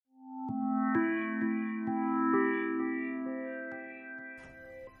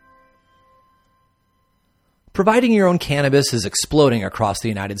Providing your own cannabis is exploding across the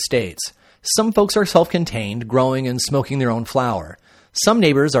United States. Some folks are self-contained, growing and smoking their own flower. Some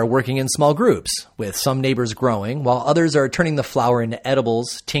neighbors are working in small groups, with some neighbors growing, while others are turning the flower into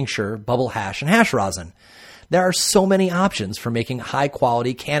edibles, tincture, bubble hash, and hash rosin. There are so many options for making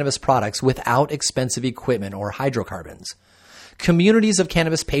high-quality cannabis products without expensive equipment or hydrocarbons. Communities of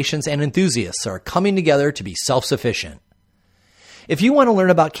cannabis patients and enthusiasts are coming together to be self-sufficient. If you want to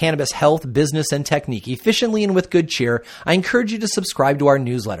learn about cannabis health, business, and technique efficiently and with good cheer, I encourage you to subscribe to our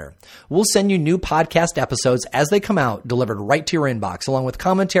newsletter. We'll send you new podcast episodes as they come out, delivered right to your inbox, along with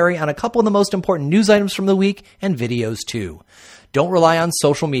commentary on a couple of the most important news items from the week and videos too. Don't rely on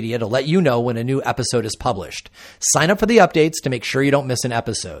social media to let you know when a new episode is published. Sign up for the updates to make sure you don't miss an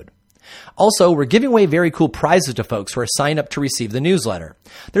episode. Also, we're giving away very cool prizes to folks who are signed up to receive the newsletter.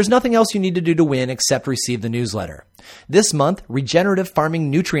 There's nothing else you need to do to win except receive the newsletter. This month, regenerative farming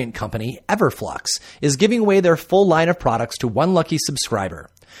nutrient company Everflux is giving away their full line of products to one lucky subscriber.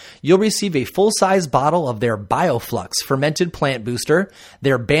 You'll receive a full-size bottle of their BioFlux fermented plant booster,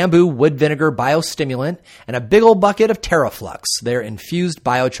 their bamboo wood vinegar biostimulant, and a big old bucket of TerraFlux, their infused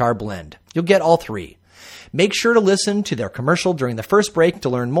biochar blend. You'll get all three. Make sure to listen to their commercial during the first break to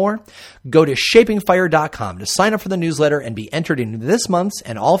learn more. Go to shapingfire.com to sign up for the newsletter and be entered into this month's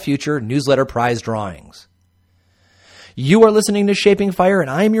and all future newsletter prize drawings. You are listening to Shaping Fire, and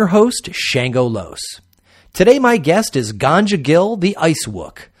I am your host, Shango Los. Today, my guest is Ganja Gill, the Ice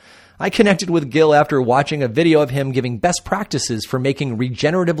Wook. I connected with Gill after watching a video of him giving best practices for making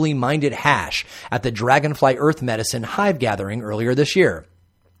regeneratively minded hash at the Dragonfly Earth Medicine Hive Gathering earlier this year.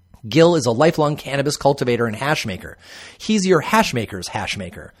 Gill is a lifelong cannabis cultivator and hash maker. He's your hash maker's hash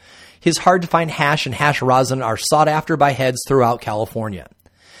maker. His hard-to-find hash and hash rosin are sought after by heads throughout California.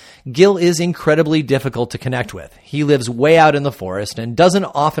 Gill is incredibly difficult to connect with. He lives way out in the forest and doesn't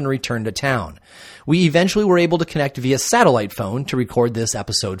often return to town. We eventually were able to connect via satellite phone to record this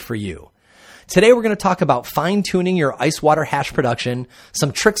episode for you. Today we're going to talk about fine-tuning your ice water hash production,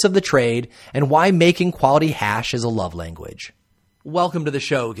 some tricks of the trade, and why making quality hash is a love language. Welcome to the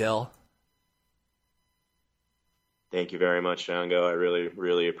show, Gill. Thank you very much, Shango. I really,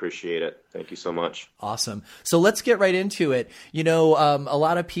 really appreciate it. Thank you so much. Awesome. So let's get right into it. You know, a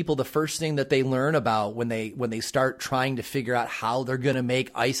lot of people, the first thing that they learn about when they start trying to figure out how they're going to make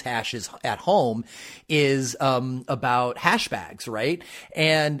ice hashes at home is about hash bags, right?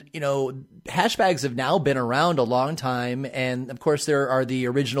 And, you know, hash bags have now been around a long time. And of course, there are the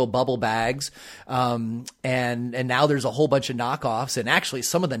original bubble bags. And now there's a whole bunch of knockoffs. And actually,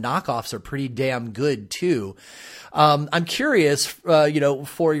 some of the knockoffs are pretty damn good too. I'm curious,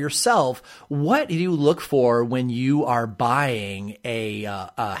 for yourself, what do you look for when you are buying a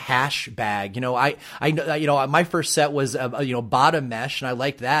hash bag? You know, I my first set was, bottom mesh, and I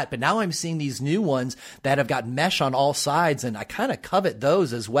liked that. But now I'm seeing these new ones that have got mesh on all sides, and I kind of covet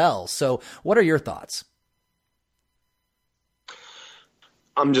those as well. So what are your thoughts?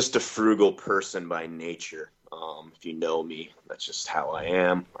 I'm just a frugal person by nature. If you know me, that's just how I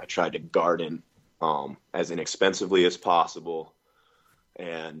am. I try to garden as inexpensively as possible.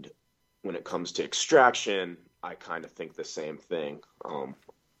 And when it comes to extraction, I kind of think the same thing.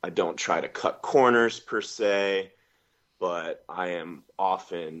 I don't try to cut corners per se, but I am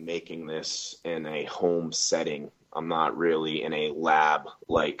often making this in a home setting. I'm not really in a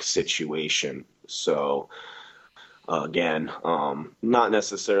lab-like situation. So again, not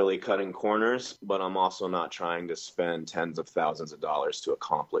necessarily cutting corners, but I'm also not trying to spend tens of thousands of dollars to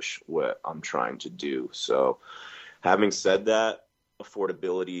accomplish what I'm trying to do. So having said that,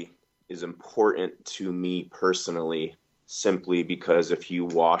 affordability is important to me personally, simply because if you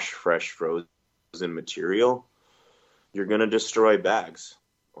wash fresh frozen material, you're going to destroy bags.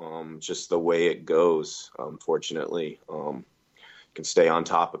 Just the way it goes, unfortunately. You can stay on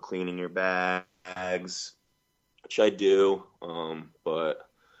top of cleaning your bags, which I do, but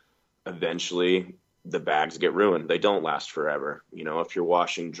eventually the bags get ruined. They don't last forever. You know, if you're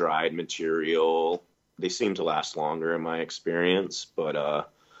washing dried material, they seem to last longer in my experience, but,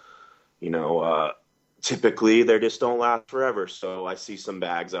 typically they just don't last forever. So I see some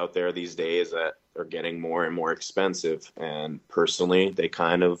bags out there these days that are getting more and more expensive. And personally, they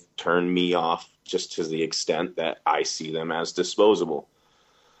kind of turn me off just to the extent that I see them as disposable.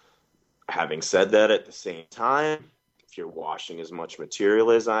 Having said that, at the same time, if you're washing as much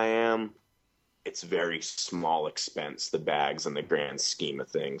material as I am, it's very small expense, the bags in the grand scheme of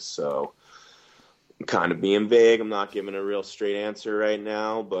things. So I'm kind of being vague. I'm not giving a real straight answer right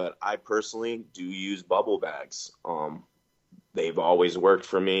now, but I personally do use bubble bags. They've always worked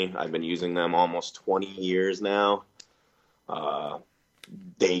for me. I've been using them almost 20 years now.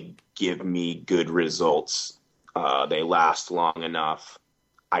 They give me good results They last long enough.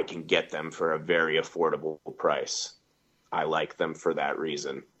 I can get them for a very affordable price. I like them for that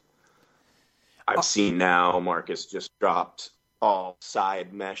reason. I've seen now Marcus just dropped all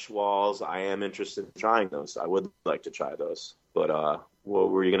side mesh walls. I am interested in trying those. I would like to try those. But what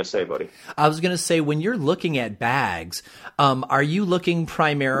were you going to say, buddy? I was going to say, when you're looking at bags, are you looking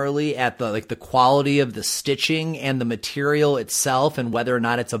primarily at the quality of the stitching and the material itself, and whether or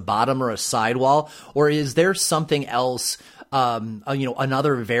not it's a bottom or a sidewall, or is there something else,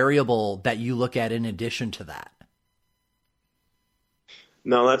 another variable that you look at in addition to that?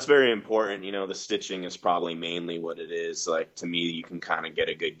 No, that's very important. The stitching is probably mainly what it is. Like, to me, you can kind of get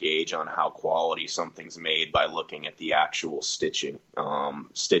a good gauge on how quality something's made by looking at the actual stitching.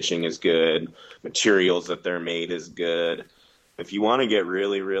 Stitching is good. Materials that they're made is good. If you want to get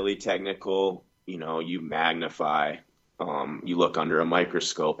really, really technical, you magnify. You look under a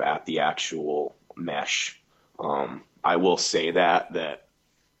microscope at the actual mesh. I will say that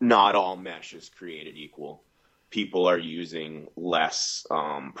not all mesh is created equal. People are using less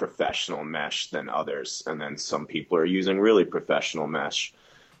professional mesh than others, and then some people are using really professional mesh,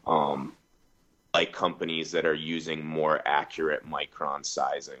 like companies that are using more accurate micron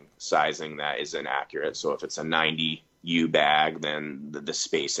sizing that is inaccurate. So if it's a 90U bag, then the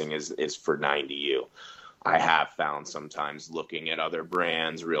spacing is for 90U. I have found sometimes looking at other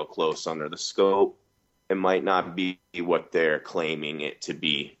brands real close under the scope, it might not be what they're claiming it to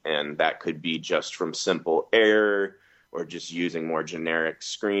be. And that could be just from simple error or just using more generic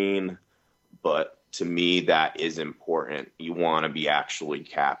screen. But to me, that is important. You want to be actually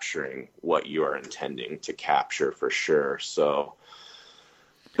capturing what you are intending to capture for sure. So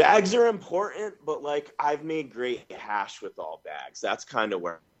bags are important, but I've made great hash with all bags. That's kind of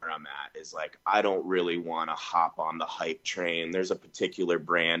where I'm at, is I don't really want to hop on the hype train. There's a particular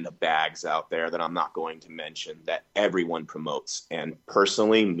brand of bags out there that I'm not going to mention that everyone promotes. And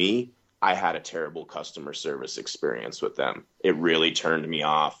personally, I had a terrible customer service experience with them. It really turned me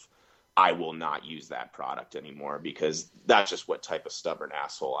off. I will not use that product anymore because that's just what type of stubborn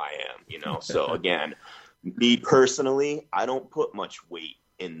asshole I am, So again, me personally, I don't put much weight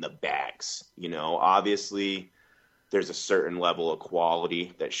in the bags. Obviously there's a certain level of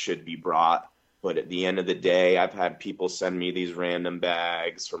quality that should be brought, but at the end of the day, I've had people send me these random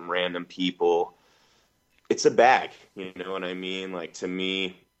bags from random people. It's a bag, you know what I mean? To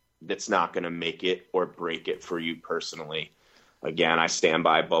me, that's not going to make it or break it for you personally. Again, I stand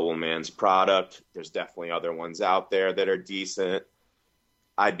by Bubbleman's product. There's definitely other ones out there that are decent.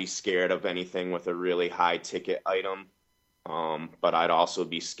 I'd be scared of anything with a really high ticket item. But I'd also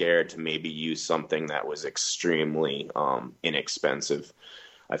be scared to maybe use something that was extremely inexpensive.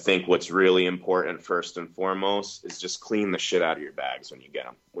 I think what's really important first and foremost is just clean the shit out of your bags when you get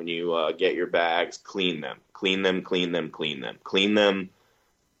them. When you get your bags, clean them. Clean them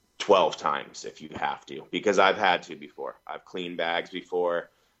 12 times if you have to, because I've had to before. I've cleaned bags before.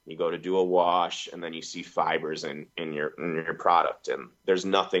 You go to do a wash and then you see fibers in your product, and there's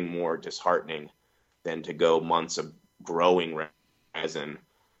nothing more disheartening than to go months of growing resin,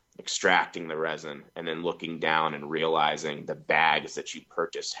 extracting the resin, and then looking down and realizing the bags that you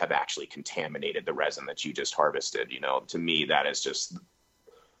purchased have actually contaminated the resin that you just harvested. To me, that is just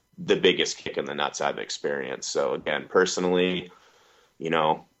the biggest kick in the nuts I've experienced. So again, personally,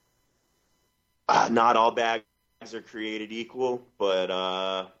 not all bags are created equal,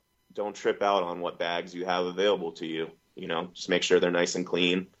 but don't trip out on what bags you have available to you. Just make sure they're nice and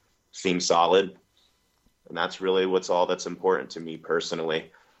clean, seem solid. And that's really all that's important to me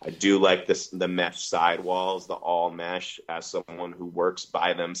personally. I do like the mesh sidewalls, the all mesh. As someone who works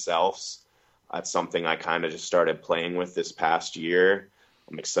by themselves, that's something I kind of just started playing with this past year.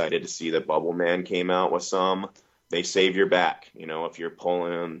 I'm excited to see that Bubbleman came out with some. They save your back. If you're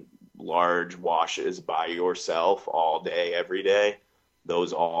pulling large washes by yourself all day, every day,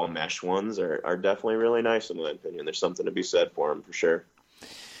 those all mesh ones are definitely really nice in my opinion. There's something to be said for them for sure.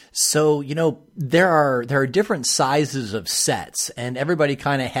 So, there are different sizes of sets, and everybody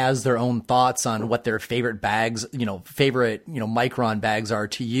kind of has their own thoughts on what their favorite bags, micron bags are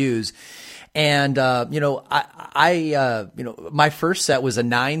to use. And, my first set was a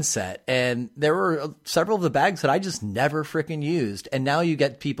 9 set, and there were several of the bags that I just never freaking used. And now you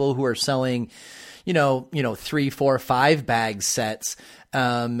get people who are selling, 3, 4, 5 bag sets.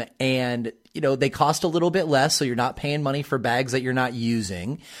 And they cost a little bit less, so you're not paying money for bags that you're not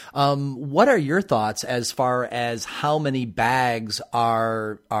using. What are your thoughts as far as how many bags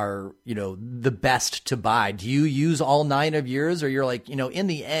are the best to buy? Do you use all 9 of yours, or you're like, in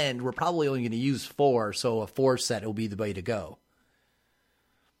the end, we're probably only going to use 4, so a 4 set will be the way to go?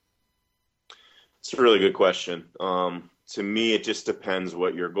 It's a really good question. To me, it just depends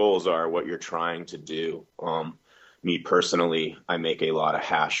what your goals are, what you're trying to do. Me personally, I make a lot of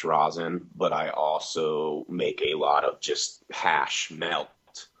hash rosin, but I also make a lot of just hash melt.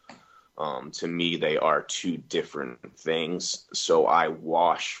 To me, they are two different things, so I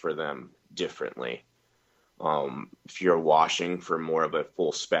wash for them differently. If you're washing for more of a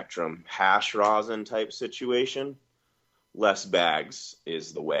full spectrum hash rosin type situation, less bags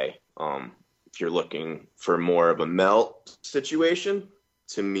is the way. If you're looking for more of a melt situation,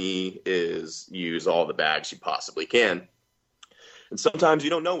 to me is use all the bags you possibly can. And sometimes you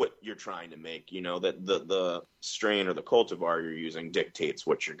don't know what you're trying to make, that the strain or the cultivar you're using dictates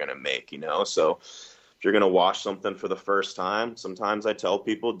what you're going to make, So if you're going to wash something for the first time, sometimes I tell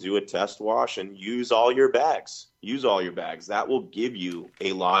people do a test wash and use all your bags. Use all your bags. That will give you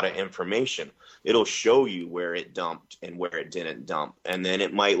a lot of information. It'll show you where it dumped and where it didn't dump. And then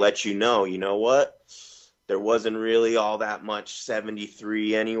it might let you know what? There wasn't really all that much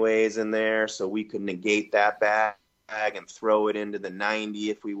 73 anyways in there, so we could negate that bag and throw it into the 90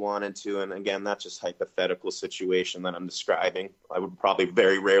 if we wanted to. And again, that's just hypothetical situation that I'm describing. I would probably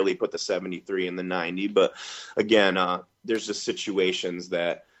very rarely put the 73 in the 90, but again, there's just situations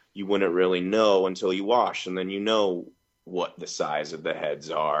that you wouldn't really know until you wash, and then you know what the size of the heads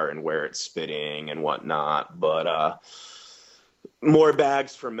are and where it's spitting and whatnot. But more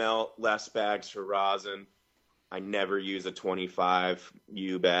bags for melt, less bags for rosin. I never use a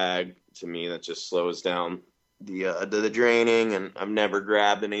 25U bag. To me, that just slows down the draining, and I've never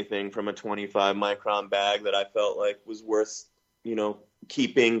grabbed anything from a 25 micron bag that I felt like was worth,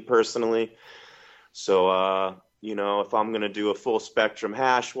 keeping personally. So, if I'm going to do a full spectrum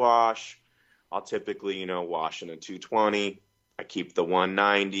hash wash, I'll typically, wash in a 220. I keep the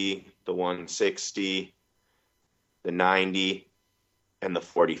 190, the 160, the 90, and the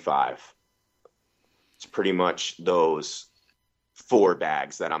 45. It's pretty much those 4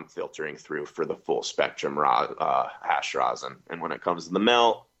 bags that I'm filtering through for the full spectrum hash rosin. And when it comes to the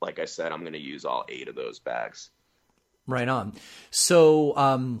melt, like I said, I'm going to use all 8 of those bags. Right on.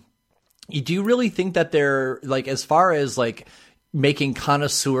 So, do you really think that they're as far as making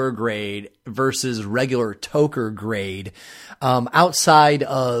connoisseur grade versus regular toker grade, outside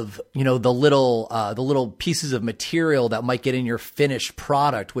of, the little pieces of material that might get in your finished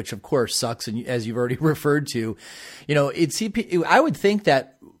product, which of course sucks. And as you've already referred to, I would think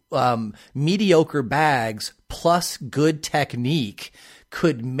that, mediocre bags plus good technique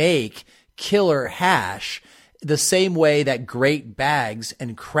could make killer hash the same way that great bags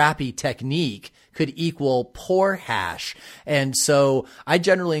and crappy technique could equal poor hash. And so I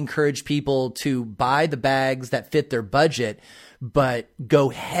generally encourage people to buy the bags that fit their budget, but go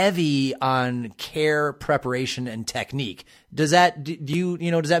heavy on care, preparation, and technique. Does that,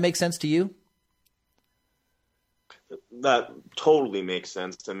 does that make sense to you? That totally makes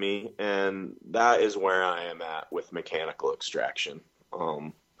sense to me. And that is where I am at with mechanical extraction.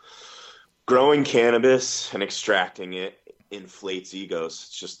 Growing cannabis and extracting it inflates egos.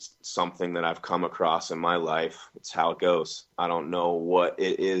 It's just something that I've come across in my life. It's how it goes. I don't know what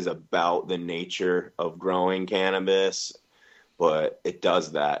it is about the nature of growing cannabis, but it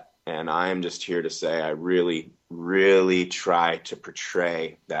does that. And I am just here to say I really, really try to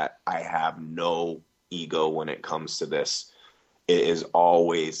portray that I have no ego when it comes to this. It is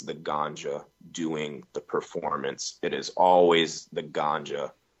always the ganja doing the performance. It is always the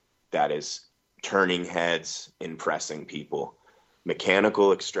ganja that is turning heads, impressing people.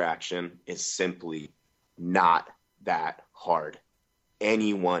 Mechanical extraction is simply not that hard.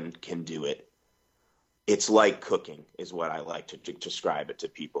 Anyone can do it. It's like cooking is what I like to describe it to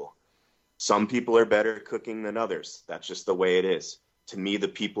people. Some people are better at cooking than others. That's just the way it is. To me, the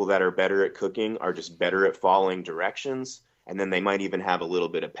people that are better at cooking are just better at following directions, and then they might even have a little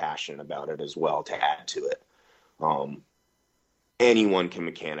bit of passion about it as well to add to it. Anyone can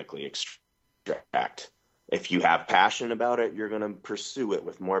mechanically extract. If you have passion about it, you're going to pursue it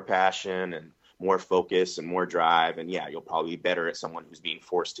with more passion and more focus and more drive. And yeah, you'll probably be better at someone who's being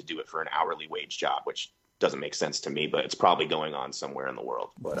forced to do it for an hourly wage job, which doesn't make sense to me, but it's probably going on somewhere in the world.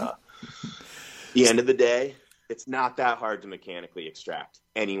 But at the end of the day, it's not that hard to mechanically extract.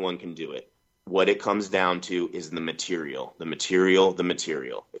 Anyone can do it. What it comes down to is the material.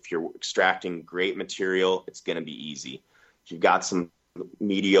 If you're extracting great material, it's going to be easy. If you've got some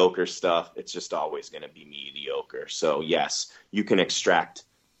mediocre stuff, it's just always going to be mediocre. So yes, you can extract,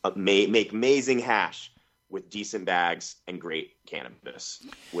 make amazing hash with decent bags and great cannabis.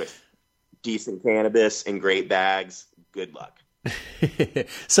 With decent cannabis and great bags, good luck.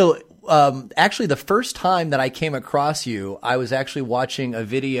 So actually, the first time that I came across you, I was actually watching a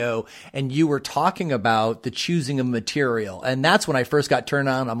video, and you were talking about the choosing of material, and that's when I first got turned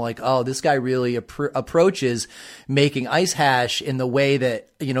on. I'm like, oh, this guy really approaches making ice hash in the way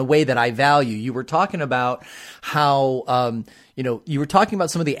that I value. You were talking about how you were talking about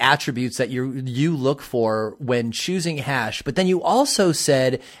some of the attributes that you look for when choosing hash, but then you also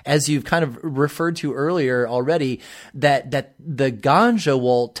said, as you've kind of referred to earlier already, that the ganja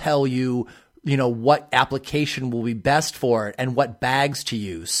will tell you, what application will be best for it and what bags to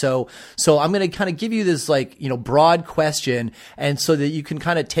use. So I'm going to kind of give you this broad question, and so that you can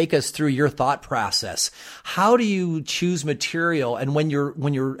kind of take us through your thought process. How do you choose material? And when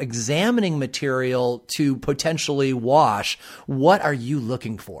you're examining material to potentially wash, what are you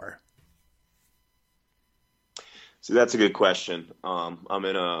looking for? So that's a good question. I'm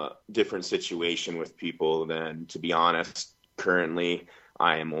in a different situation with people than, to be honest, currently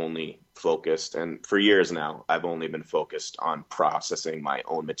I am only focused, and for years now, I've only been focused on processing my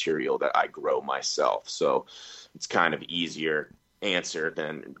own material that I grow myself. So it's kind of easier answer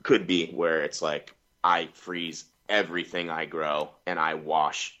than could be, where it's like I freeze everything I grow and I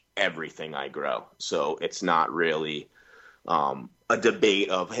wash everything I grow. So it's not really a debate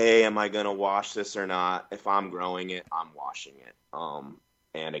of, hey, am I going to wash this or not? If I'm growing it, I'm washing it.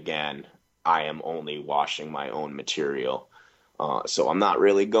 And again, I am only washing my own material. So I'm not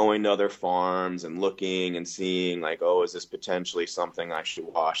really going to other farms and looking and seeing like, oh, is this potentially something I should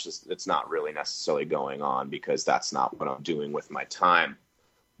wash? It's not really necessarily going on, because that's not what I'm doing with my time.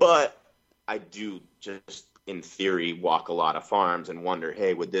 But I do, just in theory, walk a lot of farms and wonder,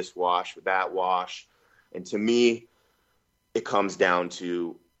 hey, would this wash? Would that wash? And to me, it comes down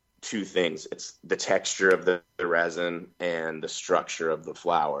to two things. It's the texture of the resin and the structure of the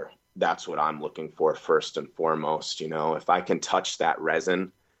flower. That's what I'm looking for first and foremost. If I can touch that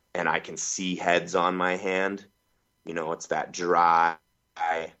resin and I can see heads on my hand, it's that dry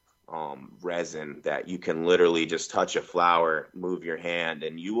resin that you can literally just touch a flower, move your hand,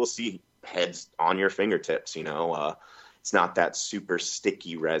 and you will see heads on your fingertips. It's not that super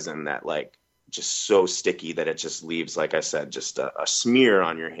sticky resin that just so sticky that it just leaves, like I said, just a smear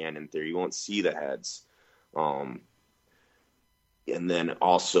on your hand in theory. You won't see the heads. And then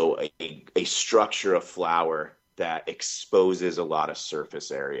also a structure of flower that exposes a lot of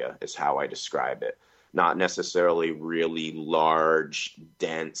surface area is how I describe it. Not necessarily really large,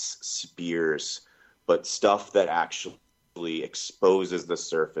 dense spears, but stuff that actually exposes the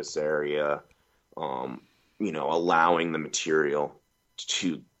surface area, allowing the material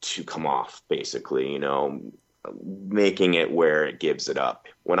to come off, basically, making it where it gives it up.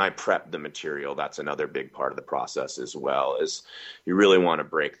 When I prep the material, that's another big part of the process as well, is you really want to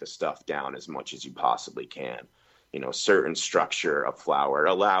break the stuff down as much as you possibly can. Certain structure of flower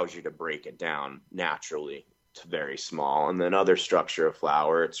allows you to break it down naturally to very small, and then other structure of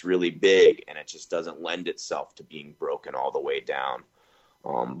flower, it's really big and it just doesn't lend itself to being broken all the way down.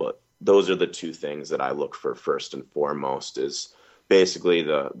 But those are the two things that I look for first and foremost, is basically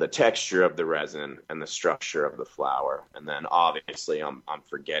the texture of the resin and the structure of the flower. And then obviously I'm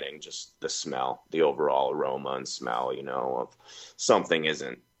forgetting just the smell, the overall aroma and smell, of something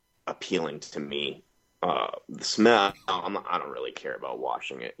isn't appealing to me. The smell, I don't really care about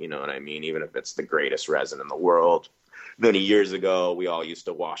washing it. You know what I mean? Even if it's the greatest resin in the world. Many years ago, we all used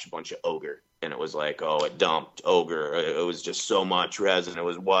to wash a bunch of ogre, and it was like, oh, it dumped ogre. It was just so much resin. It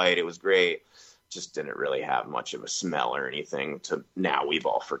was white. It was great. Just didn't really have much of a smell or anything. To now, we've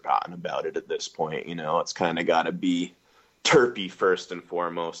all forgotten about it at this point. It's kind of got to be terpy first and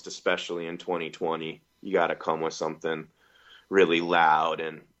foremost, especially in 2020. You got to come with something really loud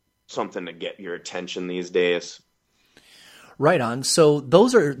and something to get your attention these days. Right on. So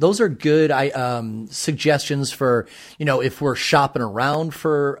those are good suggestions for, if we're shopping around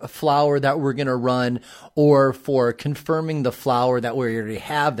for a flower that we're going to run, or for confirming the flower that we already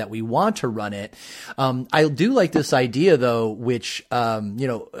have that we want to run it. I do like this idea though, which,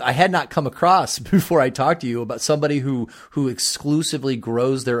 I had not come across before I talked to you, about somebody who exclusively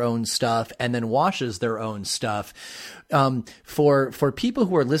grows their own stuff and then washes their own stuff. For people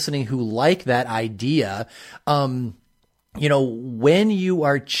who are listening who like that idea, when you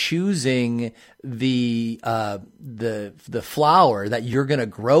are choosing the flower that you're going to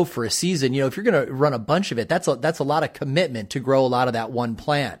grow for a season, if you're going to run a bunch of it, that's a lot of commitment to grow a lot of that one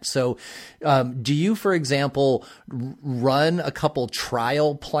plant. So, do you, for example, run a couple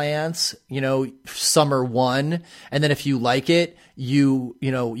trial plants, summer one, and then if you like it, you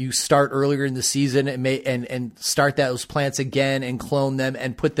start earlier in the season and start those plants again and clone them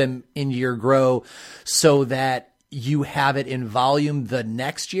and put them into your grow, so that you have it in volume the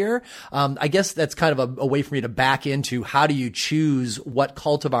next year. I guess that's kind of a way for me to back into how do you choose what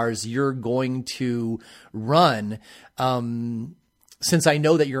cultivars you're going to run. Since I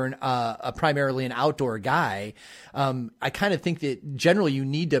know that you're primarily an outdoor guy, I kind of think that generally you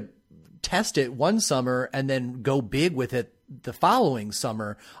need to test it one summer and then go big with it the following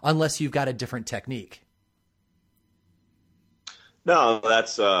summer, unless you've got a different technique. No,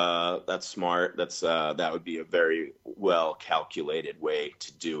 that's smart. That would be a very well calculated way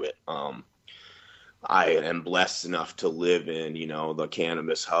to do it. I am blessed enough to live in, the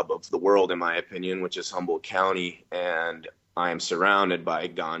cannabis hub of the world, in my opinion, which is Humboldt County, and I am surrounded by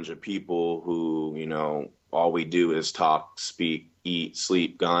ganja people who, all we do is talk, speak, eat,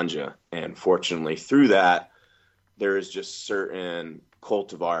 sleep ganja. And fortunately, through that, there is just certain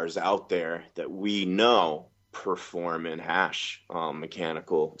cultivars out there that we know perform in hash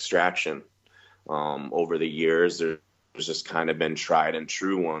mechanical extraction. Over the years, there's just kind of been tried and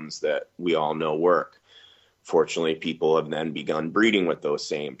true ones that we all know work. Fortunately, people have then begun breeding with those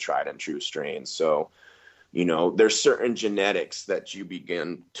same tried and true strains. So, there's certain genetics that you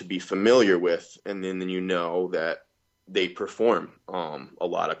begin to be familiar with, and then that they perform. A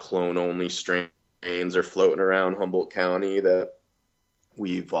lot of clone-only strains are floating around Humboldt County that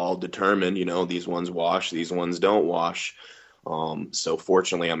we've all determined, these ones wash, these ones don't wash. So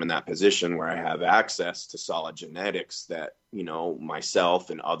fortunately, I'm in that position where I have access to solid genetics that, myself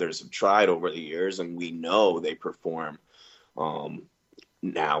and others have tried over the years, and we know they perform.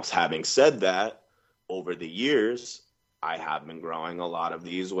 Now, having said that, over the years, I have been growing a lot of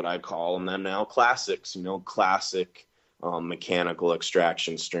these, what I call them now classics, classic mechanical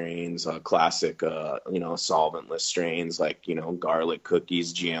extraction strains, classic, solventless strains like, garlic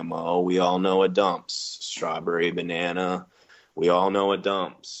cookies, GMO. We all know it dumps. Strawberry banana. We all know it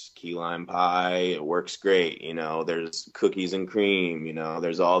dumps. Key lime pie. It works great. There's cookies and cream.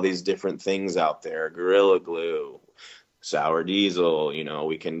 There's all these different things out there. Gorilla Glue, sour diesel.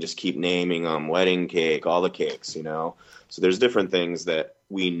 We can just keep naming them. Wedding cake, all the cakes. So there's different things that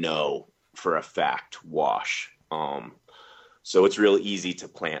we know for a fact wash. So it's real easy to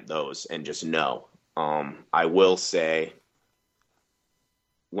plant those and just know. I will say,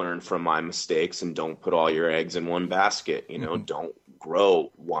 learn from my mistakes and don't put all your eggs in one basket. Don't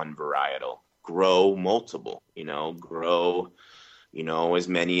grow one varietal, grow multiple, grow, as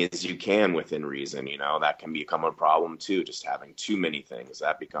many as you can within reason. That can become a problem too. Just having too many things,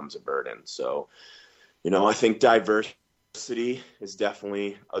 that becomes a burden. So, I think diversity is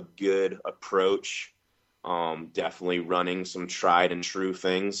definitely a good approach. Definitely running some tried and true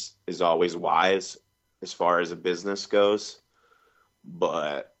things is always wise as far as a business goes,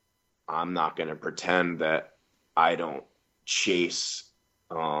 but I'm not going to pretend that I don't chase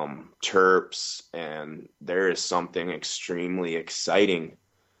terps, and there is something extremely exciting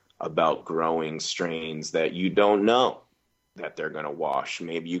about growing strains that you don't know that they're going to wash.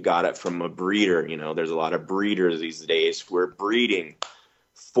 Maybe you got it from a breeder. There's a lot of breeders these days who are breeding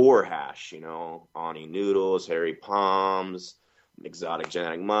for hash, Ani Noodles, Harry Palms, Exotic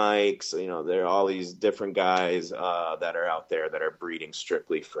Genetic Mikes. There are all these different guys that are out there that are breeding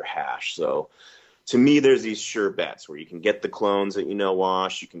strictly for hash. So to me, there's these sure bets where you can get the clones that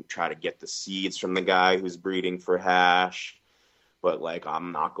wash. You can try to get the seeds from the guy who's breeding for hash. But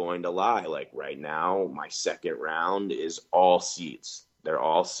I'm not going to lie. Right now, my second round is all seeds. They're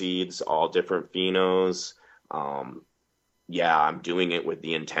all seeds, all different phenos. Yeah, I'm doing it with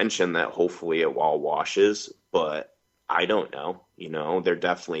the intention that hopefully it all washes, but I don't know. They're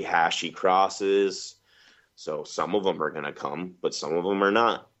definitely hashy crosses. So some of them are going to come, but some of them are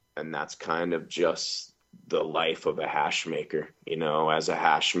not. And that's kind of just the life of a hash maker. As a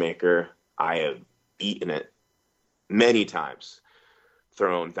hash maker, I have eaten it many times,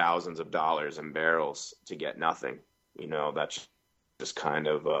 thrown thousands of dollars in barrels to get nothing. That's just kind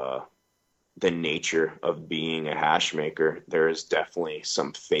of the nature of being a hash maker. There is definitely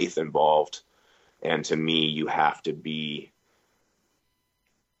some faith involved. And to me, you have to be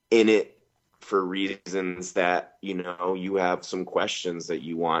in it for reasons that, you have some questions that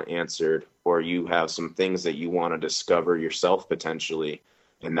you want answered, or you have some things that you want to discover yourself potentially.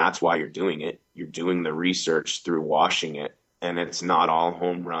 And that's why you're doing it. You're doing the research through washing it. And it's not all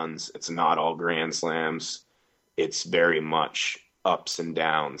home runs. It's not all grand slams. It's very much ups and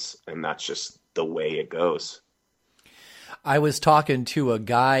downs, and that's just the way it goes. I was talking to a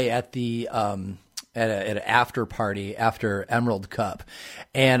guy at the at an after party after Emerald Cup,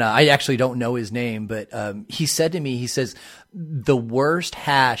 and I actually don't know his name, but he said to me, he says, the worst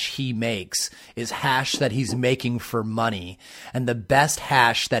hash he makes is hash that he's making for money. And the best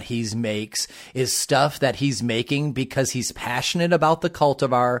hash that he makes is stuff that he's making because he's passionate about the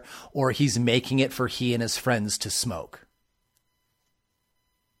cultivar, or he's making it for he and his friends to smoke.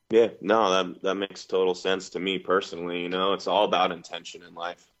 Yeah, no, that makes total sense to me personally. It's all about intention in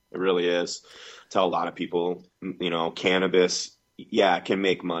life. It really is. Tell a lot of people, cannabis, yeah, it can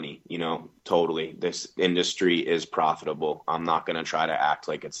make money, totally. This industry is profitable. I'm not going to try to act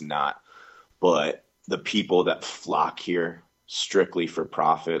like it's not. But the people that flock here strictly for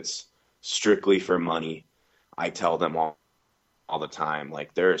profits, strictly for money, I tell them all the time,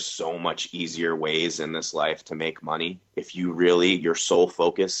 like, there are so much easier ways in this life to make money. If you really, your sole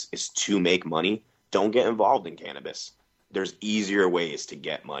focus is to make money, don't get involved in cannabis. There's easier ways to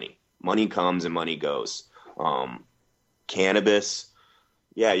get money. Money comes and money goes. Cannabis,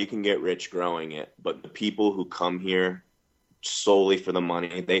 yeah, you can get rich growing it, but the people who come here solely for the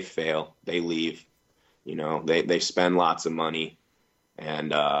money, they fail. They leave. They spend lots of money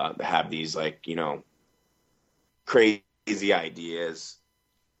and have these crazy ideas,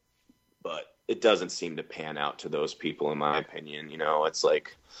 but it doesn't seem to pan out to those people, in my opinion. It's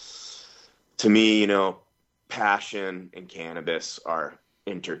like, to me, passion and cannabis are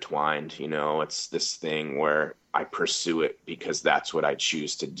intertwined. It's this thing where I pursue it because that's what I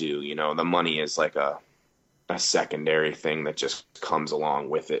choose to do. The money is like a secondary thing that just comes along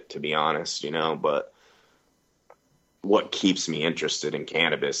with it, to be honest, but what keeps me interested in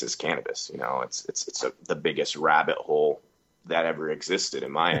cannabis is cannabis. It's the biggest rabbit hole that ever existed,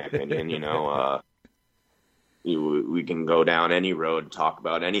 in my opinion. We can go down any road, talk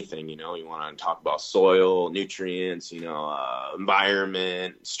about anything. You want to talk about soil, nutrients,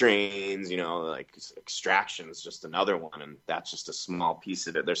 environment, strains, extraction is just another one. And that's just a small piece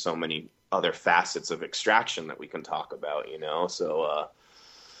of it. There's so many other facets of extraction that we can talk about, so,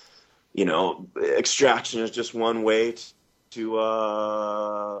 extraction is just one way to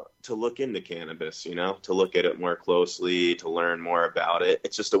look into cannabis, to look at it more closely, to learn more about it.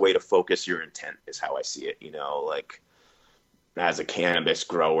 It's just a way to focus your intent, is how I see it. As a cannabis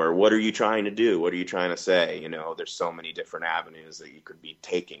grower, what are you trying to do? What are you trying to say? There's so many different avenues that you could be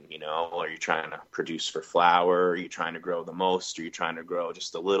taking. Are you trying to produce for flower? Are you trying to grow the most? Are you trying to grow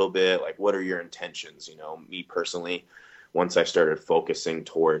just a little bit? Like, what are your intentions? Me personally, once I started focusing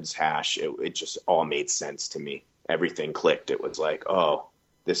towards hash, it just all made sense to me. Everything clicked. It was like, oh,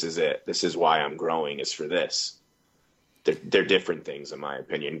 this is it. This is why I'm growing, is for this. They're different things, in my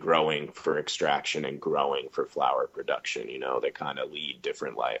opinion. Growing for extraction and growing for flower production, they kind of lead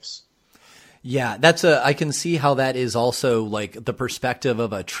different lives. Yeah, I can see how that is also like the perspective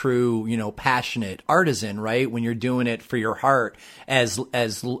of a true, passionate artisan, right? When you're doing it for your heart as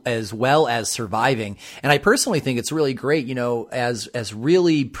well as surviving. And I personally think it's really great, as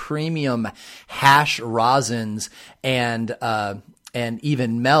really premium hash rosins and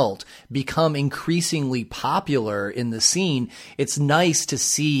even melt become increasingly popular in the scene. It's nice to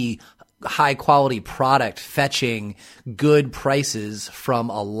see high quality product fetching good prices from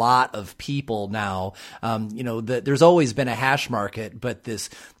a lot of people now. There's always been a hash market, but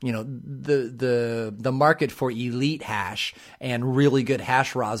this, the market for elite hash and really good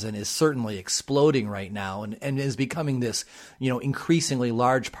hash rosin is certainly exploding right now and is becoming this, increasingly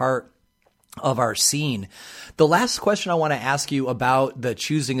large part of our scene. The last question I want to ask you about the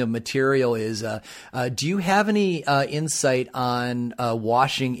choosing of material is, do you have any insight on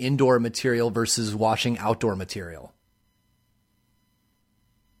washing indoor material versus washing outdoor material?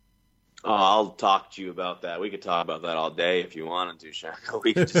 Oh, I'll talk to you about that. We could talk about that all day if you wanted to, Shanko.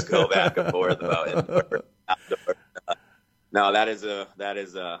 We could just go back and forth about indoor, outdoor. No, that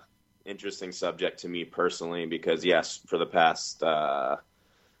is a interesting subject to me personally, because yes, for the past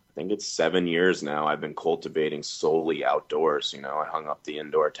I think it's 7 years now, I've been cultivating solely outdoors. I hung up the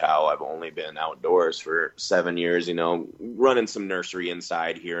indoor towel. I've only been outdoors for 7 years, running some nursery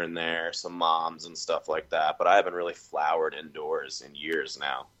inside here and there, some moms and stuff like that. But I haven't really flowered indoors in years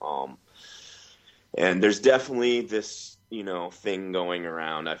now. And there's definitely this, thing going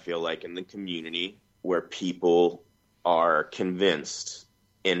around, I feel like, in the community where people are convinced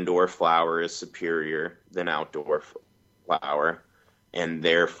indoor flower is superior than outdoor flower. And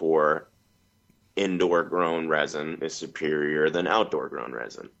therefore, indoor grown resin is superior than outdoor grown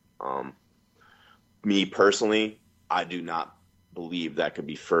resin. Me personally, I do not believe that could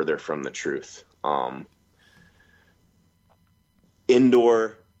be further from the truth.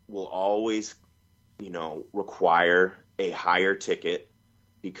 Indoor will always, require a higher ticket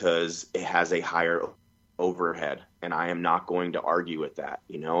because it has a higher overhead. And I am not going to argue with that.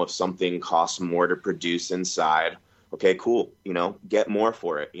 If something costs more to produce inside Okay, cool. Get more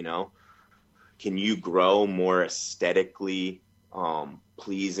for it. Can you grow more aesthetically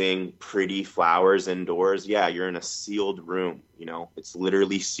pleasing, pretty flowers indoors? Yeah, you're in a sealed room. It's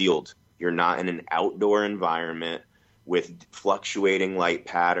literally sealed. You're not in an outdoor environment with fluctuating light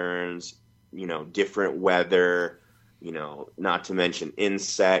patterns, different weather, not to mention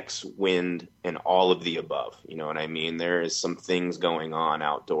insects, wind, and all of the above. You know what I mean? There is some things going on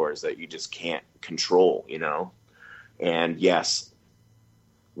outdoors that you just can't control, And yes,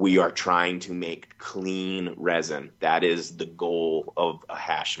 we are trying to make clean resin. That is the goal of a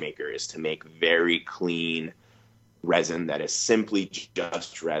hash maker, is to make very clean resin that is simply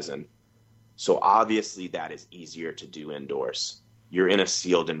just resin. So obviously that is easier to do indoors. You're in a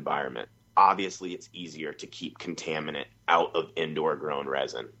sealed environment. Obviously it's easier to keep contaminant out of indoor grown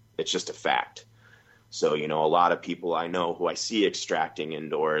resin. It's just a fact. So, a lot of people I know who I see extracting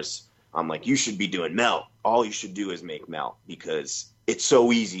indoors, I'm like, you should be doing melt. All you should do is make melt, because it's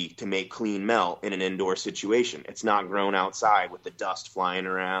so easy to make clean melt in an indoor situation. It's not grown outside with the dust flying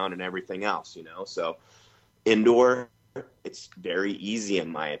around and everything else, So indoor, it's very easy,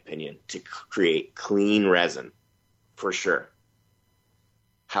 in my opinion, to create clean resin, for sure.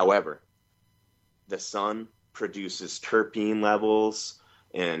 However, the sun produces terpene levels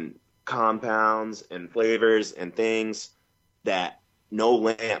and compounds and flavors and things that no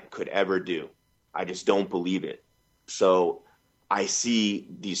lamp could ever do. I just don't believe it. So I see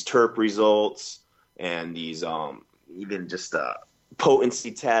these terp results and these even just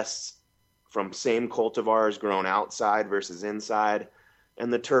potency tests from same cultivars grown outside versus inside,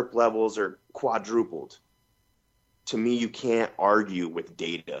 and the terp levels are quadrupled. To me, you can't argue with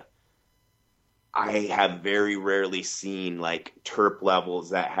data. I have very rarely seen terp levels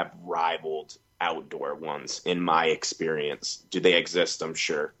that have rivaled outdoor ones in my experience. Do they exist? I'm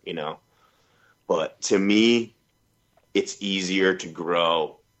sure, But to me, it's easier to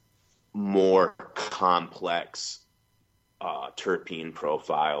grow more complex terpene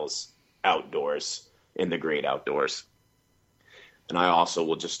profiles outdoors, in the great outdoors. And I also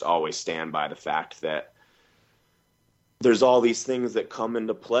will just always stand by the fact that there's all these things that come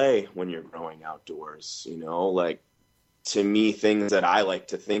into play when you're growing outdoors, to me, things that I like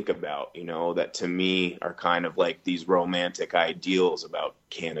to think about, that to me are kind of like these romantic ideals about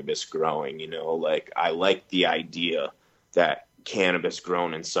cannabis growing, I like the idea that cannabis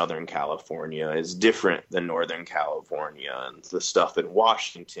grown in Southern California is different than Northern California, and the stuff in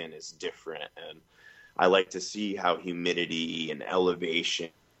Washington is different. And I like to see how humidity and elevation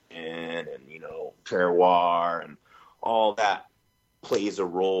and terroir and all that plays a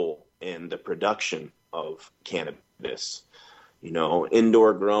role in the production of cannabis.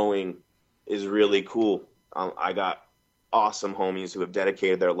 Indoor growing is really cool. I got awesome homies who have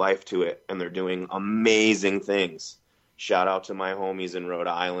dedicated their life to it, and they're doing amazing things. Shout out to my homies in Rhode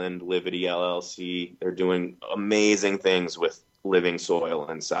Island, Livity LLC. They're doing amazing things with living soil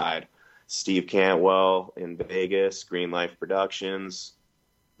inside. Steve Cantwell in Vegas, Green Life Productions.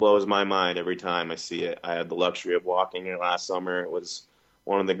 Blows my mind every time I see it. I had the luxury of walking here last summer. It was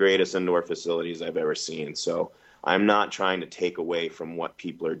one of the greatest indoor facilities I've ever seen. So I'm not trying to take away from what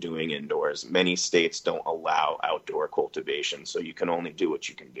people are doing indoors. Many states don't allow outdoor cultivation, so you can only do what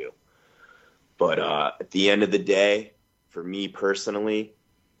you can do. But at the end of the day, for me personally,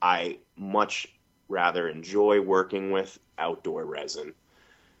 I much rather enjoy working with outdoor resin.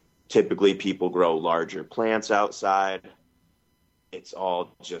 Typically, people grow larger plants outside. It's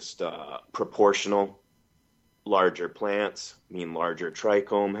all just proportional. Larger plants mean larger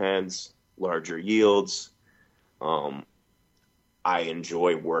trichome heads, larger yields. I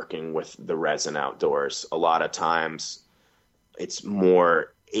enjoy working with the resin outdoors. A lot of times, it's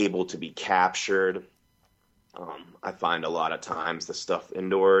more able to be captured. I find a lot of times the stuff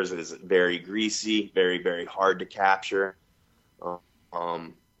indoors is very greasy, very, very hard to capture.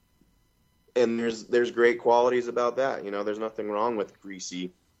 And there's great qualities about that. There's nothing wrong with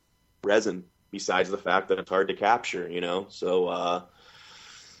greasy resin besides the fact that it's hard to capture, So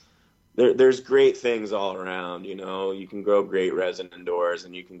there's great things all around, You can grow great resin indoors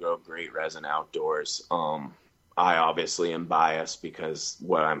and you can grow great resin outdoors. I obviously am biased because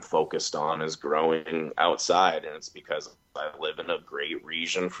what I'm focused on is growing outside, and it's because I live in a great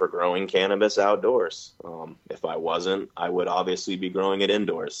region for growing cannabis outdoors. If I wasn't, I would obviously be growing it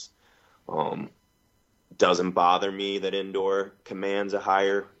indoors. Doesn't bother me that indoor commands a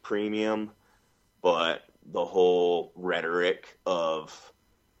higher premium, but the whole rhetoric of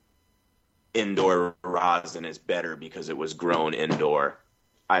indoor rosin is better because it was grown indoor,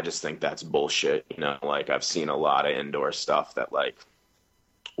 I just think that's bullshit. I've seen a lot of indoor stuff that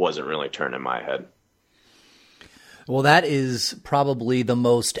wasn't really turning my head. Well, that is probably the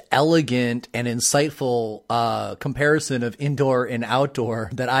most elegant and insightful comparison of indoor and outdoor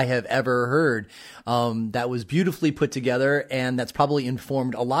that I have ever heard. That was beautifully put together, and that's probably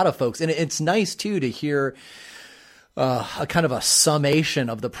informed a lot of folks. And it's nice, too, to hear a kind of a summation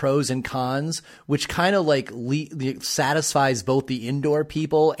of the pros and cons, which kind of like satisfies both the indoor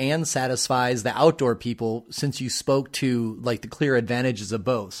people and satisfies the outdoor people, since you spoke to like the clear advantages of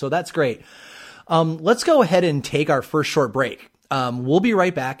both. So that's great. Let's go ahead and take our first short break. We'll be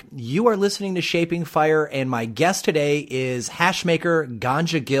right back. You are listening to Shaping Fire, and my guest today is hashmaker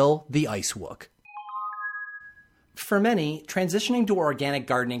Ganja Gill, the Ice Wook. For many, transitioning to organic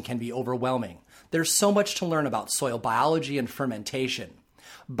gardening can be overwhelming. There's so much to learn about soil biology and fermentation.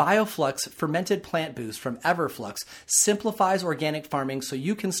 BioFlux Fermented Plant Boost from Everflux simplifies organic farming so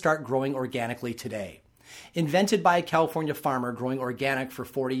you can start growing organically today. Invented by a California farmer growing organic for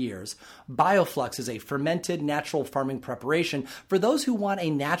 40 years, BioFlux is a fermented natural farming preparation for those who want a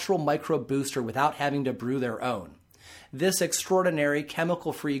natural microbe booster without having to brew their own. This extraordinary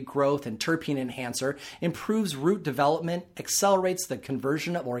chemical-free growth and terpene enhancer improves root development, accelerates the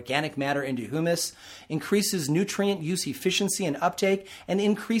conversion of organic matter into humus, increases nutrient use efficiency and uptake, and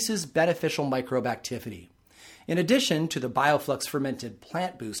increases beneficial microbe activity. In addition to the BioFlux Fermented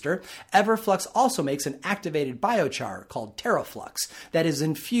Plant Booster, Everflux also makes an activated biochar called TerraFlux that is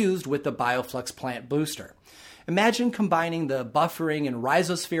infused with the BioFlux Plant Booster. Imagine combining the buffering and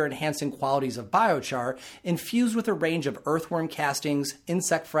rhizosphere-enhancing qualities of biochar infused with a range of earthworm castings,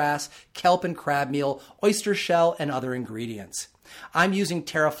 insect frass, kelp and crab meal, oyster shell, and other ingredients. I'm using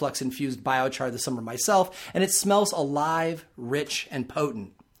TerraFlux-infused biochar this summer myself, and it smells alive, rich, and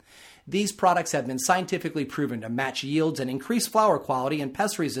potent. These products have been scientifically proven to match yields and increase flower quality and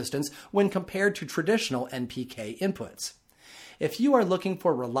pest resistance when compared to traditional NPK inputs. If you are looking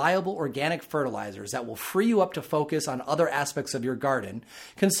for reliable organic fertilizers that will free you up to focus on other aspects of your garden,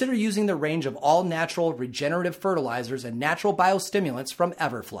 consider using the range of all-natural regenerative fertilizers and natural biostimulants from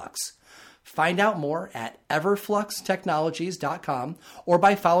Everflux. Find out more at everfluxtechnologies.com or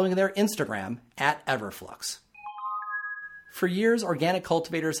by following their Instagram at Everflux. For years, organic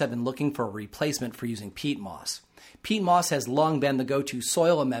cultivators have been looking for a replacement for using peat moss. Peat moss has long been the go-to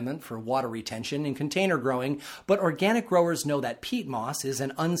soil amendment for water retention and container growing, but organic growers know that peat moss is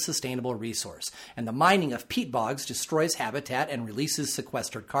an unsustainable resource, and the mining of peat bogs destroys habitat and releases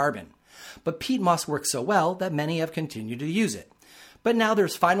sequestered carbon. But peat moss works so well that many have continued to use it. But now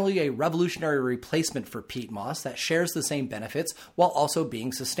there's finally a revolutionary replacement for peat moss that shares the same benefits while also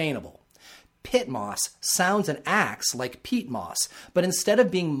being sustainable. Pit moss sounds and acts like peat moss, but instead of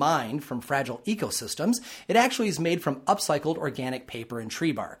being mined from fragile ecosystems, it actually is made from upcycled organic paper and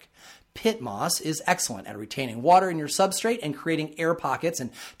tree bark. Pit moss is excellent at retaining water in your substrate and creating air pockets and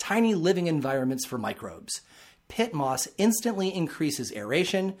tiny living environments for microbes. Pit moss instantly increases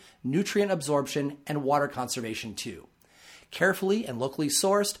aeration, nutrient absorption, and water conservation too. Carefully and locally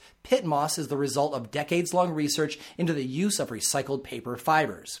sourced, pit moss is the result of decades-long research into the use of recycled paper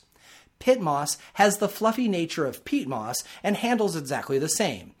fibers. Pit moss has the fluffy nature of peat moss and handles exactly the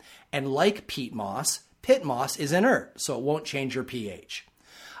same. And like peat moss, pit moss is inert, so it won't change your pH.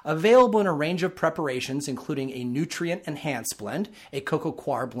 Available in a range of preparations, including a nutrient-enhanced blend, a coco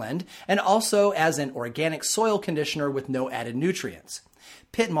coir blend, and also as an organic soil conditioner with no added nutrients.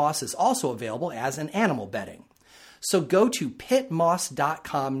 Pit moss is also available as an animal bedding. So go to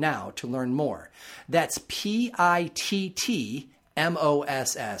pitmoss.com now to learn more. That's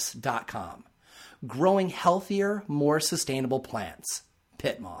PITTMOSS.com. Growing healthier, more sustainable plants.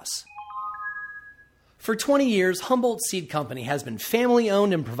 Pit moss. For 20 years, Humboldt Seed Company has been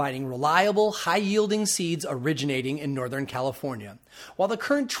family-owned and providing reliable, high-yielding seeds originating in Northern California. While the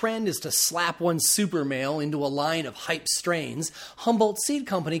current trend is to slap one super male into a line of hype strains, Humboldt Seed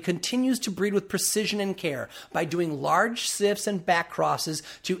Company continues to breed with precision and care by doing large sifts and back crosses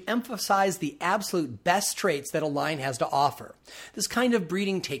to emphasize the absolute best traits that a line has to offer. This kind of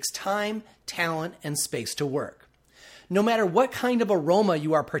breeding takes time, talent, and space to work. No matter what kind of aroma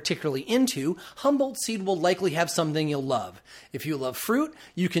you are particularly into, Humboldt Seed will likely have something you'll love. If you love fruit,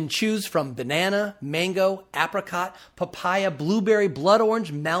 you can choose from banana, mango, apricot, papaya, blueberry, blood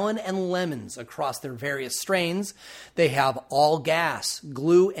orange, melon, and lemons across their various strains. They have all gas,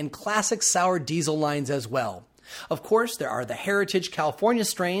 glue, and classic sour diesel lines as well. Of course, there are the heritage California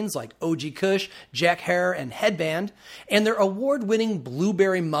strains like OG Kush, Jack Hare, and Headband, and their award-winning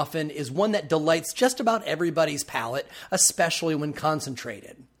Blueberry Muffin is one that delights just about everybody's palate, especially when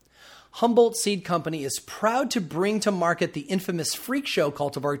concentrated. Humboldt Seed Company is proud to bring to market the infamous Freak Show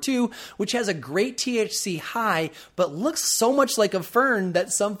Cultivar 2, which has a great THC high, but looks so much like a fern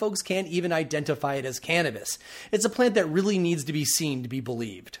that some folks can't even identify it as cannabis. It's a plant that really needs to be seen to be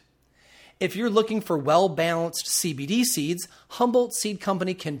believed. If you're looking for well-balanced CBD seeds, Humboldt Seed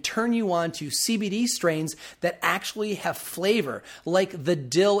Company can turn you on to CBD strains that actually have flavor, like the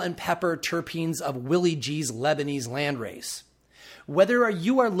dill and pepper terpenes of Willie G's Lebanese landrace. Whether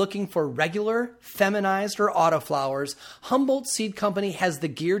you are looking for regular, feminized, or autoflowers, Humboldt Seed Company has the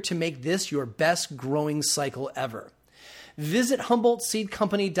gear to make this your best growing cycle ever. Visit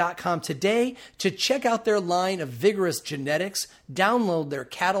HumboldtSeedCompany.com today to check out their line of vigorous genetics, download their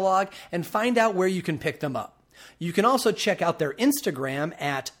catalog, and find out where you can pick them up. You can also check out their Instagram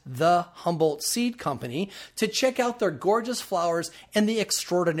at The Humboldt Seed Company to check out their gorgeous flowers and the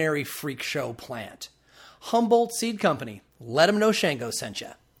extraordinary Freak Show plant. Humboldt Seed Company. Let them know Shango sent you.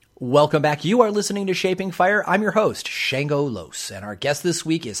 Welcome back. You are listening to Shaping Fire. I'm your host, Shango Los, and our guest this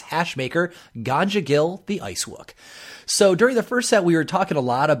week is hash maker Ganja Gill, the Icewook. So during the first set, we were talking a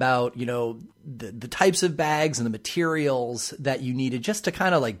lot about, the types of bags and the materials that you needed just to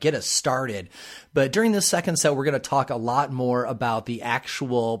kind of like get us started. But during this second set, we're going to talk a lot more about the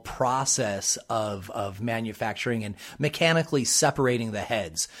actual process of manufacturing and mechanically separating the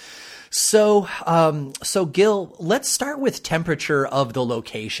heads. So Gil, let's start with temperature of the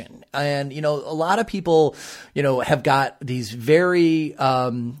location. And, a lot of people, have got these very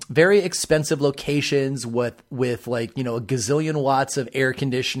expensive locations with like, a gazillion watts of air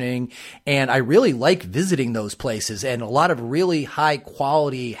conditioning. And I really like visiting those places, and a lot of really high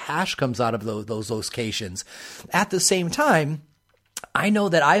quality hash comes out of those locations. At the same time, I know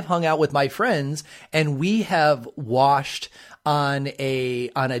that I've hung out with my friends and we have washed on a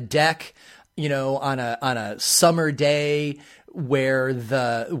deck, on a summer day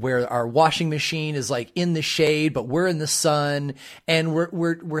where our washing machine is like in the shade, but we're in the sun, and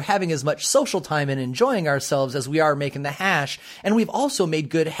we're having as much social time and enjoying ourselves as we are making the hash. And we've also made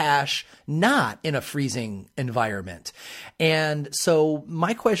good hash not in a freezing environment. And so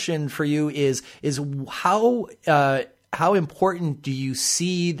my question for you is how important do you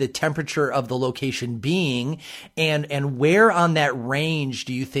see the temperature of the location being, and where on that range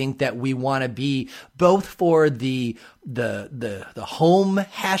do you think that we want to be, both for the home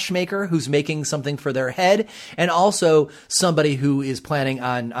hash maker who's making something for their head, and also somebody who is planning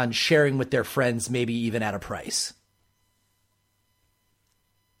on sharing with their friends, maybe even at a price?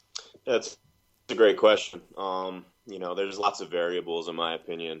 That's a great question. There's lots of variables in my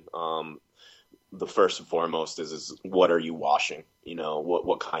opinion. The first and foremost is what are you washing?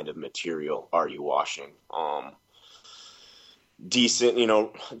 What kind of material are you washing? Decent,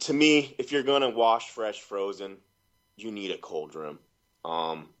 to me, if you're going to wash fresh frozen, you need a cold room.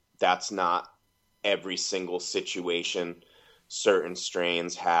 That's not every single situation. Certain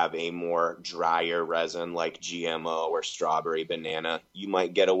strains have a more drier resin like GMO or strawberry banana. You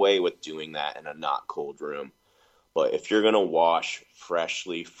might get away with doing that in a not cold room. But if you're going to wash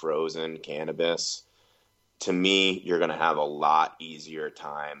freshly frozen cannabis, to me, you're going to have a lot easier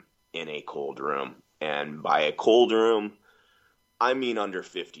time in a cold room. And by a cold room, I mean under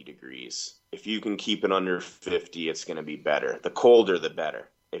 50 degrees. If you can keep it under 50, it's going to be better. The colder, the better.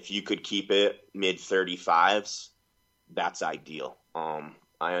 If you could keep it mid 35s, that's ideal.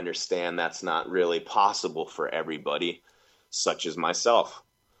 I understand that's not really possible for everybody, such as myself.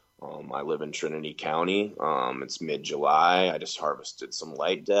 I live in Trinity County. It's mid-July. I just harvested some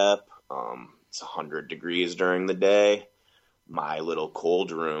light dep. It's 100 degrees during the day. My little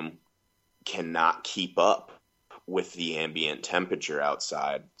cold room cannot keep up with the ambient temperature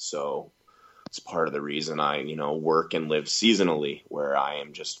outside. So it's part of the reason I, work and live seasonally, where I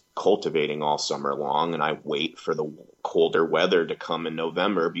am just cultivating all summer long, and I wait for the colder weather to come in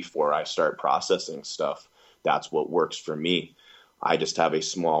November before I start processing stuff. That's what works for me. I just have a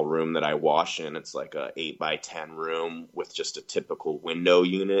small room that I wash in. It's like a 8x10 room with just a typical window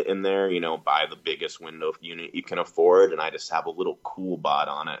unit in there, buy the biggest window unit you can afford. And I just have a little cool bot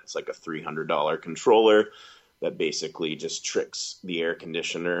on it. It's like a $300 controller that basically just tricks the air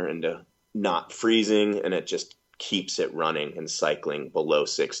conditioner into not freezing, and it just keeps it running and cycling below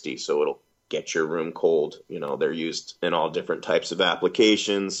 60. So it'll get your room cold. They're used in all different types of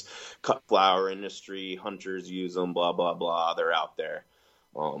applications. Cut flower industry, hunters use them, blah, blah, blah. They're out there.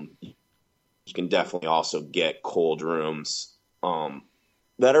 You can definitely also get cold rooms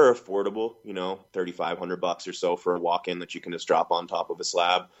that are affordable, $3,500 or so for a walk-in that you can just drop on top of a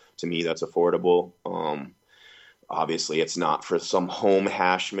slab. To me, that's affordable. Obviously, it's not for some home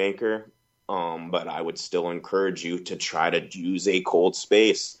hash maker, but I would still encourage you to try to use a cold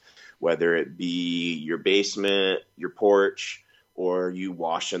space. whether it be your basement, your porch, or you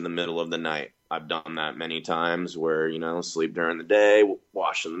wash in the middle of the night. I've done that many times where, sleep during the day,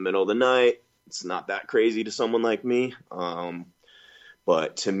 wash in the middle of the night. It's not that crazy to someone like me.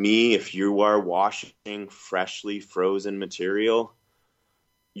 But to me, if you are washing freshly frozen material,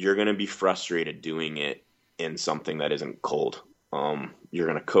 you're going to be frustrated doing it in something that isn't cold. You're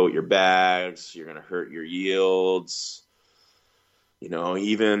going to coat your bags. You're going to hurt your yields.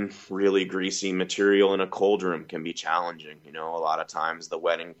 Even really greasy material in a cold room can be challenging. A lot of times the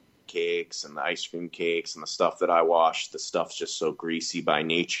wedding cakes and the ice cream cakes and the stuff that I wash, the stuff's just so greasy by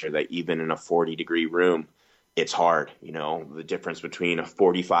nature that even in a 40-degree room, it's hard. The difference between a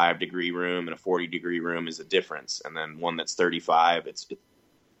 45-degree room and a 40-degree room is a difference. And then one that's 35, it's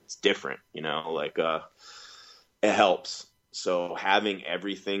different, it helps. So having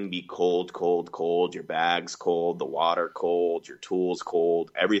everything be cold, your bags cold, the water cold, your tools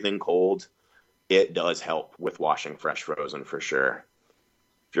cold, everything cold, it does help with washing fresh frozen for sure.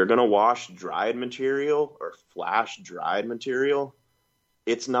 If you're going to wash dried material or flash dried material,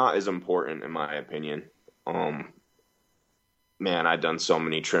 it's not as important in my opinion. Man, I've done so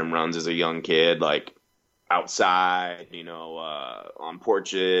many trim runs as a young kid, like outside, on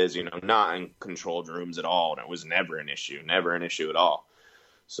porches, not in controlled rooms at all. And it was never an issue at all.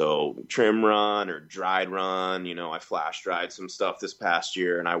 So trim run or dried run, I flash dried some stuff this past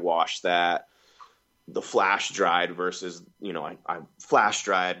year and I washed that. The flash dried versus, I flash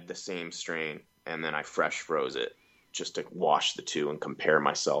dried the same strain and then I fresh froze it just to wash the two and compare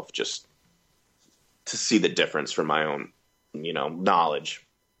myself just to see the difference from my own, knowledge.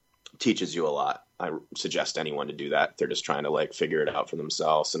 Teaches you a lot. I suggest anyone to do that. They're just trying to figure it out for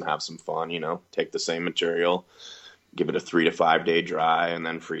themselves and have some fun, take the same material, give it a 3 to 5 day dry and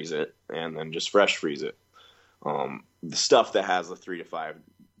then freeze it and then just fresh freeze it. The stuff that has a 3 to 5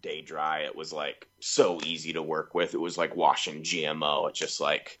 day dry, it was so easy to work with. It was like washing GMO. It's just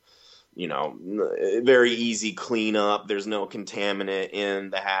very easy cleanup. There's no contaminant in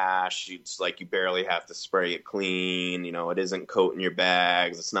the hash. It's you barely have to spray it clean. It isn't coating your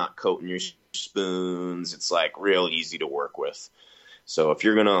bags. It's not coating your spoons. It's real easy to work with. So if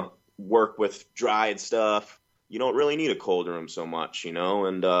you're going to work with dried stuff, you don't really need a cold room so much,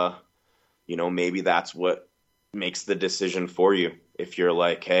 and, maybe that's what makes the decision for you. If you're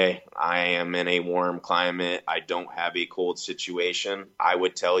hey, I am in a warm climate, I don't have a cold situation, I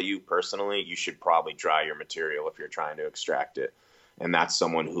would tell you personally, you should probably dry your material if you're trying to extract it. And that's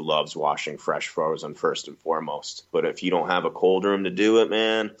someone who loves washing fresh frozen first and foremost. But if you don't have a cold room to do it,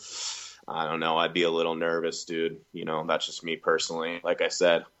 man, I don't know. I'd be a little nervous, dude. That's just me personally. Like I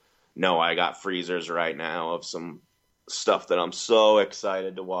said, no, I got freezers right now of some stuff that I'm so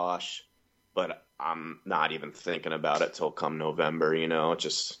excited to wash, but I'm not even thinking about it till come November, it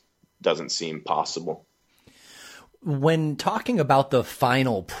just doesn't seem possible. When talking about the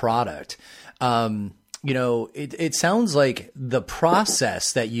final product, it sounds like the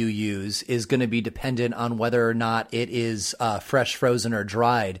process that you use is going to be dependent on whether or not it is fresh, frozen, or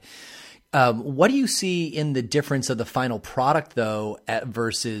dried. What do you see in the difference of the final product, though,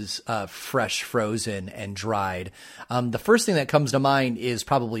 versus fresh, frozen, and dried? The first thing that comes to mind is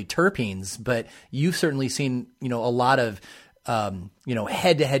probably terpenes, but you've certainly seen, a lot of,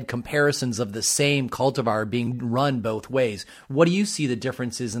 head-to-head comparisons of the same cultivar being run both ways. What do you see the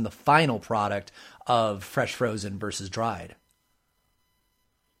differences in the final product of fresh, frozen versus dried?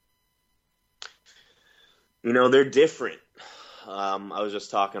 They're different. I was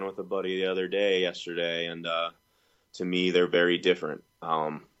just talking with a buddy yesterday, and to me, they're very different.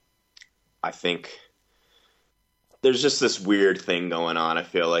 I think there's just this weird thing going on, I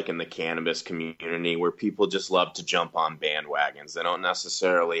feel in the cannabis community where people just love to jump on bandwagons. They don't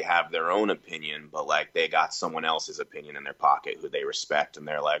necessarily have their own opinion, but they got someone else's opinion in their pocket who they respect, and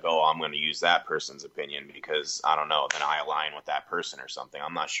they're oh, I'm going to use that person's opinion because, I don't know, then I align with that person or something.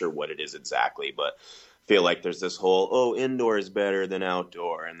 I'm not sure what it is exactly, but feel there's this whole, indoor is better than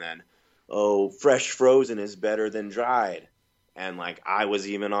outdoor, and then, fresh frozen is better than dried. And I was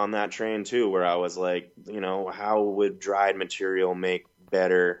even on that train too, where I was how would dried material make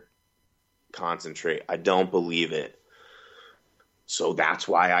better concentrate? I don't believe it. So that's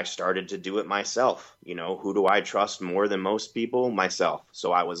why I started to do it myself. Who do I trust more than most people? Myself.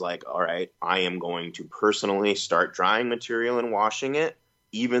 So I was all right, I am going to personally start drying material and washing it.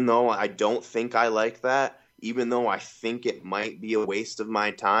 Even though I don't think I like that, even though I think it might be a waste of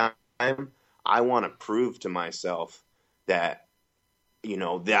my time, I want to prove to myself that,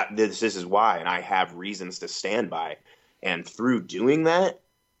 that this is why, and I have reasons to stand by. And through doing that,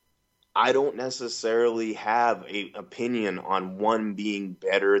 I don't necessarily have an opinion on one being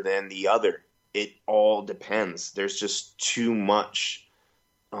better than the other. It all depends. There's just too much.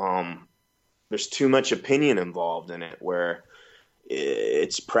 There's too much opinion involved in it, where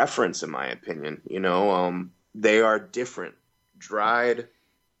it's preference, in my opinion. They are different. Dried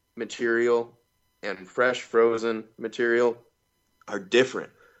material and fresh frozen material are different.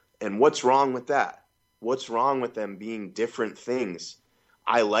 And what's wrong with that? What's wrong with them being different things?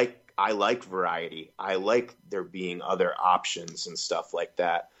 I like variety. I like there being other options and stuff like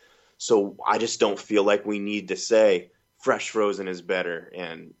that. So I just don't feel like we need to say fresh frozen is better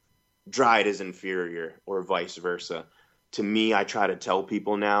and dried is inferior, or vice versa. To me, I try to tell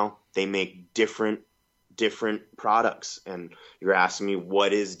people now they make different products, and you're asking me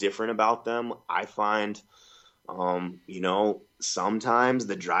what is different about them. I find, sometimes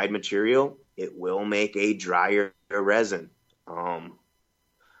the dried material, it will make a drier resin.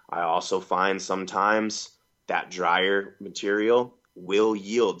 I also find sometimes that drier material will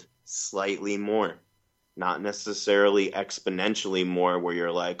yield slightly more, not necessarily exponentially more, where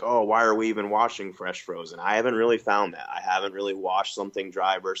you're like, oh, why are we even washing fresh frozen? I haven't really found that. I haven't really washed something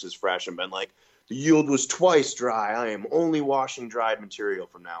dry versus fresh and been like, the yield was twice dry. I am only washing dried material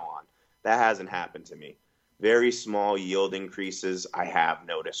from now on. That hasn't happened to me. Very small yield increases I have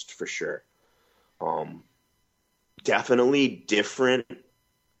noticed for sure. Definitely different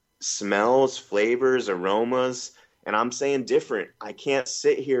smells, flavors, aromas, and I'm saying different. I can't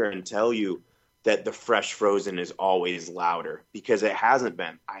sit here and tell you that the fresh frozen is always louder, because it hasn't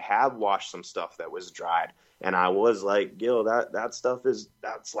been. I have washed some stuff that was dried, and I was like, Gil, that stuff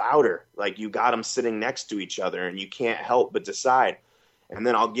that's louder. Like, you got them sitting next to each other and you can't help but decide. And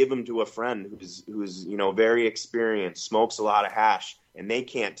then I'll give them to a friend who's very experienced, smokes a lot of hash, and they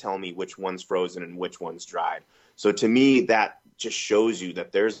can't tell me which one's frozen and which one's dried. So to me, that just shows you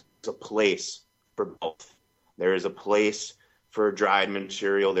that there's a place for both. There is a place for dried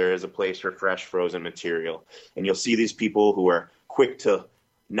material. There is a place for fresh frozen material. And you'll see these people who are quick to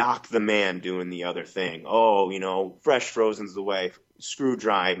knock the man doing the other thing. Oh, fresh frozen's the way. Screw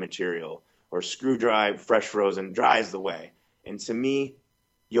dry material, or screw dry, fresh frozen dries the way. And to me,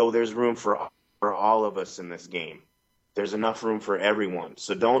 there's room for all of us in this game. There's enough room for everyone.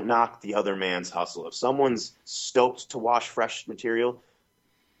 So don't knock the other man's hustle. If someone's stoked to wash fresh material,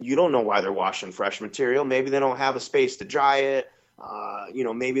 you don't know why they're washing fresh material. Maybe they don't have a space to dry it.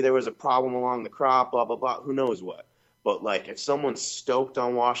 Maybe there was a problem along the crop, blah, blah, blah. Who knows what? But, if someone's stoked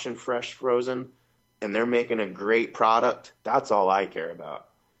on washing fresh frozen and they're making a great product, that's all I care about.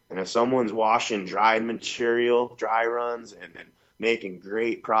 And if someone's washing dried material, dry runs, and making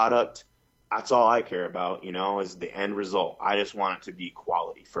great product, that's all I care about, is the end result. I just want it to be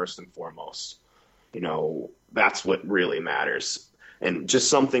quality first and foremost. That's what really matters. And just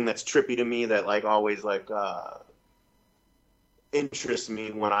something that's trippy to me that always interests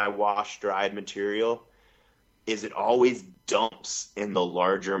me when I wash dried material is it always dumps in the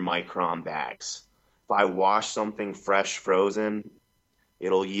larger micron bags. If I wash something fresh frozen,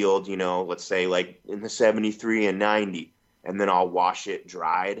 it'll yield, let's say in the 73 and 90, and then I'll wash it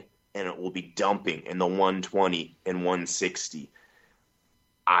dried and it will be dumping in the 120 and 160.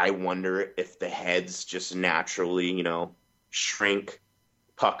 I wonder if the heads just naturally, shrink,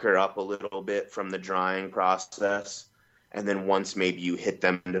 pucker up a little bit from the drying process. And then once maybe you hit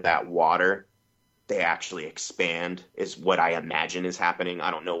them into that water, they actually expand, is what I imagine is happening.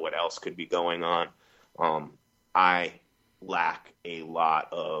 I don't know what else could be going on. I lack a lot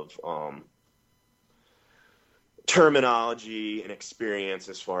of terminology and experience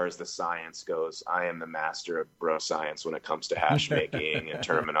as far as the science goes. I am the master of bro science when it comes to hash making and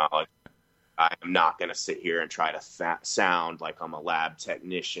terminology. I am not going to sit here and try to sound like I'm a lab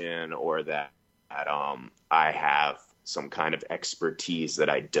technician, or that I have some kind of expertise that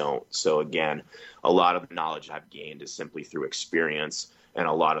I don't. So again, a lot of the knowledge I've gained is simply through experience, and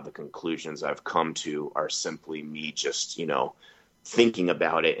a lot of the conclusions I've come to are simply me just, thinking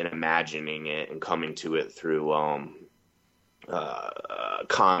about it and imagining it and coming to it through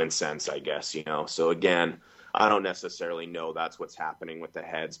common sense, I guess, So again, I don't necessarily know that's what's happening with the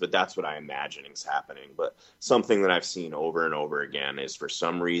heads, but that's what I imagine is happening. But something that I've seen over and over again is, for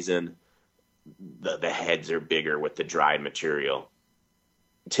some reason, the heads are bigger with the dried material.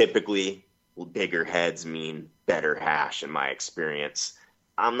 Typically, bigger heads mean better hash, in my experience.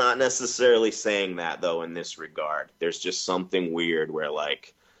 I'm not necessarily saying that, though, in this regard. There's just something weird where,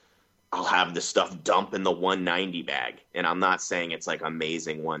 I'll have the stuff dump in the 190 bag. And I'm not saying it's,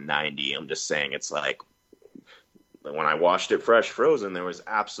 amazing 190. I'm just saying it's, when I washed it fresh frozen, there was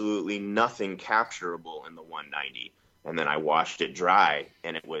absolutely nothing capturable in the 190. And then I washed it dry,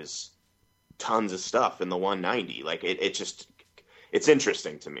 and it was tons of stuff in the 190. Like it's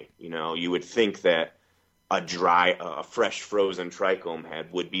interesting to me. You know, you would think that a fresh frozen trichome head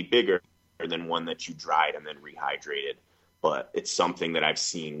would be bigger than one that you dried and then rehydrated. But it's something that I've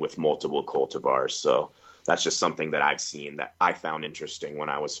seen with multiple cultivars. So that's just something that I've seen that I found interesting when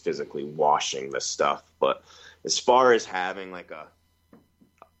I was physically washing this stuff. But as far as having like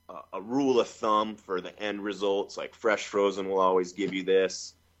a rule of thumb for the end results, like fresh frozen will always give you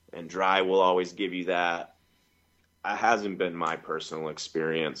this and dry will always give you that, it hasn't been my personal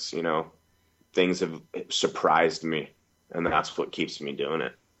experience. You know, things have surprised me, and that's what keeps me doing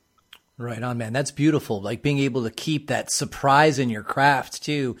it. Right on, man. That's beautiful. Like being able to keep that surprise in your craft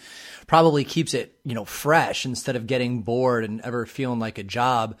too, probably keeps it, you know, fresh instead of getting bored and ever feeling like a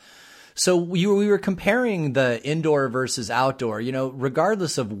job. So we were comparing the indoor versus outdoor, you know,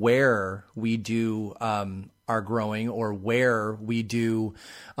 regardless of where we do our growing or where we do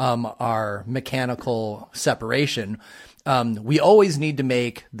our mechanical separation. We always need to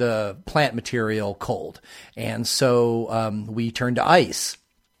make the plant material cold. And so we turn to ice.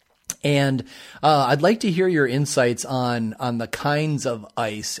 And I'd like to hear your insights on the kinds of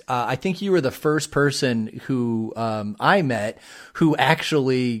ice. I think you were the first person who I met who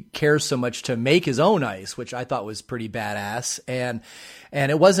actually cares so much to make his own ice, which I thought was pretty badass. And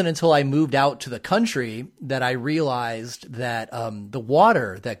it wasn't until I moved out to the country that I realized that the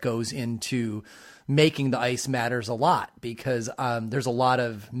water that goes into making the ice matters a lot, because there's a lot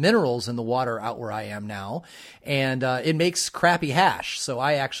of minerals in the water out where I am now, and it makes crappy hash. So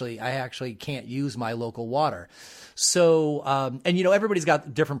I actually can't use my local water. So and you know, everybody's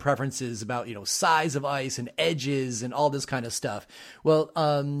got different preferences about, you know, size of ice and edges and all this kind of stuff. Well,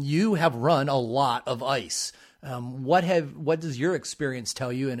 you have run a lot of ice. What does your experience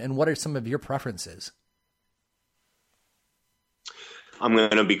tell you, and what are some of your preferences? I'm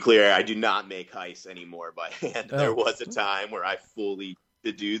going to be clear. I do not make ice anymore by hand. Oh. There was a time where I fully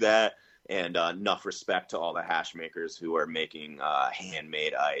did do that, and enough respect to all the hash makers who are making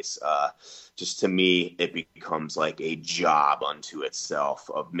handmade ice. Just to me, it becomes like a job unto itself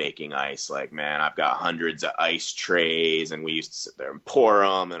of making ice. Like, man, I've got hundreds of ice trays, and we used to sit there and pour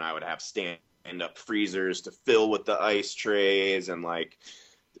them, and I would have stand-up freezers to fill with the ice trays, and like,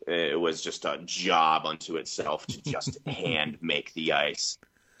 it was just a job unto itself to just hand make the ice.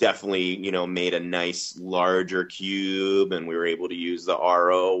 Definitely, you know, made a nice larger cube, and we were able to use the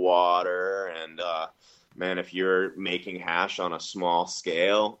RO water. And man, if you're making hash on a small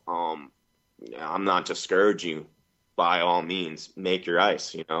scale, I'm not discouraging you. By all means, make your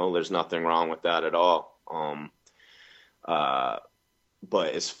ice. You know, there's nothing wrong with that at all.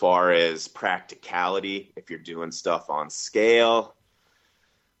 But as far as practicality, if you're doing stuff on scale,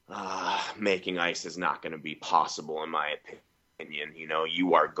 making ice is not going to be possible, in my opinion. You know,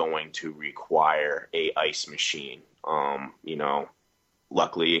 you are going to require a ice machine. You know,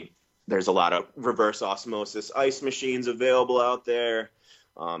 luckily there's a lot of reverse osmosis ice machines available out there.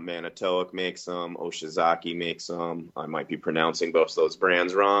 Manitowoc makes them. Oshizaki makes them. I might be pronouncing both those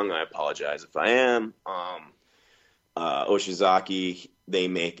brands wrong. I apologize if I am. Oshizaki, they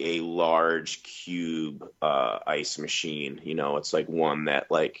make a large cube ice machine. You know, it's like one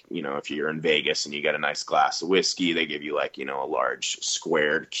that, like, you know, if you're in Vegas and you get a nice glass of whiskey, they give you, like, you know, a large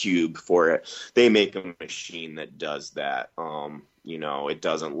squared cube for it. They make a machine that does that. You know, it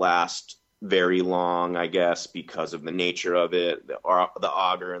doesn't last very long, I guess, because of the nature of it. The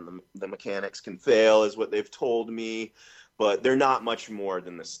auger and the mechanics can fail, is what they've told me. But they're not much more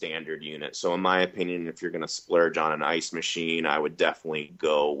than the standard unit. So in my opinion, if you're going to splurge on an ice machine, I would definitely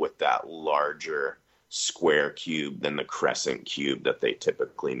go with that larger square cube than the crescent cube that they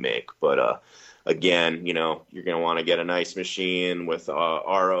typically make. But again, you know, you're going to want to get an ice machine with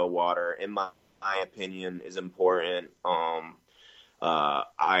RO water, in my opinion, is important.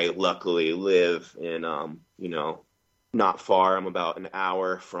 I luckily live in, you know, not far. I'm about an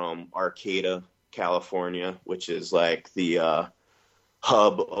hour from Arcata, California, which is like the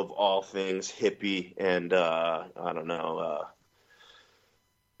hub of all things hippie and I don't know,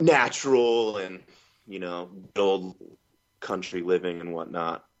 natural and, you know, old country living and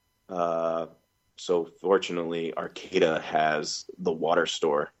whatnot. So fortunately, Arcata has the water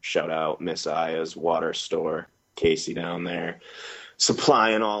store. Shout out Miss Aya's water store, Casey down there,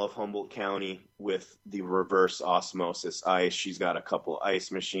 supplying all of Humboldt County with the reverse osmosis ice. She's got a couple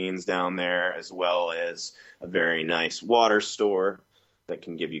ice machines down there, as well as a very nice water store that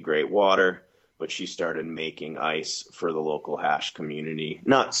can give you great water. But she started making ice for the local hash community.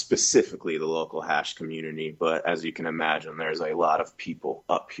 Not specifically the local hash community, but as you can imagine, there's a lot of people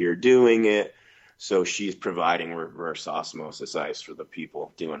up here doing it. So she's providing reverse osmosis ice for the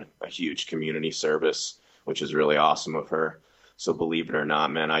people, doing a huge community service, which is really awesome of her. So believe it or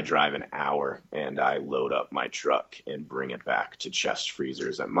not, man, I drive an hour and I load up my truck and bring it back to Chest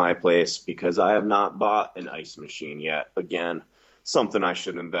Freezers at my place because I have not bought an ice machine yet. Again, something I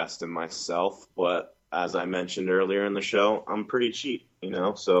should invest in myself, but as I mentioned earlier in the show, I'm pretty cheap,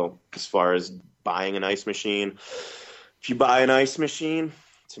 So as far as buying an ice machine, if you buy an ice machine,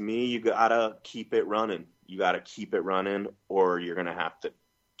 to me, you gotta keep it running. You gotta keep it running, or you're gonna have to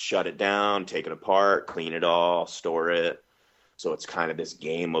shut it down, take it apart, clean it all, store it. So it's kind of this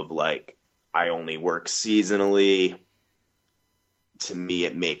game of like, I only work seasonally. To me,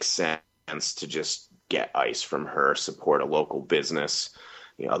 it makes sense to just get ice from her, support a local business.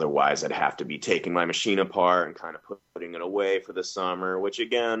 Otherwise, I'd have to be taking my machine apart and kind of putting it away for the summer, which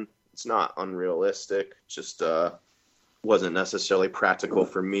again, it's not unrealistic. Just wasn't necessarily practical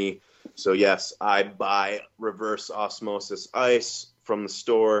for me. So yes, I buy reverse osmosis ice from the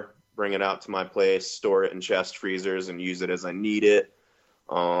store, bring it out to my place, store it in Chest Freezers, and use it as I need it.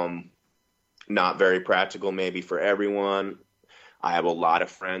 Not very practical maybe for everyone. I have a lot of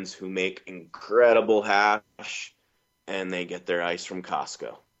friends who make incredible hash, and they get their ice from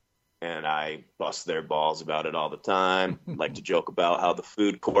Costco. And I bust their balls about it all the time. Like to joke about how the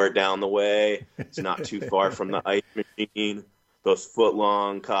food court down the way, it's not too far from the ice machine. Those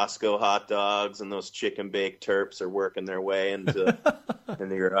foot-long Costco hot dogs and those chicken-baked terps are working their way into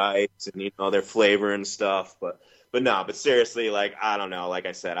your ice, and they're flavoring stuff. But seriously, like, I don't know. Like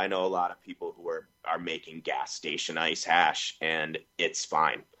I said, I know a lot of people who are making gas station ice hash, and it's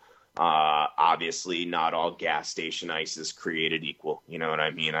fine. Obviously, not all gas station ice is created equal. You know what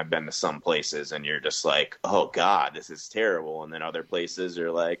I mean? I've been to some places, and you're just like, oh God, this is terrible. And then other places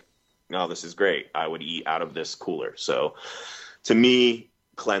are like, no, this is great. I would eat out of this cooler. So to me,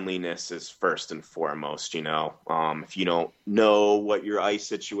 cleanliness is first and foremost. If you don't know what your ice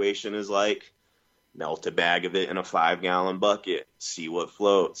situation is like, melt a bag of it in a 5-gallon bucket, see what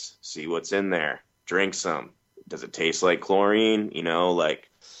floats, see what's in there, drink some. Does it taste like chlorine? Like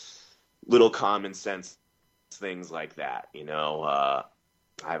little common sense things like that. I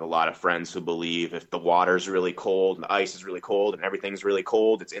have a lot of friends who believe if the water's really cold and the ice is really cold and everything's really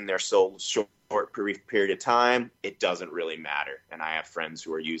cold, it's in there so short period of time, it doesn't really matter. And I have friends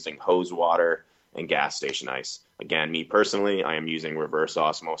who are using hose water and gas station ice. Again, me personally, I am using reverse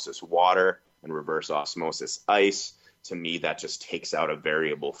osmosis water and reverse osmosis ice. To me, that just takes out a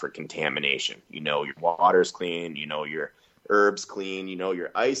variable for contamination. Your water's clean, your herbs clean, your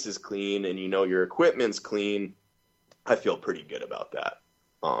ice is clean, and your equipment's clean. I feel pretty good about that.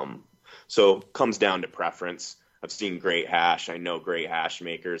 So comes down to preference. I've seen great hash. I know great hash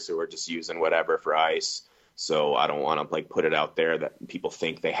makers who are just using whatever for ice. So I don't want to put it out there that people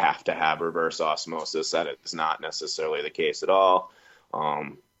think they have to have reverse osmosis. That is not necessarily the case at all.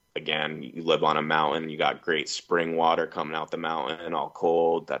 Again, you live on a mountain, you got great spring water coming out the mountain, all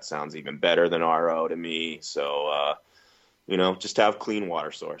cold. That sounds even better than RO to me. So, just have clean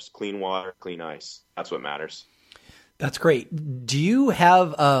water source, clean water, clean ice. That's what matters. That's great. Do you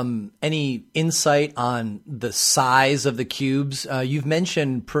have any insight on the size of the cubes? You've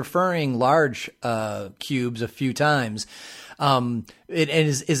mentioned preferring large cubes a few times.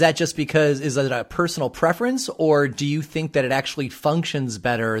 Is that just because, is that a personal preference, or do you think that it actually functions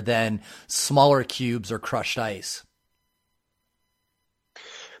better than smaller cubes or crushed ice?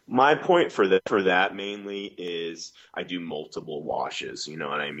 My point for that mainly is I do multiple washes. You know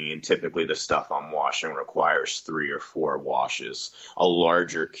what I mean? Typically, the stuff I'm washing requires 3 or 4 washes. A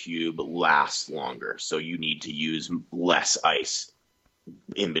larger cube lasts longer, so you need to use less ice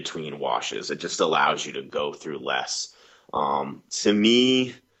in between washes. It just allows you to go through less. To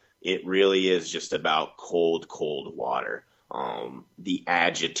me, it really is just about cold water. The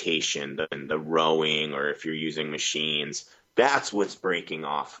agitation, the rowing, or if you're using machines, that's what's breaking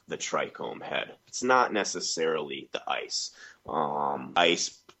off the trichome head. It's not necessarily the ice.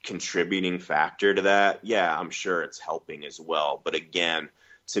 Ice contributing factor to that. Yeah, I'm sure it's helping as well. But again,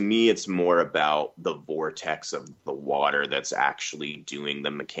 to me, it's more about the vortex of the water that's actually doing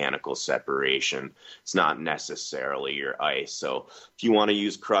the mechanical separation. It's not necessarily your ice. So if you want to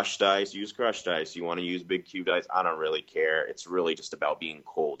use crushed ice, use crushed ice. You want to use big cubed ice, I don't really care. It's really just about being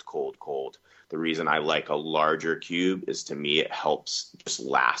cold. The reason I like a larger cube is, to me, it helps just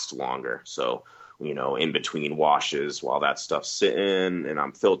last longer. So, in between washes, while that stuff's sitting and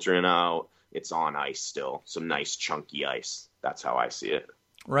I'm filtering out, it's on ice still. Some nice chunky ice. That's how I see it.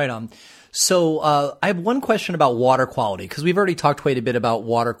 Right on. So I have one question about water quality, because we've already talked quite a bit about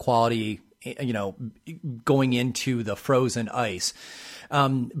water quality, going into the frozen ice.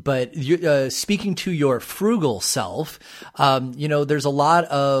 But speaking to your frugal self, there's a lot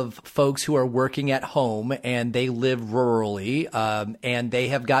of folks who are working at home and they live rurally, and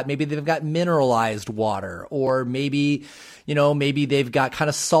maybe they've got mineralized water, or maybe they've got kind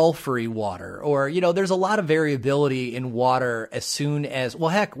of sulfury water, or, there's a lot of variability in water as soon as, well,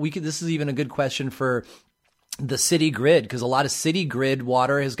 heck, this is even a good question for the city grid, because a lot of city grid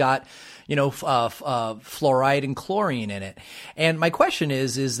water has got, fluoride and chlorine in it. And my question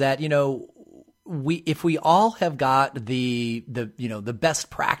is that, if we all have got the best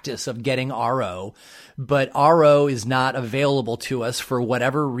practice of getting RO, but RO is not available to us for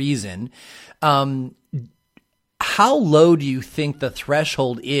whatever reason, how low do you think the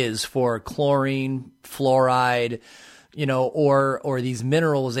threshold is for chlorine, fluoride, or these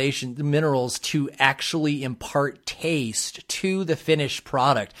minerals to actually impart taste to the finished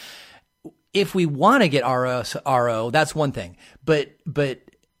product? If we want to get RO, that's one thing. But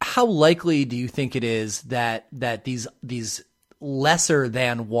how likely do you think it is that these lesser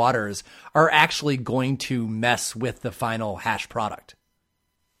than waters are actually going to mess with the final hash product?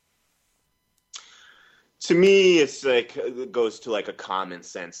 To me, it's like, it goes to like a common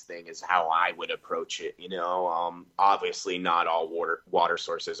sense thing is how I would approach it. Obviously not all water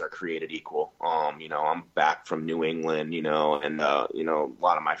sources are created equal. I'm back from New England, and, a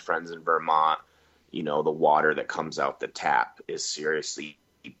lot of my friends in Vermont, the water that comes out the tap is seriously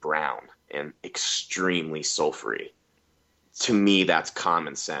brown and extremely sulfury. To me, that's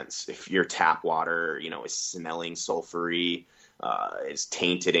common sense. If your tap water, is smelling sulfury, is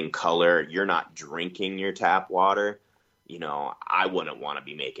tainted in color, you're not drinking your tap water, I wouldn't want to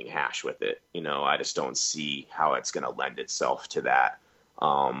be making hash with it. I just don't see how it's going to lend itself to that.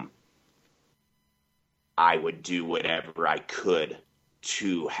 I would do whatever I could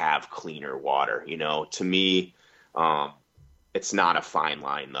to have cleaner water. To me, it's not a fine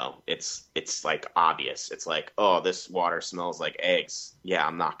line though. It's like obvious. It's like, oh, this water smells like eggs. Yeah,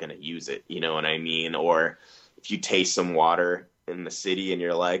 I'm not going to use it. You know what I mean? Or if you taste some water in the city and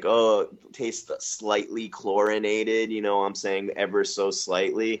you're like, oh, it tastes slightly chlorinated, I'm saying ever so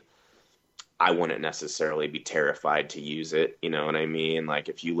slightly, I wouldn't necessarily be terrified to use it. You know what I mean? Like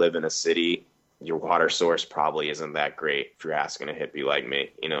if you live in a city, your water source probably isn't that great if you're asking a hippie like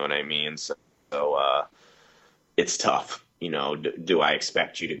me. You know what I mean? So it's tough. Do I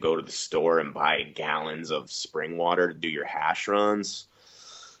expect you to go to the store and buy gallons of spring water to do your hash runs?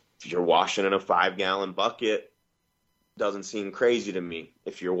 If you're washing in a 5-gallon bucket, doesn't seem crazy to me.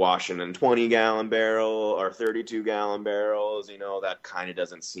 If you're washing in 20-gallon barrel or 32-gallon barrels, that kind of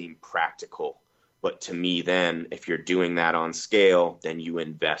doesn't seem practical. But to me then, if you're doing that on scale, then you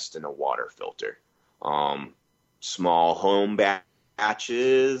invest in a water filter. Small home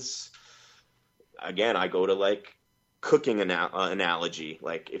batches, again, I go to like cooking analogy.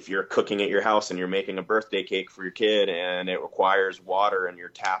 Like if you're cooking at your house and you're making a birthday cake for your kid and it requires water and your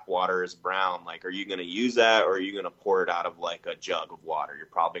tap water is brown, like, are you going to use that, or are you going to pour it out of like a jug of water? You're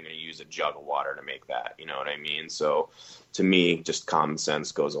probably going to use a jug of water to make that. You know what I mean? So to me, just common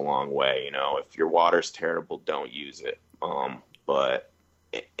sense goes a long way. If your water's terrible, don't use it.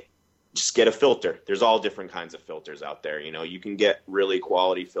 Just get a filter. There's all different kinds of filters out there. You can get really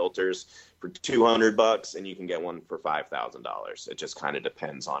quality filters for $200 and you can get one for $5,000. It just kind of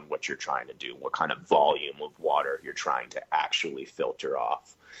depends on what you're trying to do, what kind of volume of water you're trying to actually filter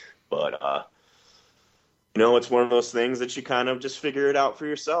off. But, it's one of those things that you kind of just figure it out for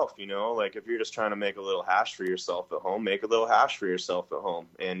yourself. Like if you're just trying to make a little hash for yourself at home, make a little hash for yourself at home.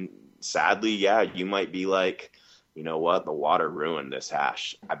 And sadly, yeah, you might be like, you know what, the water ruined this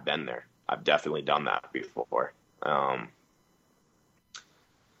hash. I've been there. I've definitely done that before.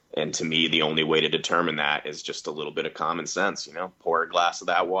 And to me, the only way to determine that is just a little bit of common sense. Pour a glass of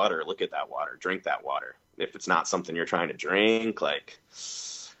that water, look at that water, drink that water. If it's not something you're trying to drink, like,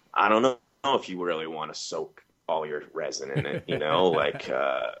 I don't know if you really want to soak all your resin in it,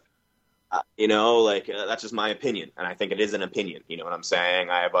 that's just my opinion. And I think it is an opinion. You know what I'm saying?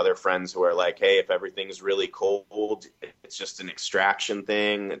 I have other friends who are like, hey, if everything's really cold, it's just an extraction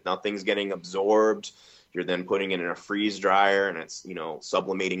thing. Nothing's getting absorbed. You're then putting it in a freeze dryer and it's,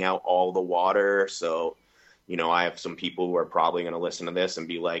 sublimating out all the water. So, I have some people who are probably going to listen to this and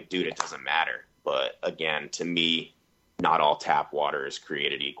be like, dude, it doesn't matter. But again, to me, not all tap water is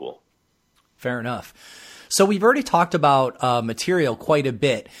created equal. Fair enough. So we've already talked about material quite a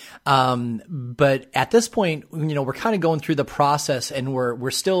bit, but at this point, we're kind of going through the process, and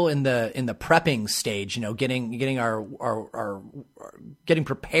we're still in the prepping stage. Getting our getting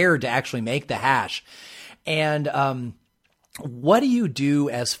prepared to actually make the hash, and What do you do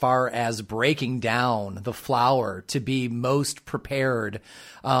as far as breaking down the flour to be most prepared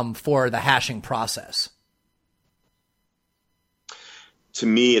for the hashing process? To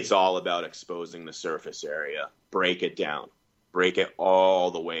me, it's all about exposing the surface area. Break it down. Break it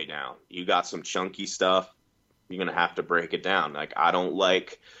all the way down. You got some chunky stuff, you're going to have to break it down. Like, I don't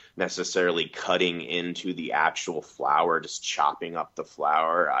like necessarily cutting into the actual flour, just chopping up the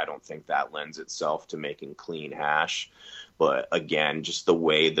flour. I don't think that lends itself to making clean hash. But again, just the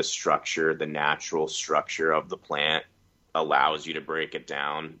way the structure, the natural structure of the plant allows you to break it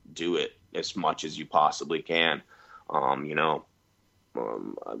down, do it as much as you possibly can.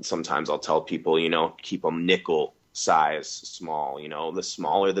 Sometimes I'll tell people, keep them nickel size small, the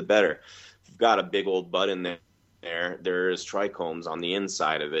smaller the better. If you've got a big old bud in there's trichomes on the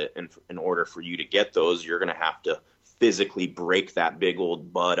inside of it. And in order for you to get those, you're going to have to physically break that big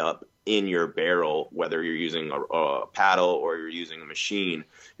old bud up in your barrel, whether you're using a paddle or you're using a machine.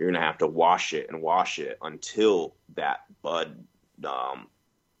 You're going to have to wash it until that bud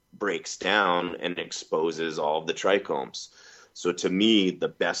breaks down and exposes all of the trichomes. So to me, the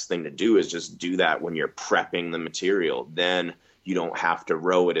best thing to do is just do that when you're prepping the material. Then you don't have to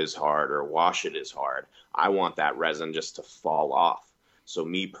row it as hard or wash it as hard. I want that resin just to fall off. So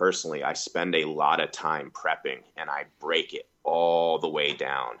me personally, I spend a lot of time prepping and I break it all the way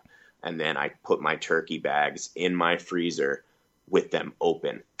down. And then I put my turkey bags in my freezer with them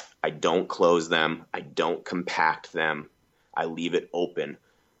open. I don't close them. I don't compact them. I leave it open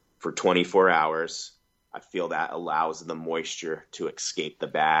for 24 hours. I feel that allows the moisture to escape the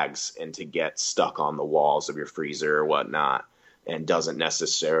bags and to get stuck on the walls of your freezer or whatnot, and doesn't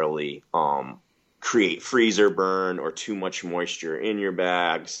necessarily create freezer burn or too much moisture in your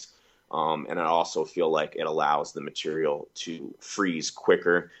bags. And I also feel like it allows the material to freeze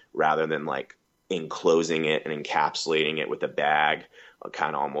quicker rather than like enclosing it and encapsulating it with a bag.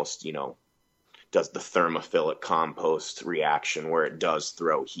 Kind of almost, does the thermophilic compost reaction where it does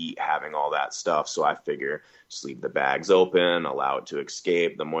throw heat, having all that stuff. So I figure just leave the bags open, allow it to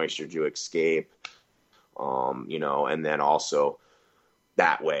escape, the moisture to escape, and then also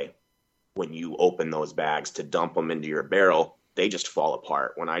that way, when you open those bags to dump them into your barrel, they just fall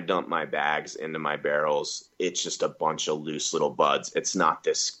apart. When I dump my bags into my barrels, it's just a bunch of loose little buds. It's not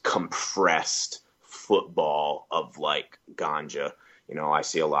this compressed football of like ganja. I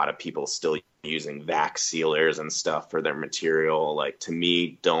see a lot of people still using vac sealers and stuff for their material. Like, to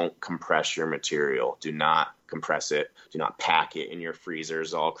me, don't compress your material. Do not compress it. Do not pack it in your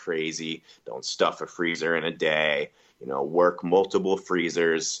freezers all crazy. Don't stuff a freezer in a day. Work multiple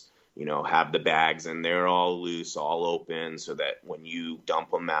freezers. Have the bags in there all loose, all open, so that when you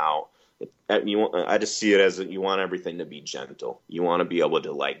dump them out, I just see it as you want everything to be gentle. You want to be able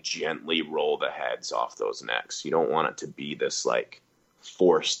to like gently roll the heads off those necks. You don't want it to be this like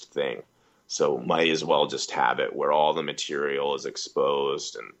forced thing. So might as well just have it where all the material is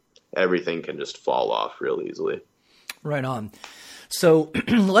exposed and everything can just fall off real easily. Right on. So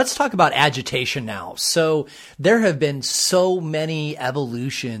let's talk about agitation now. So there have been so many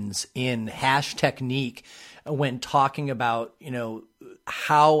evolutions in hash technique when talking about,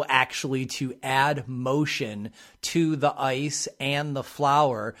 how actually to add motion to the ice and the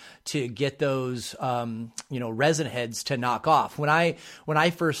flour to get those, resin heads to knock off. When I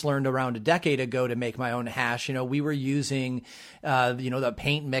first learned around a decade ago to make my own hash, we were using, the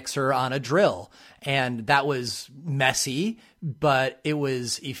paint mixer on a drill, and that was messy, but it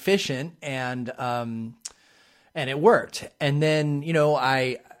was efficient and it worked. And then,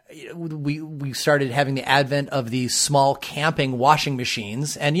 we started having the advent of these small camping washing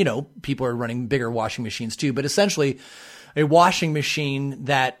machines, and people are running bigger washing machines too, but essentially a washing machine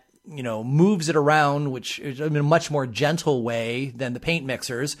that moves it around, which is in a much more gentle way than the paint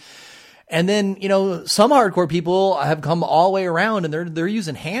mixers. And then some hardcore people have come all the way around, and they're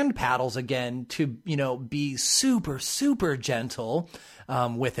using hand paddles again to be super super gentle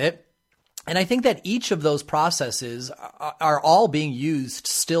with it. And I think that each of those processes are all being used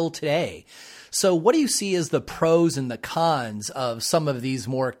still today. So what do you see as the pros and the cons of some of these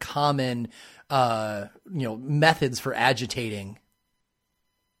more common, methods for agitating?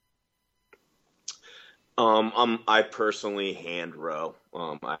 I personally hand row.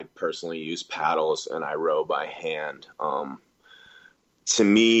 I personally use paddles and I row by hand. To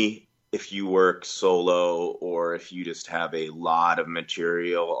me, if you work solo or if you just have a lot of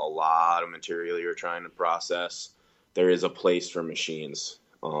material you're trying to process, there is a place for machines.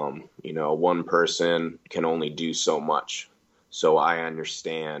 One person can only do so much. So I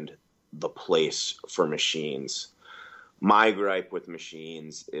understand the place for machines. My gripe with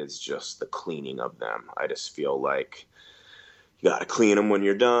machines is just the cleaning of them. I just feel like you got to clean them when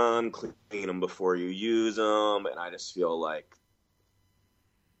you're done, clean them before you use them. And I just feel like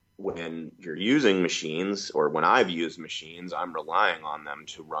when you're using machines, or when I've used machines, I'm relying on them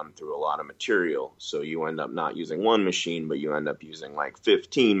to run through a lot of material. So you end up not using one machine, but you end up using like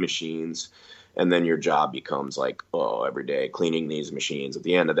 15 machines. And then your job becomes like, oh, every day cleaning these machines, at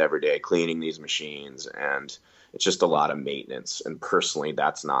the end of every day cleaning these machines. And it's just a lot of maintenance. And personally,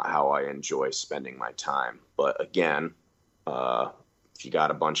 that's not how I enjoy spending my time. But again, if you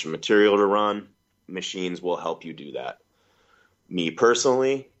got a bunch of material to run, machines will help you do that. Me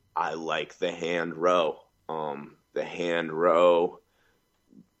personally, I like the hand row. The hand row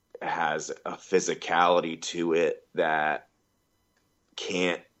has a physicality to it that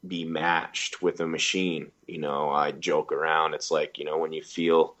can't be matched with a machine. I joke around. It's like, when you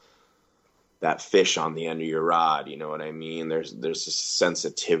feel that fish on the end of your rod, you know what I mean? There's a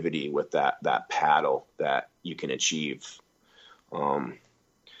sensitivity with that paddle that you can achieve.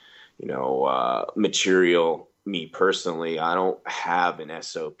 Material, me personally, I don't have an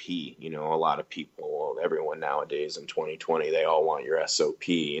SOP. A lot of people, everyone nowadays in 2020, they all want your SOP,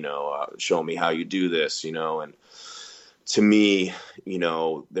 show me how you do this, and to me,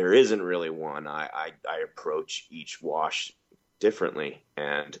 there isn't really one. I approach each wash differently,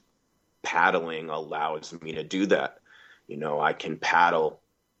 and paddling allows me to do that. I can paddle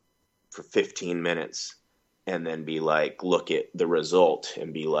for 15 minutes and then be like, look at the result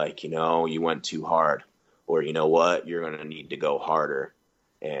and be like, you went too hard, or you know what, you're going to need to go harder.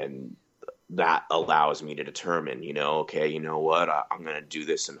 And that allows me to determine, okay, you know what, I'm going to do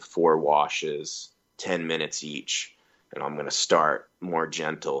this in 4 washes, 10 minutes each. And I'm going to start more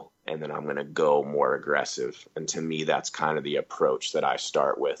gentle, and then I'm going to go more aggressive. And to me, that's kind of the approach that I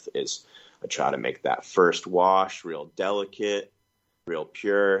start with. Is I try to make that first wash real delicate, real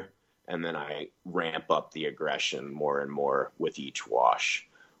pure, and then I ramp up the aggression more and more with each wash.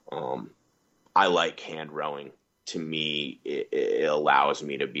 I like hand rowing. To me, it allows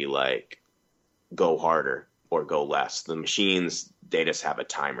me to be like, go harder or go less. The machines, they just have a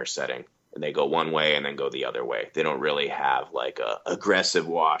timer setting, and they go one way and then go the other way. They don't really have like a aggressive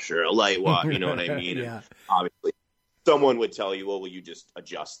wash or a light wash. You know what I mean? Yeah. Obviously, someone would tell you, well, you just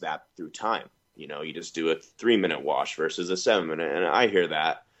adjust that through time. You just do a 3-minute wash versus a 7-minute. And I hear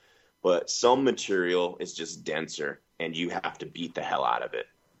that. But some material is just denser, and you have to beat the hell out of it.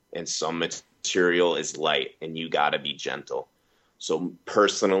 And some material is light, and you got to be gentle. So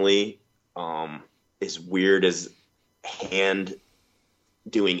personally, as weird as hand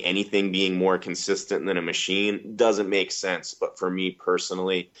doing anything being more consistent than a machine doesn't make sense. But for me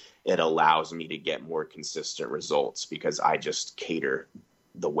personally, it allows me to get more consistent results because I just cater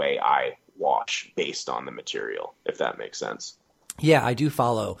the way I wash based on the material, if that makes sense. Yeah, I do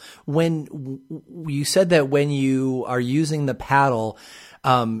follow. When you said that when you are using the paddle,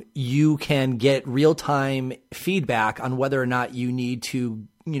 you can get real-time feedback on whether or not you need to,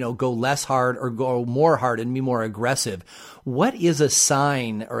 go less hard or go more hard and be more aggressive. What is a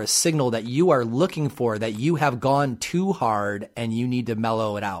sign or a signal that you are looking for that you have gone too hard and you need to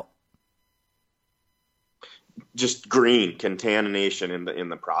mellow it out? Just green contamination in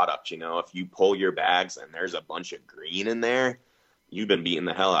the product. If you pull your bags and there's a bunch of green in there, you've been beating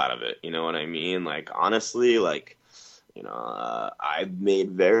the hell out of it. You know what I mean? Like, honestly, I've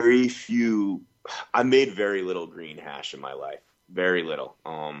made very little green hash in my life. Very little.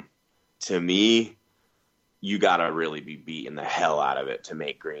 To me, you gotta really be beating the hell out of it to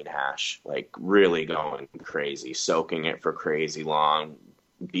make green hash. Like, really going crazy, soaking it for crazy long,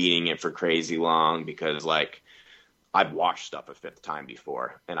 beating it for crazy long, because I've washed stuff a 5th time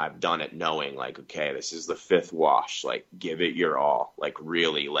before, and I've done it knowing okay, this is the 5th wash. Give it your all.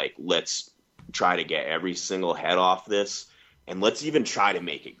 Really, let's try to get every single head off this, and let's even try to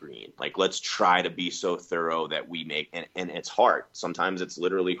make it green. Let's try to be so thorough that we make, and it's hard. Sometimes it's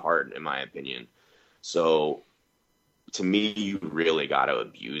literally hard, in my opinion. So to me, you really got to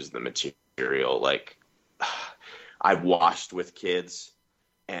abuse the material. I've washed with kids,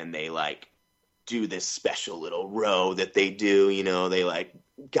 and they do this special little row that they do, they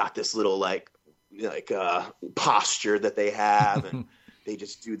got this little posture that they have, and they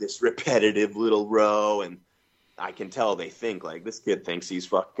just do this repetitive little row, and I can tell they think this kid thinks he's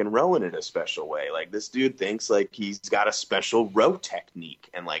fucking rowing in a special way. This dude thinks he's got a special row technique,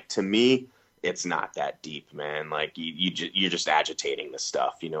 and to me, it's not that deep, man. You're just agitating the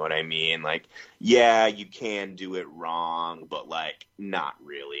stuff. You know what I mean? Yeah, you can do it wrong, but not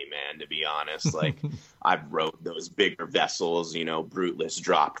really, man, to be honest. I've rowed those bigger vessels, Bruteless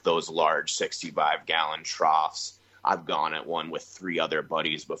dropped those large 65-gallon troughs. I've gone at one with 3 other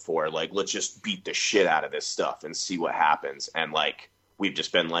buddies before. Like, let's just beat the shit out of this stuff and see what happens. And like, we've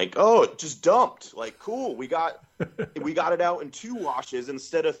just been like, oh, it just dumped. Like, cool. We got it out in 2 washes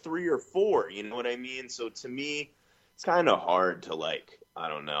instead of 3 or 4. You know what I mean? So to me, it's kind of hard to, like, I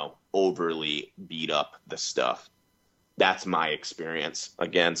don't know, overly beat up the stuff. That's my experience.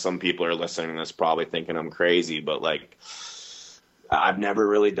 Again, some people are listening to this probably thinking I'm crazy, but like, I've never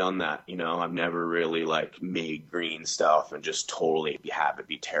really done that. You know, I've never really like made green stuff and just totally have it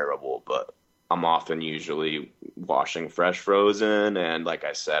be terrible. But I'm often usually washing fresh frozen. And like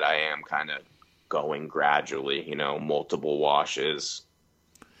I said, I am kind of going gradually, you know, multiple washes.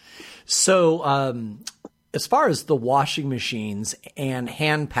 So, as far as the washing machines and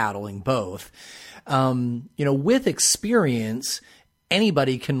hand paddling both, you know, with experience,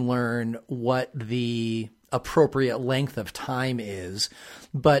 anybody can learn what the appropriate length of time is.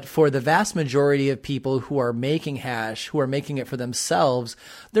 But for the vast majority of people who are making hash, who are making it for themselves,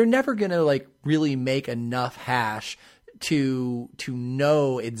 they're never going to like really make enough hash to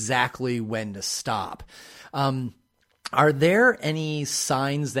know exactly when to stop. Are there any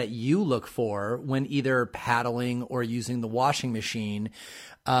signs that you look for when either paddling or using the washing machine,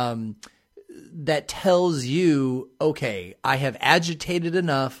 that tells you, okay, I have agitated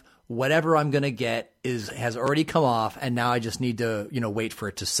enough, whatever I'm going to get has already come off, and now I just need to, you know, wait for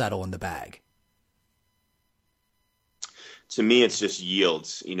it to settle in the bag? To me, it's just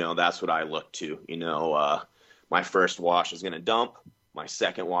yields. You know, that's what I look to. You know, my first wash is going to dump. My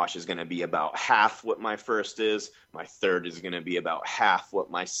second wash is going to be about half what my first is. My third is going to be about half what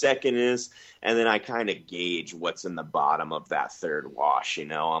my second is. And then I kind of gauge what's in the bottom of that third wash. You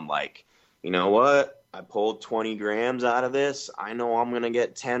know, I'm like, you know what? I pulled 20 grams out of this. I know I'm going to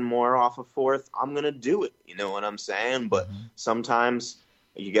get 10 more off of fourth. I'm going to do it. You know what I'm saying? But sometimes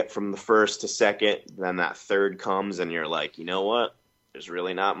you get from the first to second, then that third comes and you're like, you know what? There's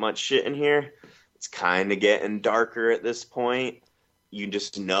really not much shit in here. It's kind of getting darker at this point. You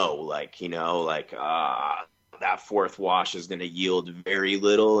just know, like, you know, like that fourth wash is going to yield very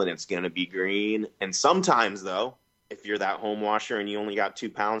little and it's going to be green. And sometimes, though, if you're that home washer and you only got 2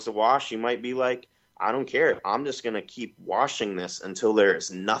 pounds to wash, you might be like, I don't care. I'm just going to keep washing this until there is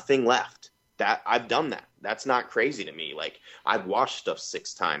nothing left. That I've done that. That's not crazy to me. Like, I've washed stuff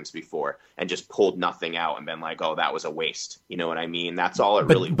 6 times before and just pulled nothing out and been like, oh, that was a waste. You know what I mean? That's all it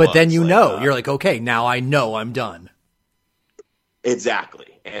really was. But then you know, you're like, okay, now I know I'm done.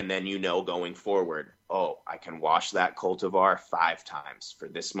 Exactly. And then, you know, going forward, oh, I can wash that cultivar 5 times for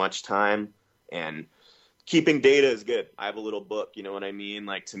this much time. And keeping data is good. I have a little book, you know what I mean?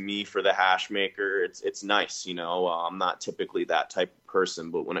 Like, to me, for the hash maker, it's nice. You know, I'm not typically that type of person,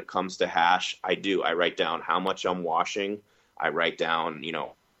 but when it comes to hash, I do. I write down how much I'm washing. I write down, you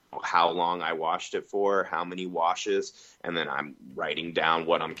know, how long I washed it for, how many washes, and then I'm writing down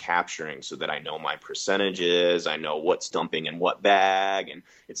what I'm capturing so that I know my percentages, I know what's dumping in what bag, and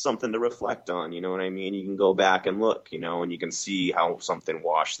it's something to reflect on, you know what I mean? You can go back and look, you know, and you can see how something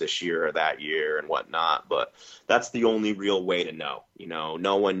washed this year or that year and whatnot, but that's the only real way to know, you know?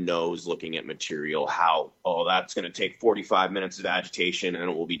 No one knows looking at material how, oh, that's going to take 45 minutes of agitation and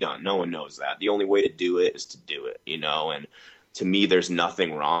it will be done. No one knows that. The only way to do it is to do it, you know, and to me, there's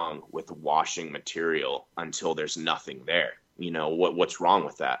nothing wrong with washing material until there's nothing there. You know, what's wrong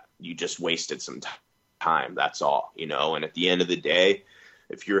with that? You just wasted some time. That's all, you know, and at the end of the day,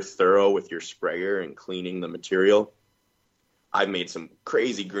 if you're thorough with your sprayer and cleaning the material, I've made some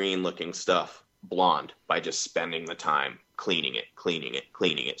crazy green looking stuff blonde by just spending the time cleaning it, spraying it,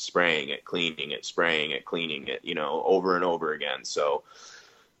 cleaning it, spraying it, cleaning it, you know, over and over again. So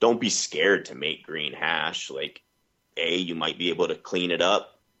don't be scared to make green hash. Like, A, you might be able to clean it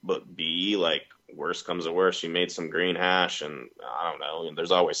up, but B, like, worst comes to worst, you made some green hash, and I don't know,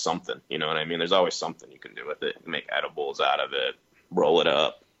 there's always something, you know what I mean? There's always something you can do with it. Make edibles out of it, roll it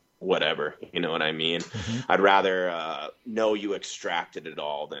up, whatever, you know what I mean? Mm-hmm. I'd rather know you extracted it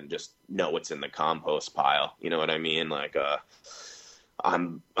all than just know it's in the compost pile, you know what I mean? Like,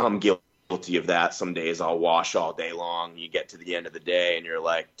 I'm guilty of that. Some days I'll wash all day long. You get to the end of the day and you're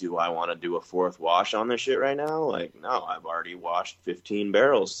like, do I want to do a 4th wash on this shit right now? Like, no, I've already washed 15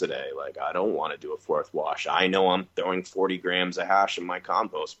 barrels today. Like, I don't want to do a 4th wash. I know I'm throwing 40 grams of hash in my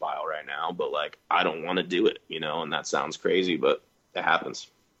compost pile right now, but like, I don't want to do it, you know, and that sounds crazy, but it happens.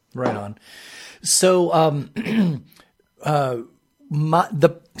 Right on. So,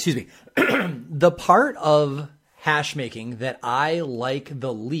 the part of hash making that I like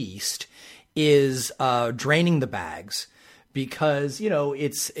the least is draining the bags, because, you know,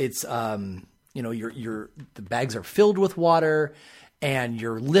 it's you know, the bags are filled with water, and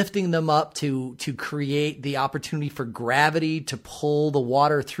you're lifting them up to create the opportunity for gravity to pull the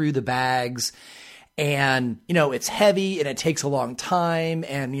water through the bags. And, it's heavy and it takes a long time.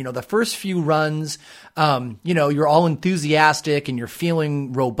 And, the first few runs, you're all enthusiastic and you're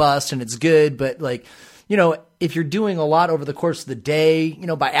feeling robust and it's good. But if you're doing a lot over the course of the day,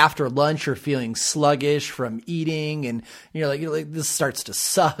 by after lunch, you're feeling sluggish from eating and, this starts to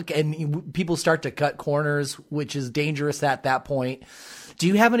suck and people start to cut corners, which is dangerous at that point. Do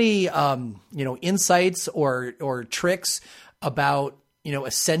you have any, insights or tricks about,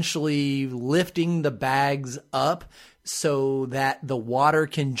 essentially lifting the bags up so that the water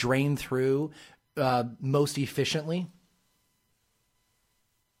can drain through most efficiently?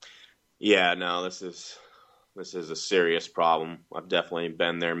 Yeah, no, this is a serious problem. I've definitely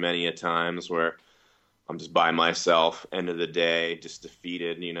been there many a times where I'm just by myself, end of the day, just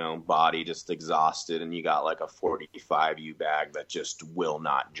defeated, body just exhausted, and you got like a 45 U bag that just will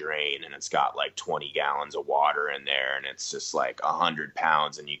not drain, and it's got like 20 gallons of water in there, and it's just like 100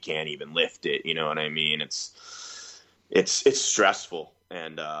 pounds, and you can't even lift it. You know what I mean? It's stressful,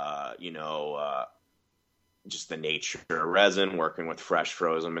 and just the nature of resin, working with fresh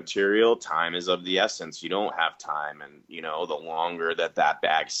frozen material, time is of the essence. You don't have time. And, the longer that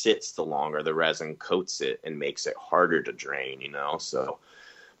bag sits, the longer the resin coats it and makes it harder to drain, So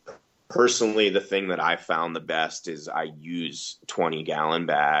personally, the thing that I found the best is I use 20-gallon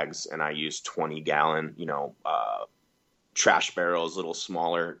bags and I use 20-gallon, trash barrels, little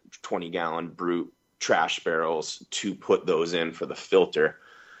smaller 20-gallon Brute trash barrels to put those in for the filter.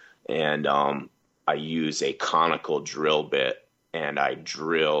 And, I use a conical drill bit and I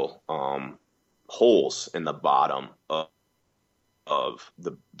drill holes in the bottom of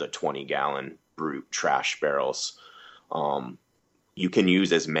the 20-gallon Brute trash barrels. You can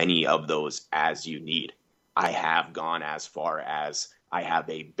use as many of those as you need. I have gone as far as I have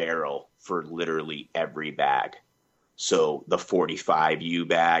a barrel for literally every bag. So the 45 U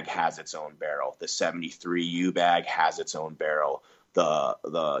bag has its own barrel. The 73 U bag has its own barrel. The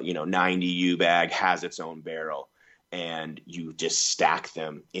 90 U bag has its own barrel, and you just stack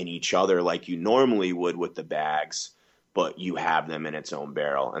them in each other like you normally would with the bags, but you have them in its own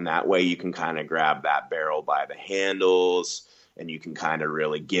barrel. And that way you can kind of grab that barrel by the handles and you can kind of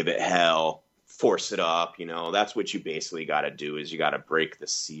really give it hell, force it up. That's what you basically got to do is you got to break the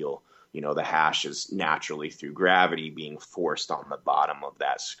seal. The hash is naturally through gravity being forced on the bottom of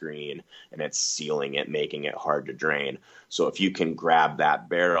that screen, and it's sealing it, making it hard to drain. So if you can grab that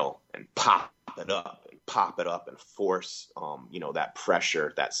barrel and pop it up and force, that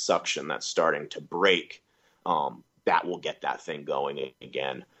pressure, that suction that's starting to break, that will get that thing going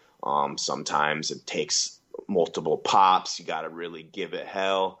again. Sometimes it takes multiple pops. You got to really give it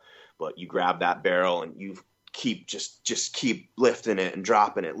hell, but you grab that barrel and you keep lifting it and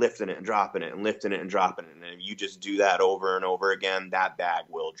dropping it, lifting it and dropping it and lifting it and dropping it. And if you just do that over and over again, that bag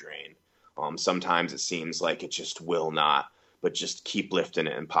will drain. Sometimes it seems like it just will not, but just keep lifting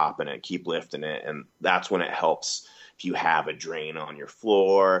it and popping it, keep lifting it. And that's when it helps if you have a drain on your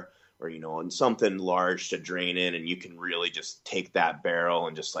floor or, and something large to drain in, and you can really just take that barrel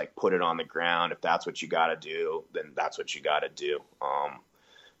and just like put it on the ground. If that's what you got to do, then that's what you got to do.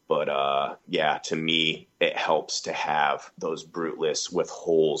 But to me, it helps to have those Bruteless with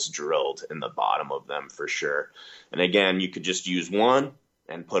holes drilled in the bottom of them for sure. And again, you could just use one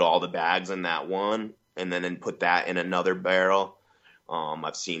and put all the bags in that one and then put that in another barrel.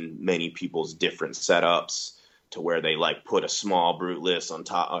 I've seen many people's different setups to where they like put a small Bruteless on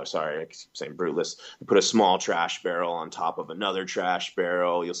top. Oh, sorry, I keep saying Bruteless. They put a small trash barrel on top of another trash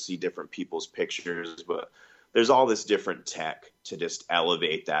barrel. You'll see different people's pictures, but there's all this different tech to just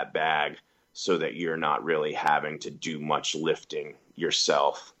elevate that bag so that you're not really having to do much lifting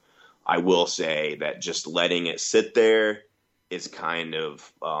yourself. I will say that just letting it sit there is kind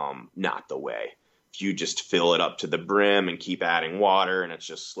of not the way. If you just fill it up to the brim and keep adding water and it's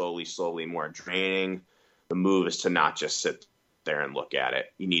just slowly more draining, the move is to not just sit there and look at it.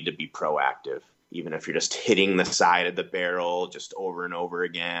 You need to be proactive. Even if you're just hitting the side of the barrel just over and over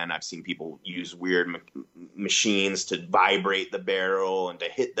again. I've seen people use weird machines to vibrate the barrel and to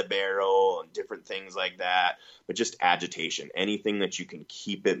hit the barrel and different things like that. But just agitation, anything that you can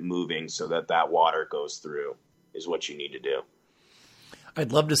keep it moving so that water goes through is what you need to do.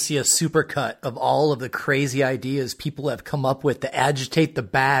 I'd love to see a supercut of all of the crazy ideas people have come up with to agitate the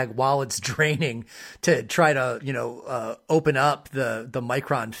bag while it's draining to try to, open up the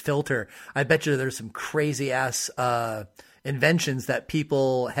Micron filter. I bet you there's some crazy ass inventions that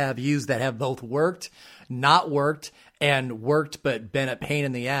people have used that have both worked, not worked, and worked but been a pain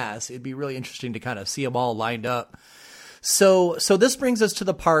in the ass. It'd be really interesting to kind of see them all lined up. So this brings us to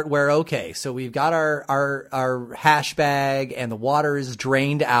the part where, okay, so we've got our hash bag and the water is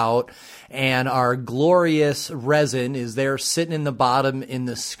drained out and our glorious resin is there sitting in the bottom in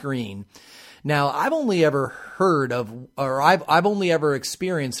the screen. Now, I've only ever heard of, or I've only ever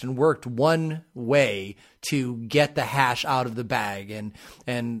experienced and worked one way to get the hash out of the bag.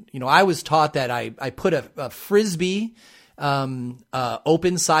 And you know, I was taught that I put a Frisbee,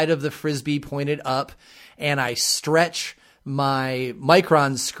 open side of the Frisbee pointed up, and I stretch my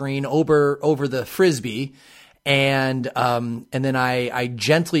Micron screen over the Frisbee, and then I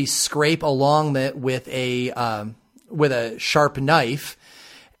gently scrape along that with a sharp knife,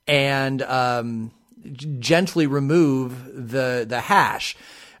 and gently remove the hash.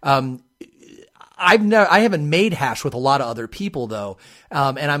 I haven't made hash with a lot of other people though,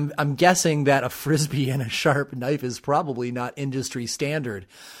 and I'm guessing that a Frisbee and a sharp knife is probably not industry standard.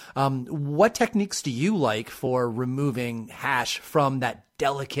 What techniques do you like for removing hash from that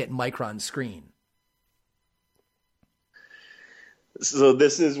delicate Micron screen? So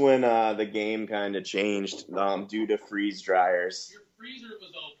this is when the game kind of changed due to freeze dryers. Your freezer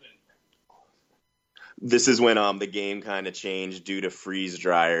was open. This is when the game kind of changed due to freeze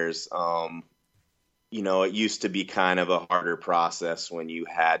dryers. You know, it used to be kind of a harder process when you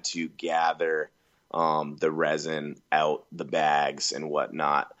had to gather the resin out the bags and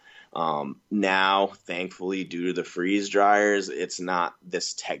whatnot. Now, thankfully, due to the freeze dryers, it's not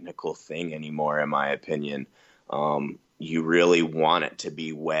this technical thing anymore, in my opinion. You really want it to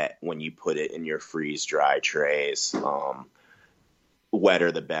be wet when you put it in your freeze dry trays.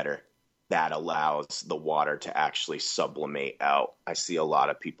 Wetter the better. That allows the water to actually sublimate out. I see a lot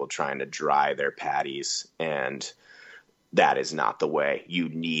of people trying to dry their patties, and that is not the way. You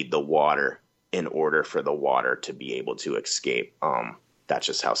need the water in order for the water to be able to escape. That's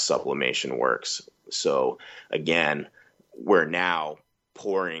just how sublimation works. So again, we're now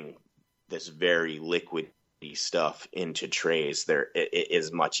pouring this very liquidy stuff into trays. It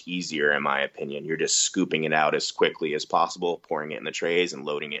is much easier, in my opinion. You're just scooping it out as quickly as possible, pouring it in the trays and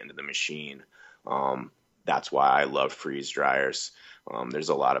loading it into the machine. That's why I love freeze dryers. There's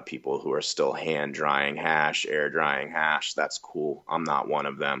a lot of people who are still hand drying hash, air drying hash. That's cool. I'm not one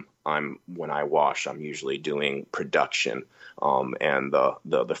of them. When I wash, I'm usually doing production, and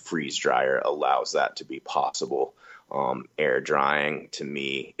the freeze dryer allows that to be possible. Air drying to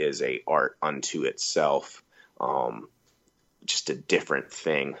me is a art unto itself. Just a different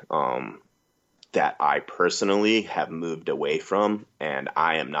thing that I personally have moved away from, and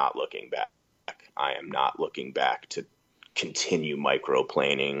I am not looking back. I am not looking back to continue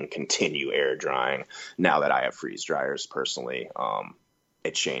microplaning, continue air drying. Now that I have freeze dryers personally,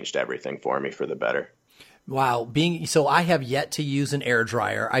 it changed everything for me for the better. Wow. So I have yet to use an air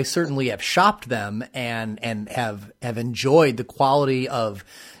dryer. I certainly have shopped them and have enjoyed the quality of,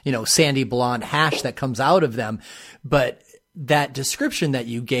 you know, sandy blonde hash that comes out of them. But that description that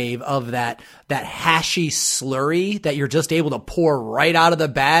you gave of that hashy slurry that you're just able to pour right out of the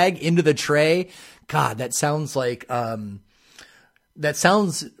bag into the tray, God, that sounds like, that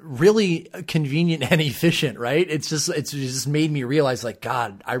sounds really convenient and efficient, right? It's just made me realize, like,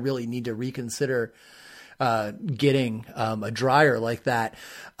 God, I really need to reconsider getting a dryer like that.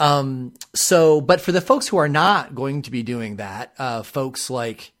 But for the folks who are not going to be doing that, folks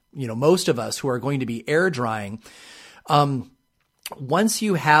like, you know, most of us who are going to be air drying, once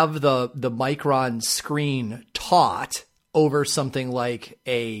you have the Micron screen taut over something like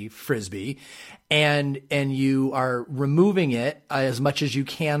a Frisbee, and you are removing it as much as you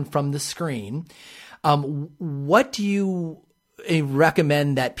can from the screen, what do you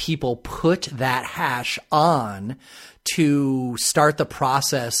recommend that people put that hash on to start the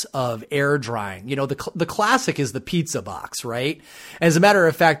process of air drying? You know, the classic is the pizza box, right? As a matter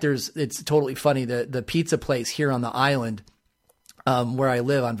of fact, it's totally funny. The pizza place here on the island, where I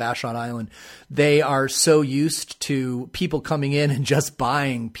live on Vashon Island, they are so used to people coming in and just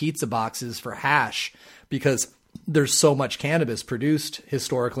buying pizza boxes for hash because there's so much cannabis produced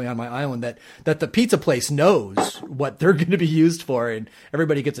historically on my island that the pizza place knows what they're going to be used for, and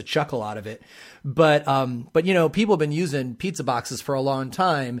everybody gets a chuckle out of it. But you know, people have been using pizza boxes for a long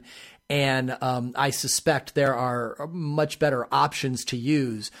time, and I suspect there are much better options to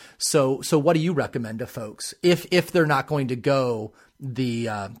use. So what do you recommend to folks if they're not going to go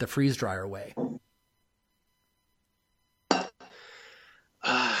the freeze dryer way?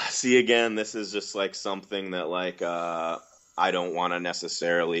 See, again, this is just like something that I don't want to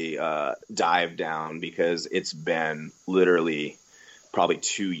necessarily dive down, because it's been literally probably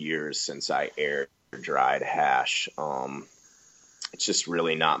 2 years since I air dried hash. it's just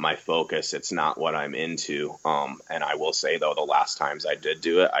really not my focus. It's not what I'm into. And I will say, though, the last times I did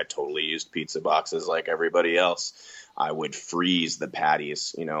do it, I totally used pizza boxes like everybody else. I would freeze the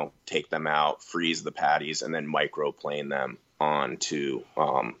patties, take them out, freeze the patties, and then microplane them onto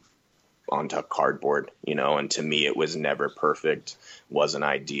cardboard, and to me it was never perfect, wasn't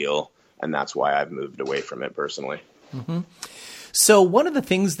ideal, and that's why I've moved away from it personally. Mm-hmm. So one of the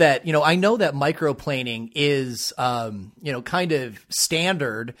things that, I know that microplaning is, kind of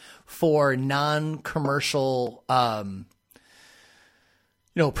standard for non-commercial,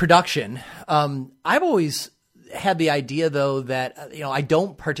 production. I've always had the idea, though, that, I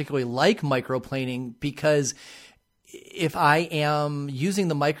don't particularly like microplaning because if I am using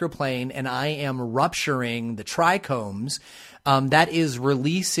the microplane and I am rupturing the trichomes, that is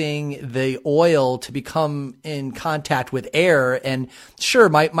releasing the oil to become in contact with air. And sure,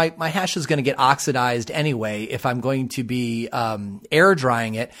 my hash is going to get oxidized anyway if I'm going to be air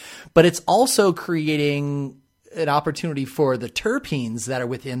drying it, but it's also creating an opportunity for the terpenes that are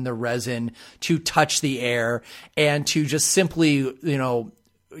within the resin to touch the air and to just simply,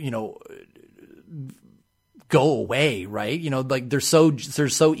 go away, right? Like they're so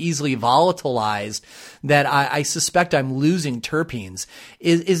easily volatilized that I suspect I'm losing terpenes.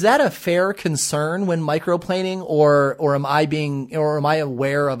 Is that a fair concern when microplaning, or am I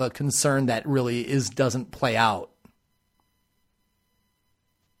aware of a concern that really doesn't play out?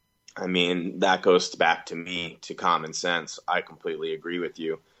 I mean, that goes back to common sense. I completely agree with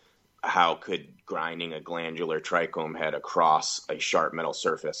you. How could grinding a glandular trichome head across a sharp metal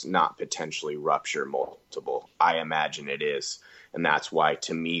surface not potentially rupture multiple? I imagine it is. And that's why,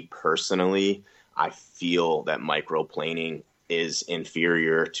 to me personally, I feel that microplaning is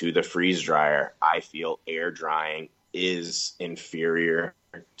inferior to the freeze dryer. I feel air drying is inferior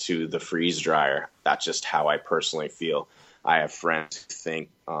to the freeze dryer. That's just how I personally feel. I have friends who think,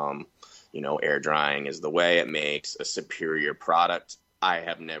 air drying is the way, it makes a superior product. I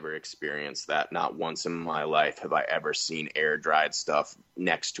have never experienced that. Not once in my life have I ever seen air dried stuff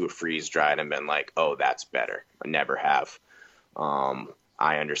next to a freeze dried and been like, oh, that's better. I never have.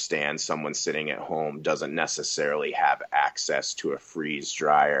 I understand someone sitting at home doesn't necessarily have access to a freeze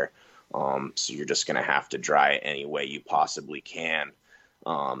dryer. So you're just going to have to dry it any way you possibly can.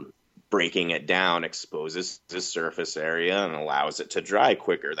 Breaking it down exposes the surface area and allows it to dry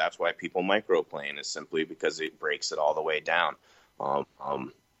quicker. That's why people microplane, is simply because it breaks it all the way down.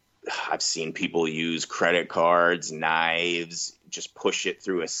 I've seen people use credit cards, knives, just push it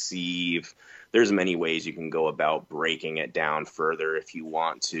through a sieve. There's many ways you can go about breaking it down further if you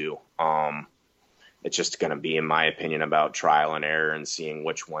want to. It's just going to be, in my opinion, about trial and error and seeing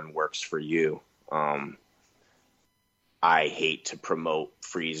which one works for you. I hate to promote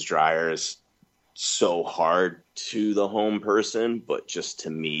freeze dryers so hard to the home person, but just to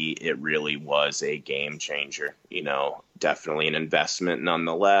me, it really was a game changer. Definitely an investment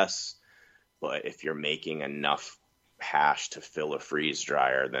nonetheless. But if you're making enough hash to fill a freeze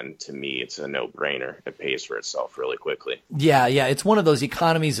dryer, then to me, it's a no-brainer. It pays for itself really quickly. Yeah. It's one of those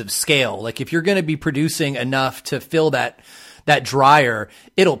economies of scale. Like if you're going to be producing enough to fill that dryer,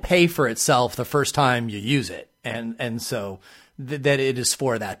 it'll pay for itself the first time you use it. And so that it is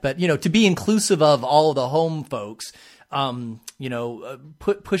for that. But, to be inclusive of all of the home folks,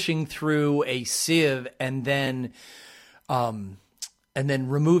 pushing through a sieve and then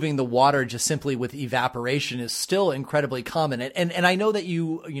removing the water just simply with evaporation is still incredibly common. And I know that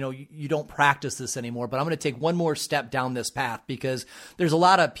you don't practice this anymore, but I'm going to take one more step down this path because there's a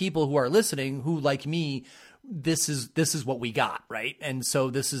lot of people who are listening who, like me, this is what we got, right? And so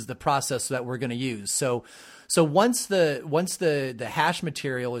this is the process that we're going to use. So once the hash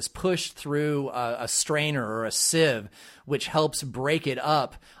material is pushed through a strainer or a sieve, which helps break it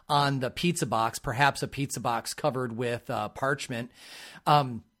up on the pizza box, perhaps a pizza box covered with parchment,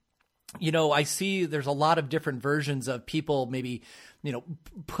 I see there's a lot of different versions of people maybe,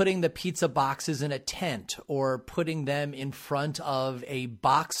 putting the pizza boxes in a tent or putting them in front of a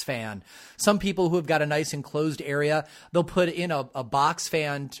box fan. Some people who have got a nice enclosed area, they'll put in a box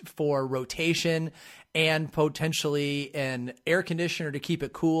fan for rotation and potentially an air conditioner to keep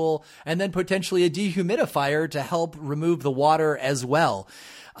it cool, and then potentially a dehumidifier to help remove the water as well.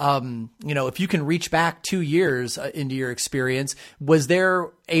 If you can reach back 2 years into your experience, was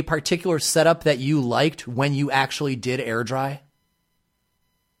there a particular setup that you liked when you actually did air dry?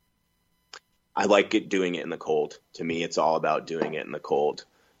 I like doing it in the cold. To me, it's all about doing it in the cold.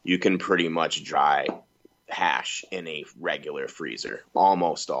 You can pretty much dry hash in a regular freezer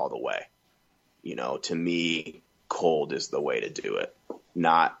almost all the way. To me, cold is the way to do it.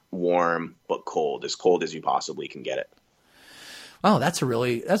 Not warm, but cold. As cold as you possibly can get it. Oh, that's a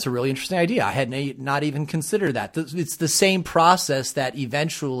really interesting idea. I had not even considered that. It's the same process that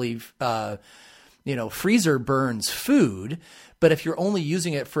eventually, freezer burns food. But if you're only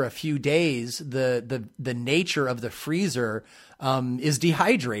using it for a few days, the nature of the freezer is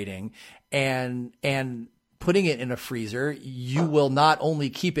dehydrating, and putting it in a freezer, you will not only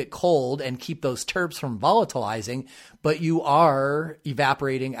keep it cold and keep those terps from volatilizing, but you are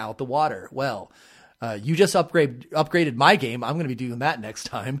evaporating out the water. Well, you just upgraded my game. I'm going to be doing that next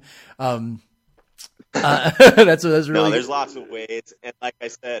time. That's really no, there's lots of ways. And like I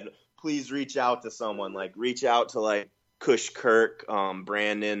said, please reach out to someone. Like reach out to like Kush Kirk,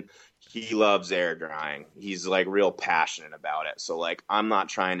 Brandon. He loves air drying. He's like real passionate about it. So like, I'm not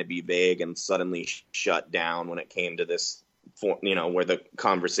trying to be vague and suddenly shut down when it came to this, where the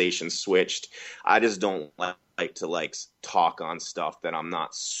conversation switched. I just don't like to like talk on stuff that I'm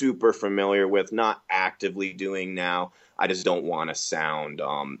not super familiar with, not actively doing now. I just don't want to sound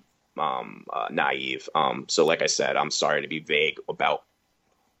naive. So like I said, I'm sorry to be vague about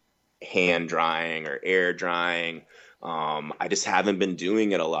hand drying or air drying. I just haven't been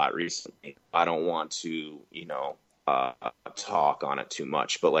doing it a lot recently. I don't want to, talk on it too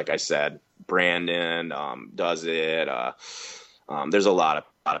much. But like I said, Brandon does it. There's a lot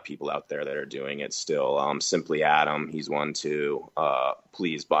of people out there that are doing it still. Simply Adam, he's one too.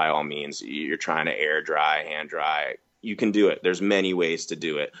 Please, by all means, you're trying to air dry, hand dry. You can do it. There's many ways to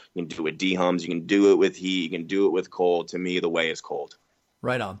do it. You can do it with dehums. You can do it with heat. You can do it with cold. To me, the way is cold.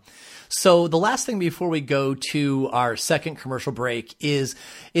 Right on. So the last thing before we go to our second commercial break is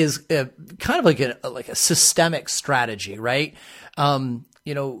kind of like a systemic strategy, right?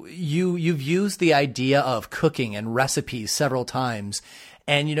 You've used the idea of cooking and recipes several times,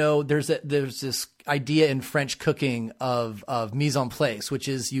 and there's this idea in French cooking of mise en place, which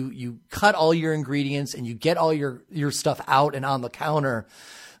is you cut all your ingredients and you get all your stuff out and on the counter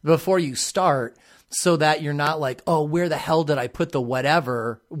before you start, so that you're not like, oh, where the hell did I put the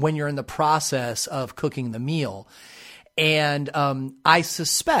whatever, when you're in the process of cooking the meal. And I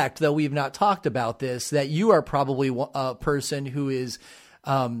suspect, though we've not talked about this, that you are probably a person who is,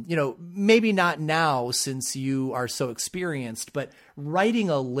 maybe not now since you are so experienced, but writing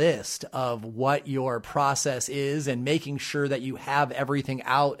a list of what your process is and making sure that you have everything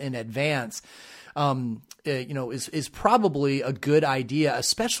out in advance is probably a good idea,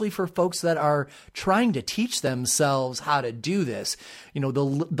 especially for folks that are trying to teach themselves how to do this.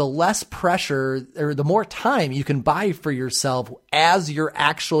 The less pressure or the more time you can buy for yourself as you're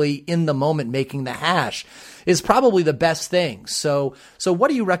actually in the moment making the hash is probably the best thing. So what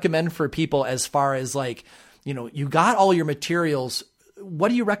do you recommend for people as far as like, you got all your materials? What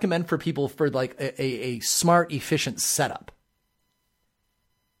do you recommend for people for like a smart, efficient setup?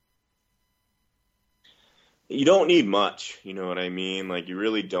 You don't need much, you know what I mean? Like you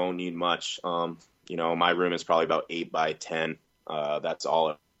really don't need much. My room is probably about 8 by 10. That's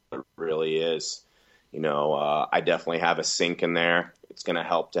all it really is. I definitely have a sink in there. It's going to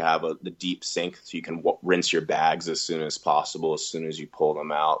help to have the deep sink so you can rinse your bags as soon as possible, as soon as you pull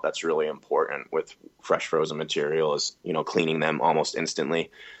them out. That's really important with fresh frozen material is, cleaning them almost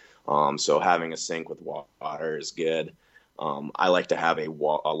instantly. So having a sink with water is good. I like to have a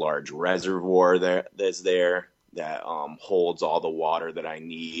large reservoir that holds all the water that I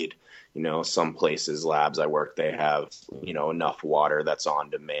need. Some places, labs I work, they have, enough water that's on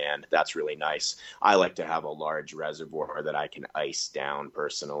demand. That's really nice. I like to have a large reservoir that I can ice down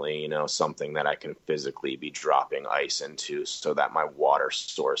personally, something that I can physically be dropping ice into so that my water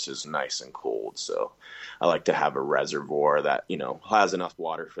source is nice and cold. So I like to have a reservoir that, has enough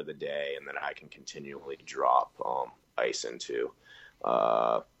water for the day and that I can continually drop ice into.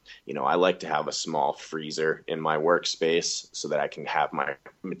 I like to have a small freezer in my workspace so that I can have my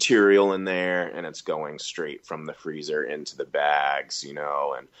material in there and it's going straight from the freezer into the bags,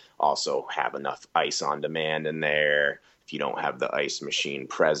 and also have enough ice on demand in there if you don't have the ice machine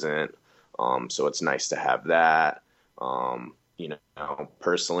present. So it's nice to have that.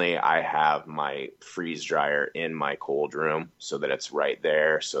 Personally, I have my freeze dryer in my cold room so that it's right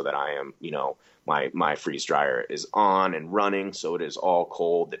there so that I am, my freeze dryer is on and running. So it is all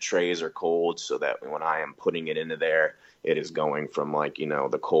cold. The trays are cold so that when I am putting it into there, it is going from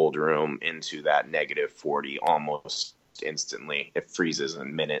the cold room into that -40 almost instantly. It freezes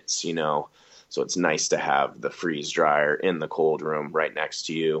in minutes, so it's nice to have the freeze dryer in the cold room right next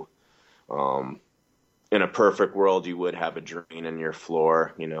to you. In a perfect world, you would have a drain in your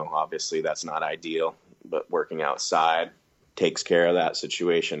floor. Obviously that's not ideal, but working outside takes care of that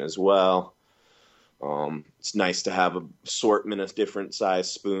situation as well. It's nice to have an assortment of different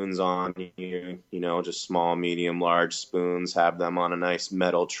size spoons on you, just small, medium, large spoons, have them on a nice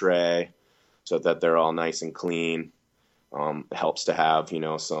metal tray so that they're all nice and clean. It helps to have,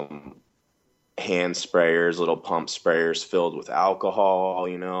 some hand sprayers, little pump sprayers filled with alcohol,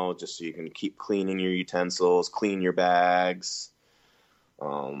 just so you can keep cleaning your utensils, clean your bags.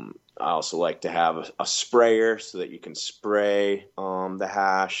 I also like to have a sprayer so that you can spray the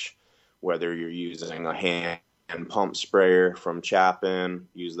hash, whether you're using a hand pump sprayer from Chapin,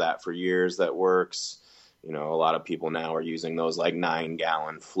 use that for years, that works. A lot of people now are using those like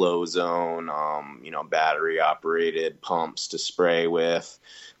 9-gallon Flow Zone, battery operated pumps to spray with.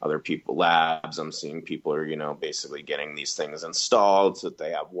 Other people, labs, I'm seeing people are, basically getting these things installed so that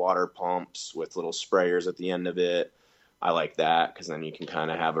they have water pumps with little sprayers at the end of it. I like that because then you can kind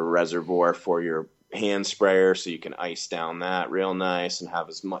of have a reservoir for your hand sprayer so you can ice down that real nice and have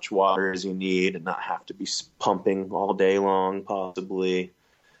as much water as you need and not have to be pumping all day long, possibly.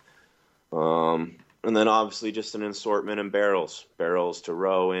 And then obviously just an assortment in barrels to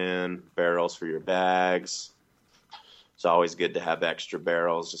row in, barrels for your bags. It's always good to have extra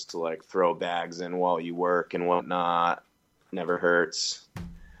barrels just to like throw bags in while you work and whatnot. Never hurts.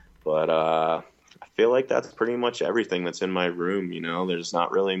 But I feel like that's pretty much everything that's in my room. There's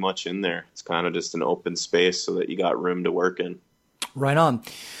not really much in there. It's kind of just an open space so that you got room to work in. Right on.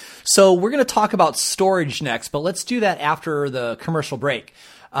 So we're going to talk about storage next, but let's do that after the commercial break.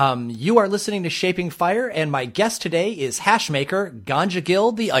 You are listening to Shaping Fire, and my guest today is hashmaker Ganja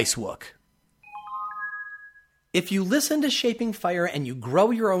Gil the Icewook. If you listen to Shaping Fire and you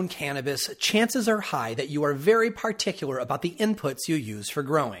grow your own cannabis, chances are high that you are very particular about the inputs you use for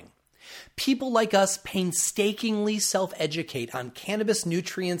growing. People like us painstakingly self-educate on cannabis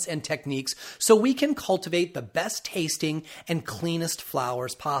nutrients and techniques so we can cultivate the best tasting and cleanest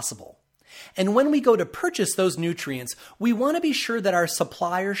flowers possible. And when we go to purchase those nutrients, we want to be sure that our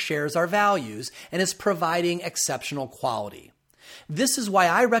supplier shares our values and is providing exceptional quality. This is why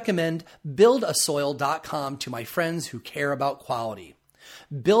I recommend buildasoil.com to my friends who care about quality.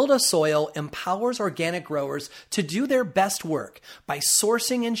 Build a Soil empowers organic growers to do their best work by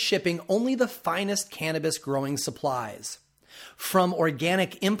sourcing and shipping only the finest cannabis growing supplies. From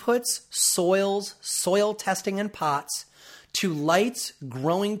organic inputs, soils, soil testing and pots, to lights,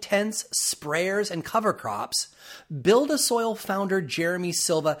 growing tents, sprayers, and cover crops, Build a Soil founder Jeremy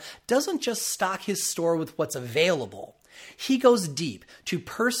Silva doesn't just stock his store with what's available. He goes deep to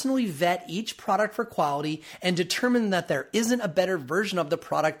personally vet each product for quality and determine that there isn't a better version of the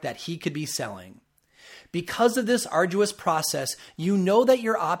product that he could be selling. Because of this arduous process, you know that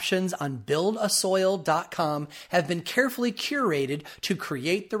your options on buildasoil.com have been carefully curated to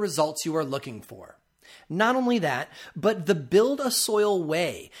create the results you are looking for. Not only that, but the Build a Soil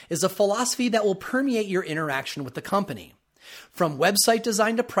way is a philosophy that will permeate your interaction with the company. From website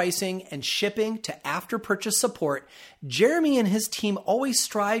design to pricing and shipping to after-purchase support, Jeremy and his team always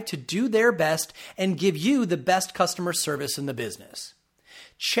strive to do their best and give you the best customer service in the business.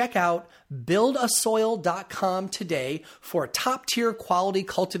 Check out buildasoil.com today for top-tier quality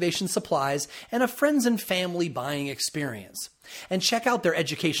cultivation supplies and a friends and family buying experience. And check out their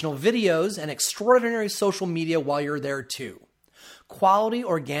educational videos and extraordinary social media while you're there too. Quality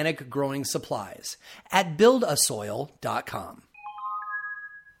organic growing supplies at buildasoil.com.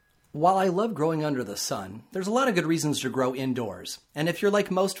 While I love growing under the sun, there's a lot of good reasons to grow indoors. And if you're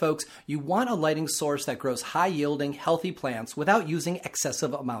like most folks, you want a lighting source that grows high-yielding, healthy plants without using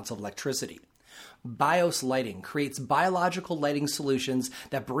excessive amounts of electricity. BIOS Lighting creates biological lighting solutions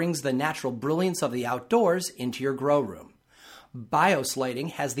that brings the natural brilliance of the outdoors into your grow room. BIOS Lighting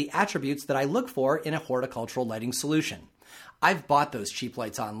has the attributes that I look for in a horticultural lighting solution. I've bought those cheap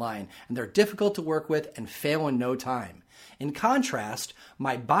lights online, and they're difficult to work with and fail in no time. In contrast,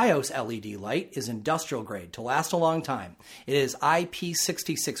 my BIOS LED light is industrial grade to last a long time. It is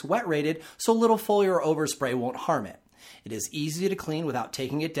IP66 wet rated, so little foliar or overspray won't harm it. It is easy to clean without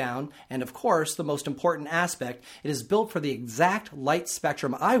taking it down, and of course, the most important aspect, it is built for the exact light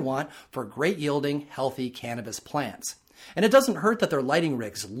spectrum I want for great yielding, healthy cannabis plants. And it doesn't hurt that their lighting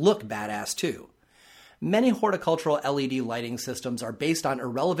rigs look badass too. Many horticultural LED lighting systems are based on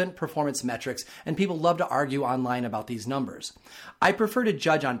irrelevant performance metrics, and people love to argue online about these numbers. I prefer to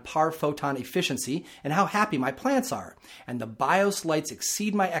judge on par photon efficiency and how happy my plants are, and the BIOS lights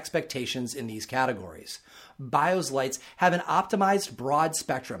exceed my expectations in these categories. BIOS lights have an optimized broad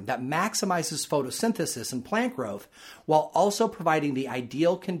spectrum that maximizes photosynthesis and plant growth, while also providing the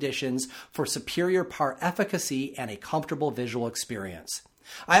ideal conditions for superior par efficacy and a comfortable visual experience.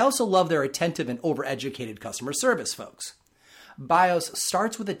 I also love their attentive and overeducated customer service folks. BIOS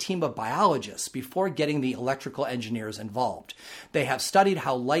starts with a team of biologists before getting the electrical engineers involved. They have studied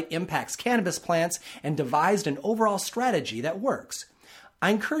how light impacts cannabis plants and devised an overall strategy that works. I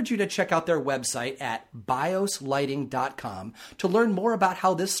encourage you to check out their website at bioslighting.com to learn more about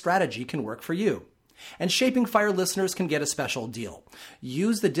how this strategy can work for you. And Shaping Fire listeners can get a special deal.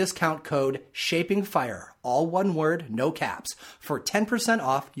 Use the discount code SHAPINGFIRE, all one word, no caps, for 10%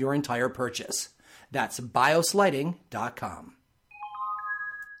 off your entire purchase. That's bioslighting.com.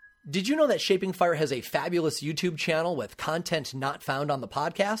 Did you know that Shaping Fire has a fabulous YouTube channel with content not found on the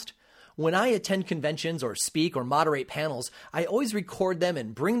podcast? When I attend conventions or speak or moderate panels, I always record them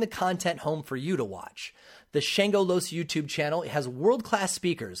and bring the content home for you to watch. The Shango Los YouTube channel has world-class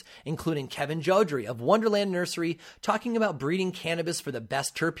speakers, including Kevin Jodrey of Wonderland Nursery, talking about breeding cannabis for the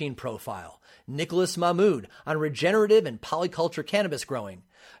best terpene profile, Nicholas Mahmood on regenerative and polyculture cannabis growing,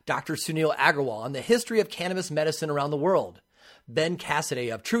 Dr. Sunil Agrawal on the history of cannabis medicine around the world, Ben Cassidy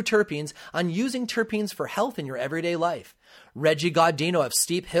of True Terpenes on using terpenes for health in your everyday life, Reggie Gaudino of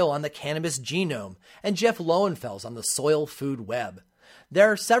Steep Hill on the cannabis genome, and Jeff Lowenfels on the soil food web.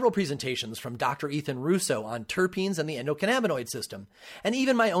 There are several presentations from Dr. Ethan Russo on terpenes and the endocannabinoid system, and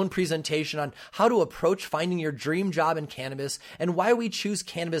even my own presentation on how to approach finding your dream job in cannabis and why we choose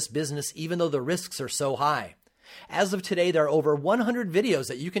cannabis business even though the risks are so high. As of today, there are over 100 videos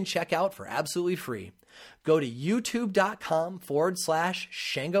that you can check out for absolutely free. Go to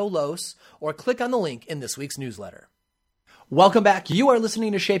youtube.com/ShangoLos or click on the link in this week's newsletter. Welcome back. You are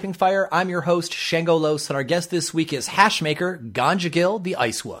listening to Shaping Fire. I'm your host, Shango Los, and our guest this week is hash maker Ganja Gill, the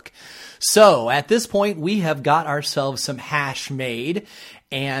Ice Wook. So at this point, we have got ourselves some hash made,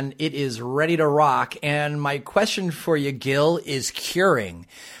 and it is ready to rock. And my question for you, Gil, is curing.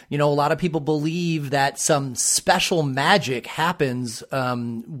 You know, a lot of people believe that some special magic happens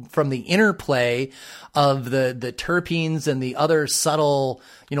from the interplay of the terpenes and the other subtle,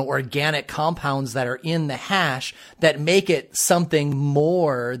 organic compounds that are in the hash that make it something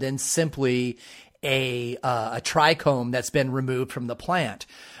more than simply a trichome that's been removed from the plant.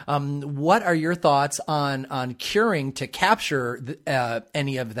 What are your thoughts on curing to capture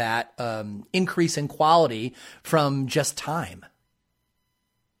any of that increase in quality from just time?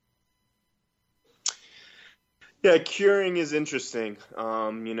 Yeah, curing is interesting.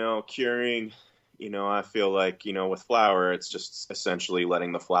 Curing, I feel like, with flower, it's just essentially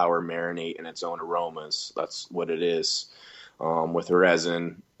letting the flower marinate in its own aromas. That's what it is. With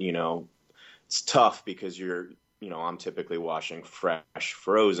resin, it's tough because I'm typically washing fresh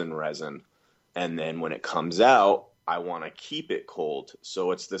frozen resin. And then when it comes out, I want to keep it cold. So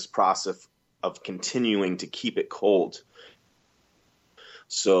it's this process of continuing to keep it cold.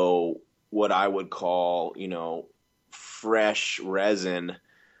 So what I would call, fresh resin,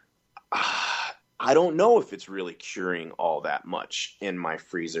 I don't know if it's really curing all that much in my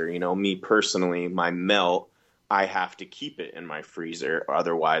freezer. Me personally, my melt, I have to keep it in my freezer,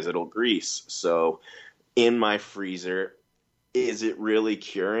 otherwise it'll grease. So in my freezer, is it really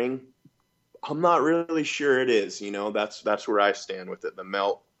curing? I'm not really sure it is. That's where I stand with it. The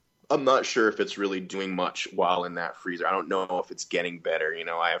melt, I'm not sure if it's really doing much while in that freezer. I don't know if it's getting better.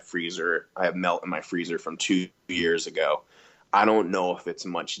 I have melt in my freezer from 2 years ago. I don't know if it's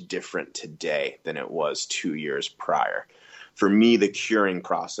much different today than it was 2 years prior. For me, the curing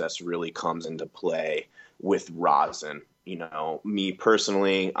process really comes into play with rosin. Me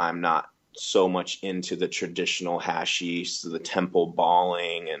personally, I'm not so much into the traditional hashish, the temple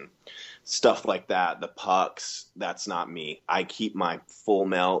balling and stuff like that, the pucks. That's not me. I keep my full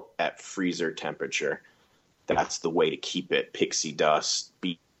melt at freezer temperature. That's the way to keep it. Pixie dust,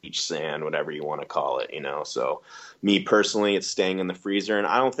 beach sand, whatever you want to call it, So me personally, it's staying in the freezer, and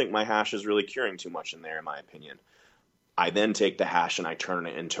I don't think my hash is really curing too much in there, in my opinion. I then take the hash and I turn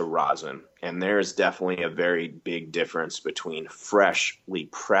it into rosin. And there's definitely a very big difference between freshly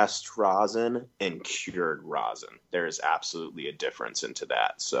pressed rosin and cured rosin. There is absolutely a difference into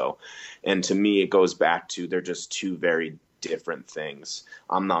that. So, and to me, it goes back to they're just two very different things.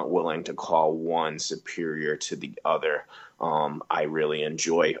 I'm not willing to call one superior to the other. I really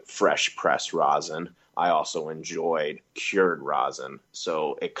enjoy fresh pressed rosin. I also enjoyed cured rosin.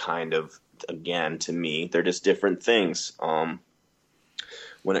 So it kind of, again, to me, they're just different things.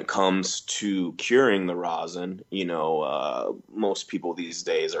 When it comes to curing the rosin, most people these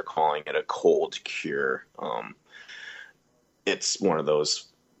days are calling it a cold cure. It's one of those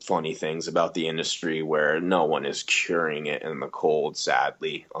funny things about the industry where no one is curing it in the cold,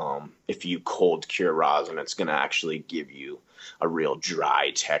 sadly. If you cold cure rosin, it's going to actually give you a real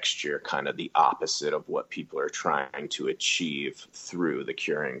dry texture, kind of the opposite of what people are trying to achieve through the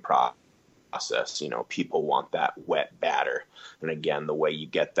curing process. process. People want that wet batter. And again, the way you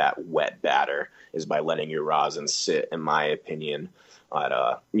get that wet batter is by letting your rosin sit, in my opinion, at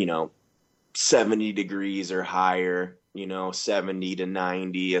 70 degrees or higher. 70 to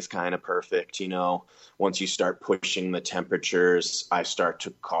 90 is kind of perfect. Once you start pushing the temperatures, I start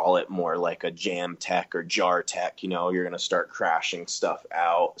to call it more like a jam tech or jar tech. You're going to start crashing stuff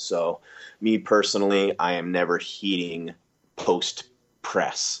out. So me personally, I am never heating post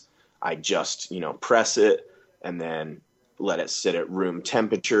press. I just, press it and then let it sit at room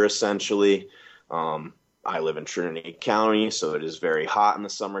temperature, essentially. I live in Trinity County, so it is very hot in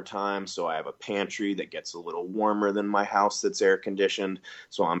the summertime. So I have a pantry that gets a little warmer than my house that's air conditioned.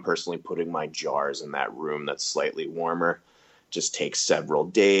 So I'm personally putting my jars in that room that's slightly warmer. Just takes several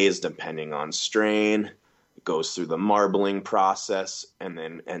days depending on strain. It goes through the marbling process and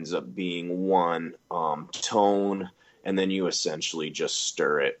then ends up being one tone. And then you essentially just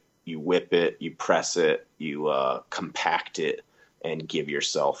stir it. You whip it, you press it, you compact it, and give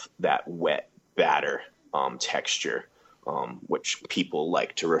yourself that wet batter texture, which people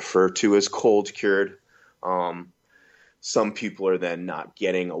like to refer to as cold cured. Some people are then not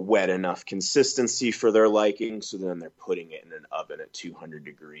getting a wet enough consistency for their liking, so then they're putting it in an oven at 200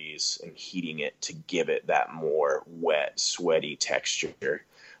 degrees and heating it to give it that more wet, sweaty texture.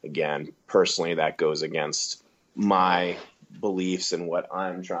 Again, personally, that goes against my beliefs and what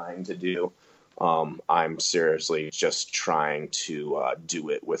I'm trying to do. I'm seriously just trying to do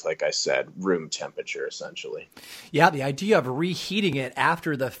it with, like I said, room temperature, essentially. Yeah, the idea of reheating it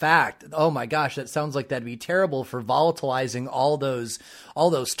after the fact, oh my gosh, that sounds like that'd be terrible for volatilizing all those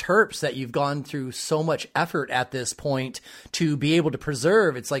terps that you've gone through so much effort at this point to be able to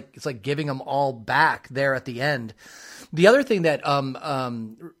preserve. It's like giving them all back there at the end. The other thing that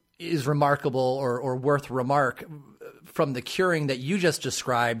is remarkable or worth remark from the curing that you just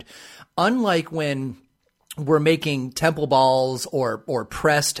described, unlike when we're making temple balls or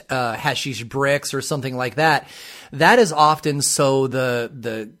pressed hashish bricks or something like that, that is often so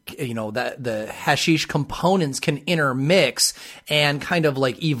the hashish components can intermix and kind of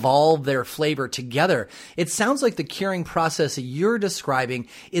like evolve their flavor together. It sounds like the curing process that you're describing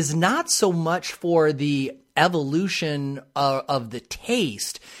is not so much for the evolution of the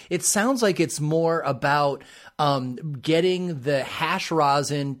taste. It sounds like it's more about getting the hash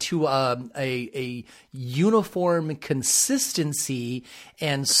rosin to a uniform consistency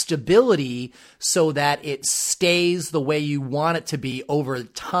and stability so that it stays the way you want it to be over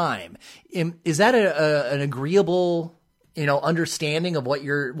time. Is that an agreeable, understanding of what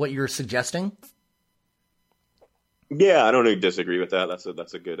you're suggesting? Yeah, I don't disagree with that. That's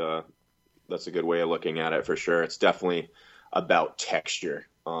a good way of looking at it for sure. It's definitely about texture.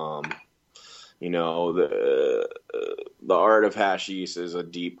 The art of hashish is a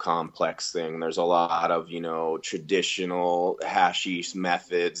deep, complex thing. There's a lot of, traditional hashish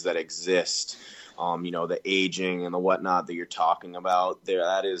methods that exist. The aging and the whatnot that you're talking about there,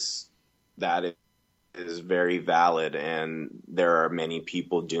 that is very valid. And there are many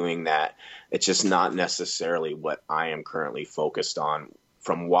people doing that. It's just not necessarily what I am currently focused on.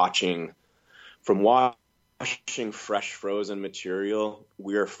 From watching fresh frozen material,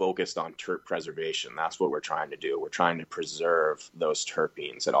 we're focused on terp preservation. That's what we're trying to do. We're trying to preserve those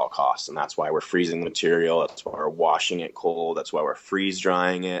terpenes at all costs. And that's why we're freezing the material. That's why we're washing it cold. That's why we're freeze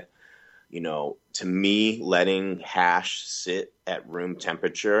drying it. To me, letting hash sit at room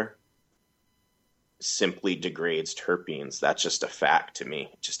temperature simply degrades terpenes. That's just a fact to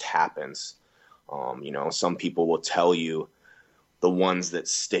me. It just happens. Some people will tell you the ones that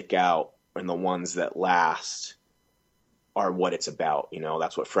stick out and the ones that last are what it's about.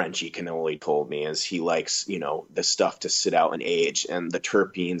 That's what Frenchie Cannoli told me, is he likes, the stuff to sit out and age, and the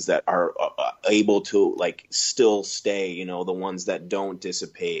terpenes that are able to still stay, the ones that don't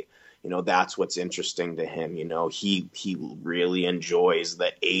dissipate, that's what's interesting to him. He really enjoys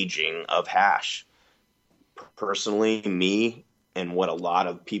the aging of hash. Personally, me and what a lot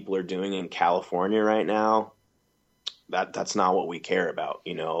of people are doing in California right now, that's not what we care about.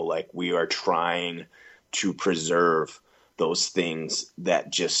 We are trying to preserve those things that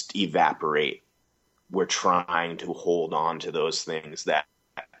just evaporate. We're trying to hold on to those things that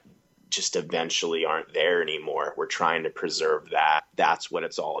just eventually aren't there anymore. We're trying to preserve that. That's what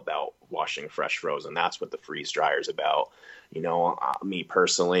it's all about, washing fresh frozen. That's what the freeze dryer is about. Me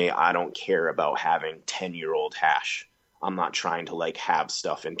personally, I don't care about having 10-year-old hash. I'm not trying to have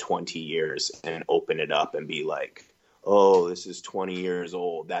stuff in 20 years and open it up and be like, oh, this is 20 years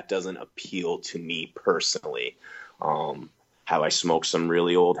old. That doesn't appeal to me personally. Have I smoked some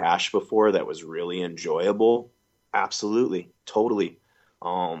really old hash before that was really enjoyable? Absolutely. Totally.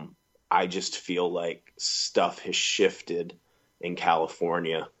 I just feel like stuff has shifted in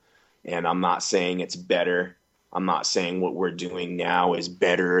California, and I'm not saying it's better. I'm not saying what we're doing now is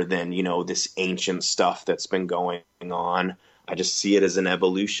better than, this ancient stuff that's been going on. I just see it as an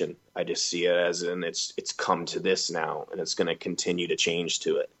evolution. I just see it as it's come to this now, and it's going to continue to change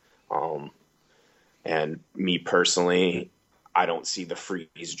to it. And me personally, I don't see the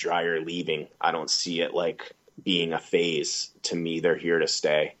freeze dryer leaving. I don't see it like being a phase. To me, they're here to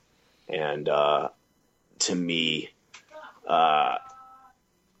stay. And to me,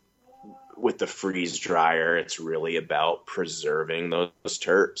 with the freeze dryer, it's really about preserving those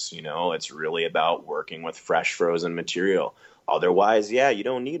terps. It's really about working with fresh frozen material. Otherwise, you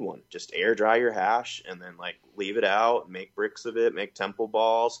don't need one. Just air dry your hash and then leave it out, make bricks of it, make temple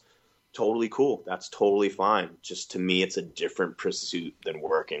balls. Totally cool. That's totally fine. Just to me, it's a different pursuit than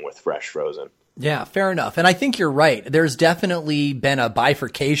working with fresh frozen. Yeah, fair enough. And I think you're right. There's definitely been a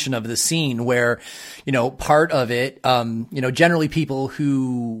bifurcation of the scene where, part of it, generally people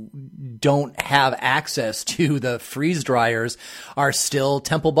who don't have access to the freeze dryers are still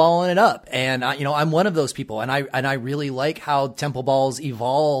temple balling it up. And, I'm one of those people, and I really like how temple balls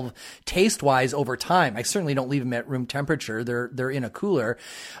evolve taste wise over time. I certainly don't leave them at room temperature. They're in a cooler.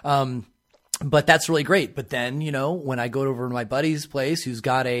 But that's really great. But then, when I go over to my buddy's place who's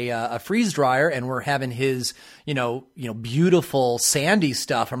got a freeze dryer and we're having his, beautiful sandy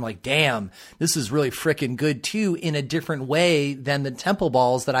stuff, I'm like, damn, this is really freaking good too, in a different way than the temple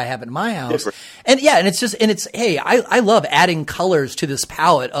balls that I have in my house. Different. Hey, I love adding colors to this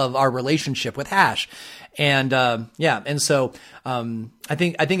palette of our relationship with hash. And, so, I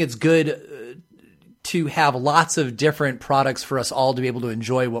think it's good to have lots of different products for us all to be able to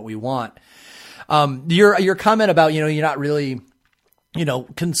enjoy what we want. Your comment about, you're not really,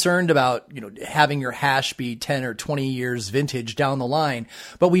 concerned about, having your hash be 10 or 20 years vintage down the line,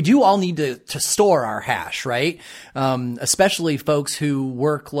 but we do all need to store our hash, right? Especially folks who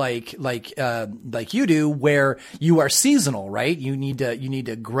work like you do, where you are seasonal, right? You need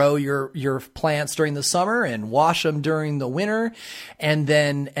to grow your plants during the summer and wash them during the winter, and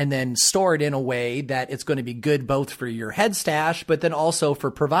then store it in a way that it's going to be good both for your head stash, but then also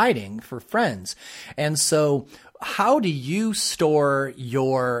for providing for friends. And so, how do you store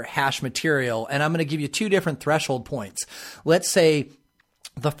your hash material? And I'm going to give you two different threshold points. Let's say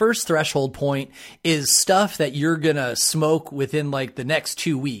the first threshold point is stuff that you're going to smoke within the next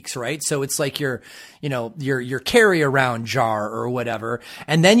 2 weeks, right? So it's like your carry around jar or whatever.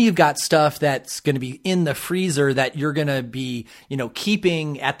 And then you've got stuff that's going to be in the freezer that you're going to be,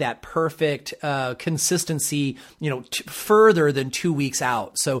 keeping at that perfect consistency, further than 2 weeks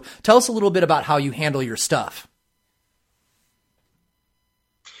out. So tell us a little bit about how you handle your stuff.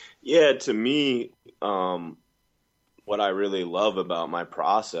 Yeah, to me, what I really love about my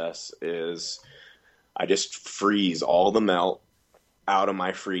process is I just freeze all the melt out of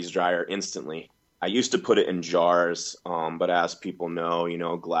my freeze dryer instantly. I used to put it in jars, but as people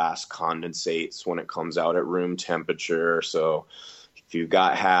know, glass condensates when it comes out at room temperature. So if you've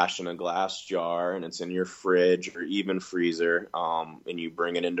got hash in a glass jar and it's in your fridge or even freezer, and you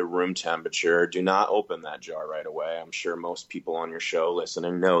bring it into room temperature, do not open that jar right away. I'm sure most people on your show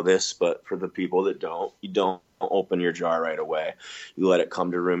listening know this, but for the people that don't, you don't open your jar right away. You let it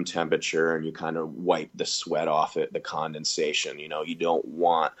come to room temperature and you kind of wipe the sweat off it, the condensation. You don't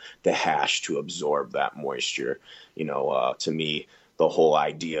want the hash to absorb that moisture. To me, the whole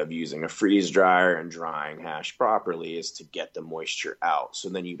idea of using a freeze dryer and drying hash properly is to get the moisture out. So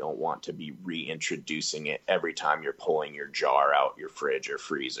then you don't want to be reintroducing it every time you're pulling your jar out your fridge or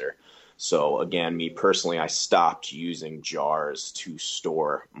freezer. So again, me personally, I stopped using jars to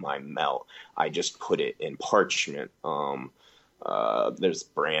store my melt. I just put it in parchment. There's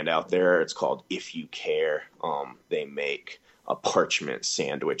a brand out there. It's called If You Care. They make parchment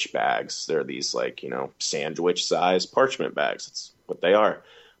sandwich bags. They're these sandwich size parchment bags. It's what they are.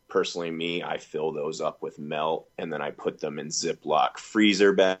 Personally, me, I fill those up with melt and then I put them in Ziploc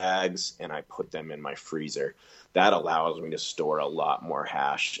freezer bags and I put them in my freezer. That allows me to store a lot more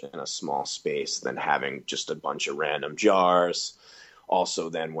hash in a small space than having just a bunch of random jars. Also,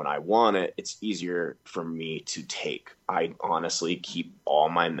 then when I want it, it's easier for me to take. I honestly keep all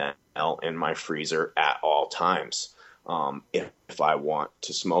my melt in my freezer at all times. If I want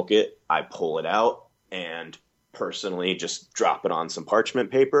to smoke it, I pull it out and personally just drop it on some parchment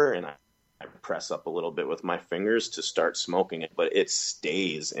paper and I press up a little bit with my fingers to start smoking it, but it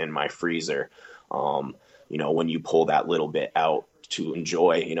stays in my freezer. When you pull that little bit out to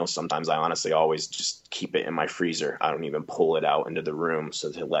enjoy. Sometimes I honestly always just keep it in my freezer. I don't even pull it out into the room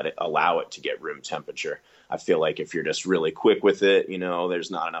so to allow it to get room temperature. I feel like if you're just really quick with it,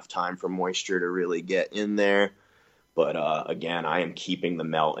 there's not enough time for moisture to really get in there. But again, I am keeping the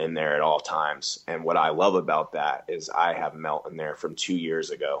melt in there at all times. And what I love about that is I have melt in there from 2 years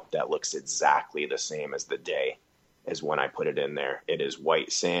ago that looks exactly the same as the day as when I put it in there. It is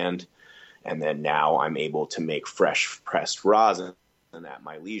white sand. And then now I'm able to make fresh pressed rosin at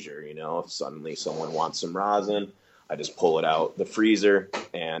my leisure. If suddenly someone wants some rosin, I just pull it out the freezer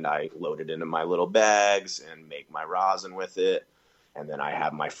and I load it into my little bags and make my rosin with it. And then I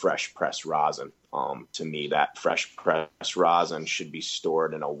have my fresh pressed rosin. To me, that fresh pressed rosin should be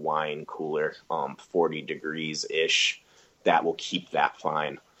stored in a wine cooler, 40 degrees-ish. That will keep that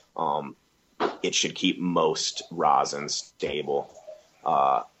fine. It should keep most rosin stable.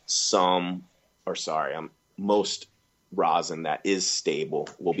 Most rosin that is stable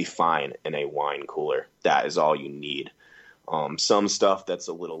will be fine in a wine cooler. That is all you need. Some stuff that's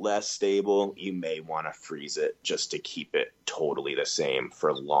a little less stable, you may want to freeze it just to keep it totally the same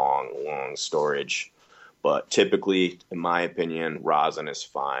for long storage. But typically, in my opinion, rosin is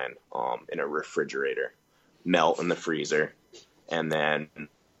fine in a refrigerator. Melt in the freezer. And then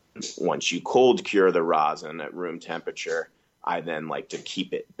once you cold cure the rosin at room temperature, I then like to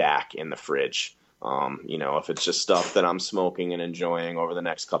keep it back in the fridge. If it's just stuff that I'm smoking and enjoying over the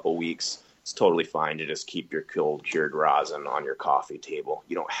next couple weeks, it's totally fine to just keep your cold cured rosin on your coffee table.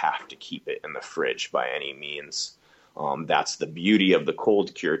 You don't have to keep it in the fridge by any means. That's the beauty of the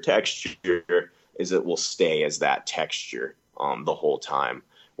cold cure texture, is it will stay as that texture the whole time.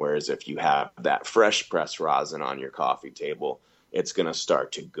 Whereas if you have that fresh press rosin on your coffee table, it's going to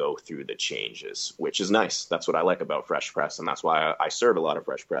start to go through the changes, which is nice. That's what I like about fresh press. And that's why I serve a lot of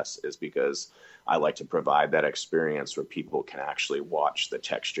fresh press, is because I like to provide that experience where people can actually watch the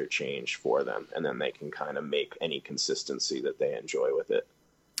texture change for them. And then they can kind of make any consistency that they enjoy with it.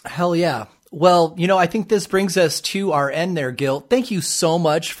 Hell yeah. Well, I think this brings us to our end there, Gil. Thank you so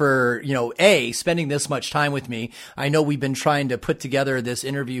much for, spending this much time with me. I know we've been trying to put together this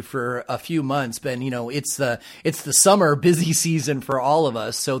interview for a few months, but, it's the summer busy season for all of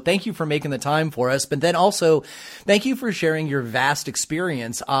us. So thank you for making the time for us. But then also thank you for sharing your vast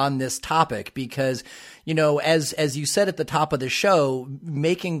experience on this topic, because, as you said at the top of the show,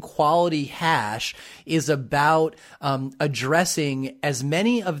 making quality hash is about addressing as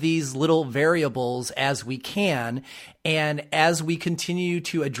many of these little variables as we can. And as we continue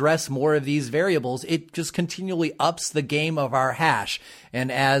to address more of these variables, it just continually ups the game of our hash.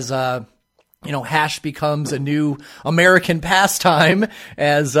 And as hash becomes a new American pastime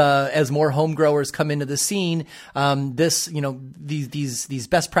as more home growers come into the scene. These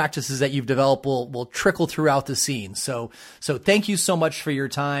best practices that you've developed will trickle throughout the scene. So thank you so much for your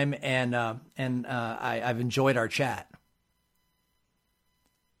time, and I've enjoyed our chat.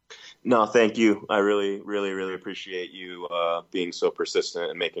 No, thank you. I really, really, really appreciate you being so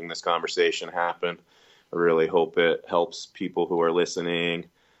persistent and making this conversation happen. I really hope it helps people who are listening.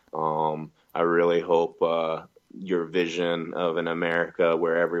 I really hope your vision of an America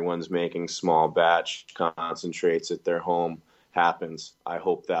where everyone's making small batch concentrates at their home happens. I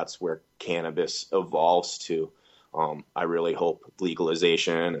hope that's where cannabis evolves to. I really hope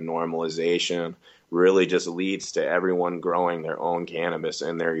legalization and normalization really just leads to everyone growing their own cannabis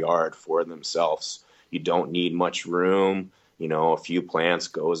in their yard for themselves. You don't need much room. A few plants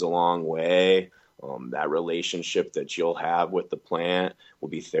goes a long way. That relationship that you'll have with the plant will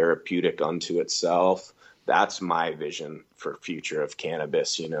be therapeutic unto itself. That's my vision for future of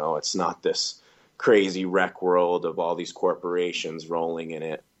cannabis. It's not this crazy wreck world of all these corporations rolling in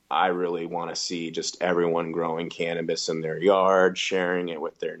it. I really want to see just everyone growing cannabis in their yard, sharing it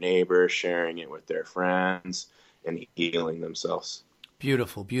with their neighbors, sharing it with their friends, and healing themselves.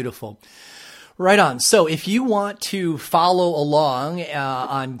 Beautiful, beautiful. Right on. So if you want to follow along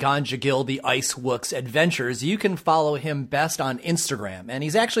on Ganja Gil, the Ice Wooks adventures, you can follow him best on Instagram. And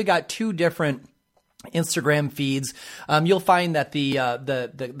he's actually got two different Instagram feeds. You'll find that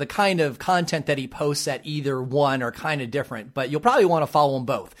the kind of content that he posts at either one are kind of different, but you'll probably want to follow them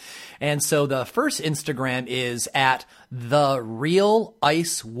both. And so the first Instagram is at The Real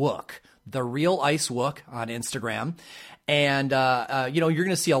Ice Wook. The Real Ice Wook on Instagram. And, you're going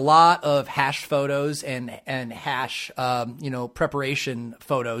to see a lot of hash photos and hash, preparation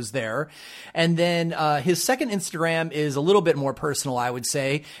photos there. And then, his second Instagram is a little bit more personal, I would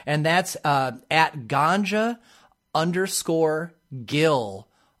say. And that's, at Ganja_Gil_.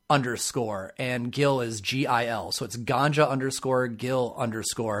 And Gil is GIL. So it's Ganja_Gil_.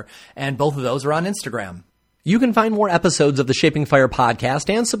 And both of those are on Instagram. You can find more episodes of the Shaping Fire podcast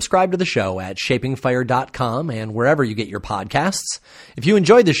and subscribe to the show at shapingfire.com and wherever you get your podcasts. If you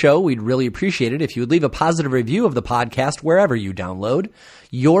enjoyed the show, we'd really appreciate it if you would leave a positive review of the podcast wherever you download.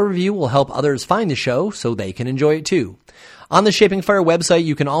 Your review will help others find the show so they can enjoy it too. On the Shaping Fire website,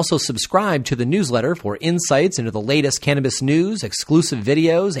 you can also subscribe to the newsletter for insights into the latest cannabis news, exclusive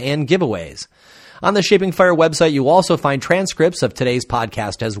videos, and giveaways. On the Shaping Fire website, you'll also find transcripts of today's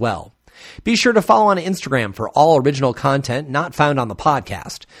podcast as well. Be sure to follow on Instagram for all original content not found on the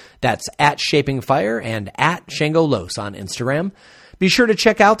podcast. That's at Shaping Fire and at Shango Los on Instagram. Be sure to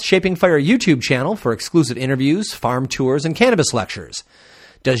check out the Shaping Fire YouTube channel for exclusive interviews, farm tours, and cannabis lectures.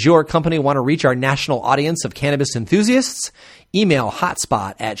 Does your company want to reach our national audience of cannabis enthusiasts? Email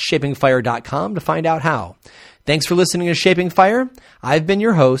hotspot@shapingfire.com to find out how. Thanks for listening to Shaping Fire. I've been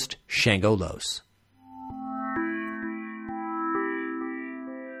your host, Shango Los.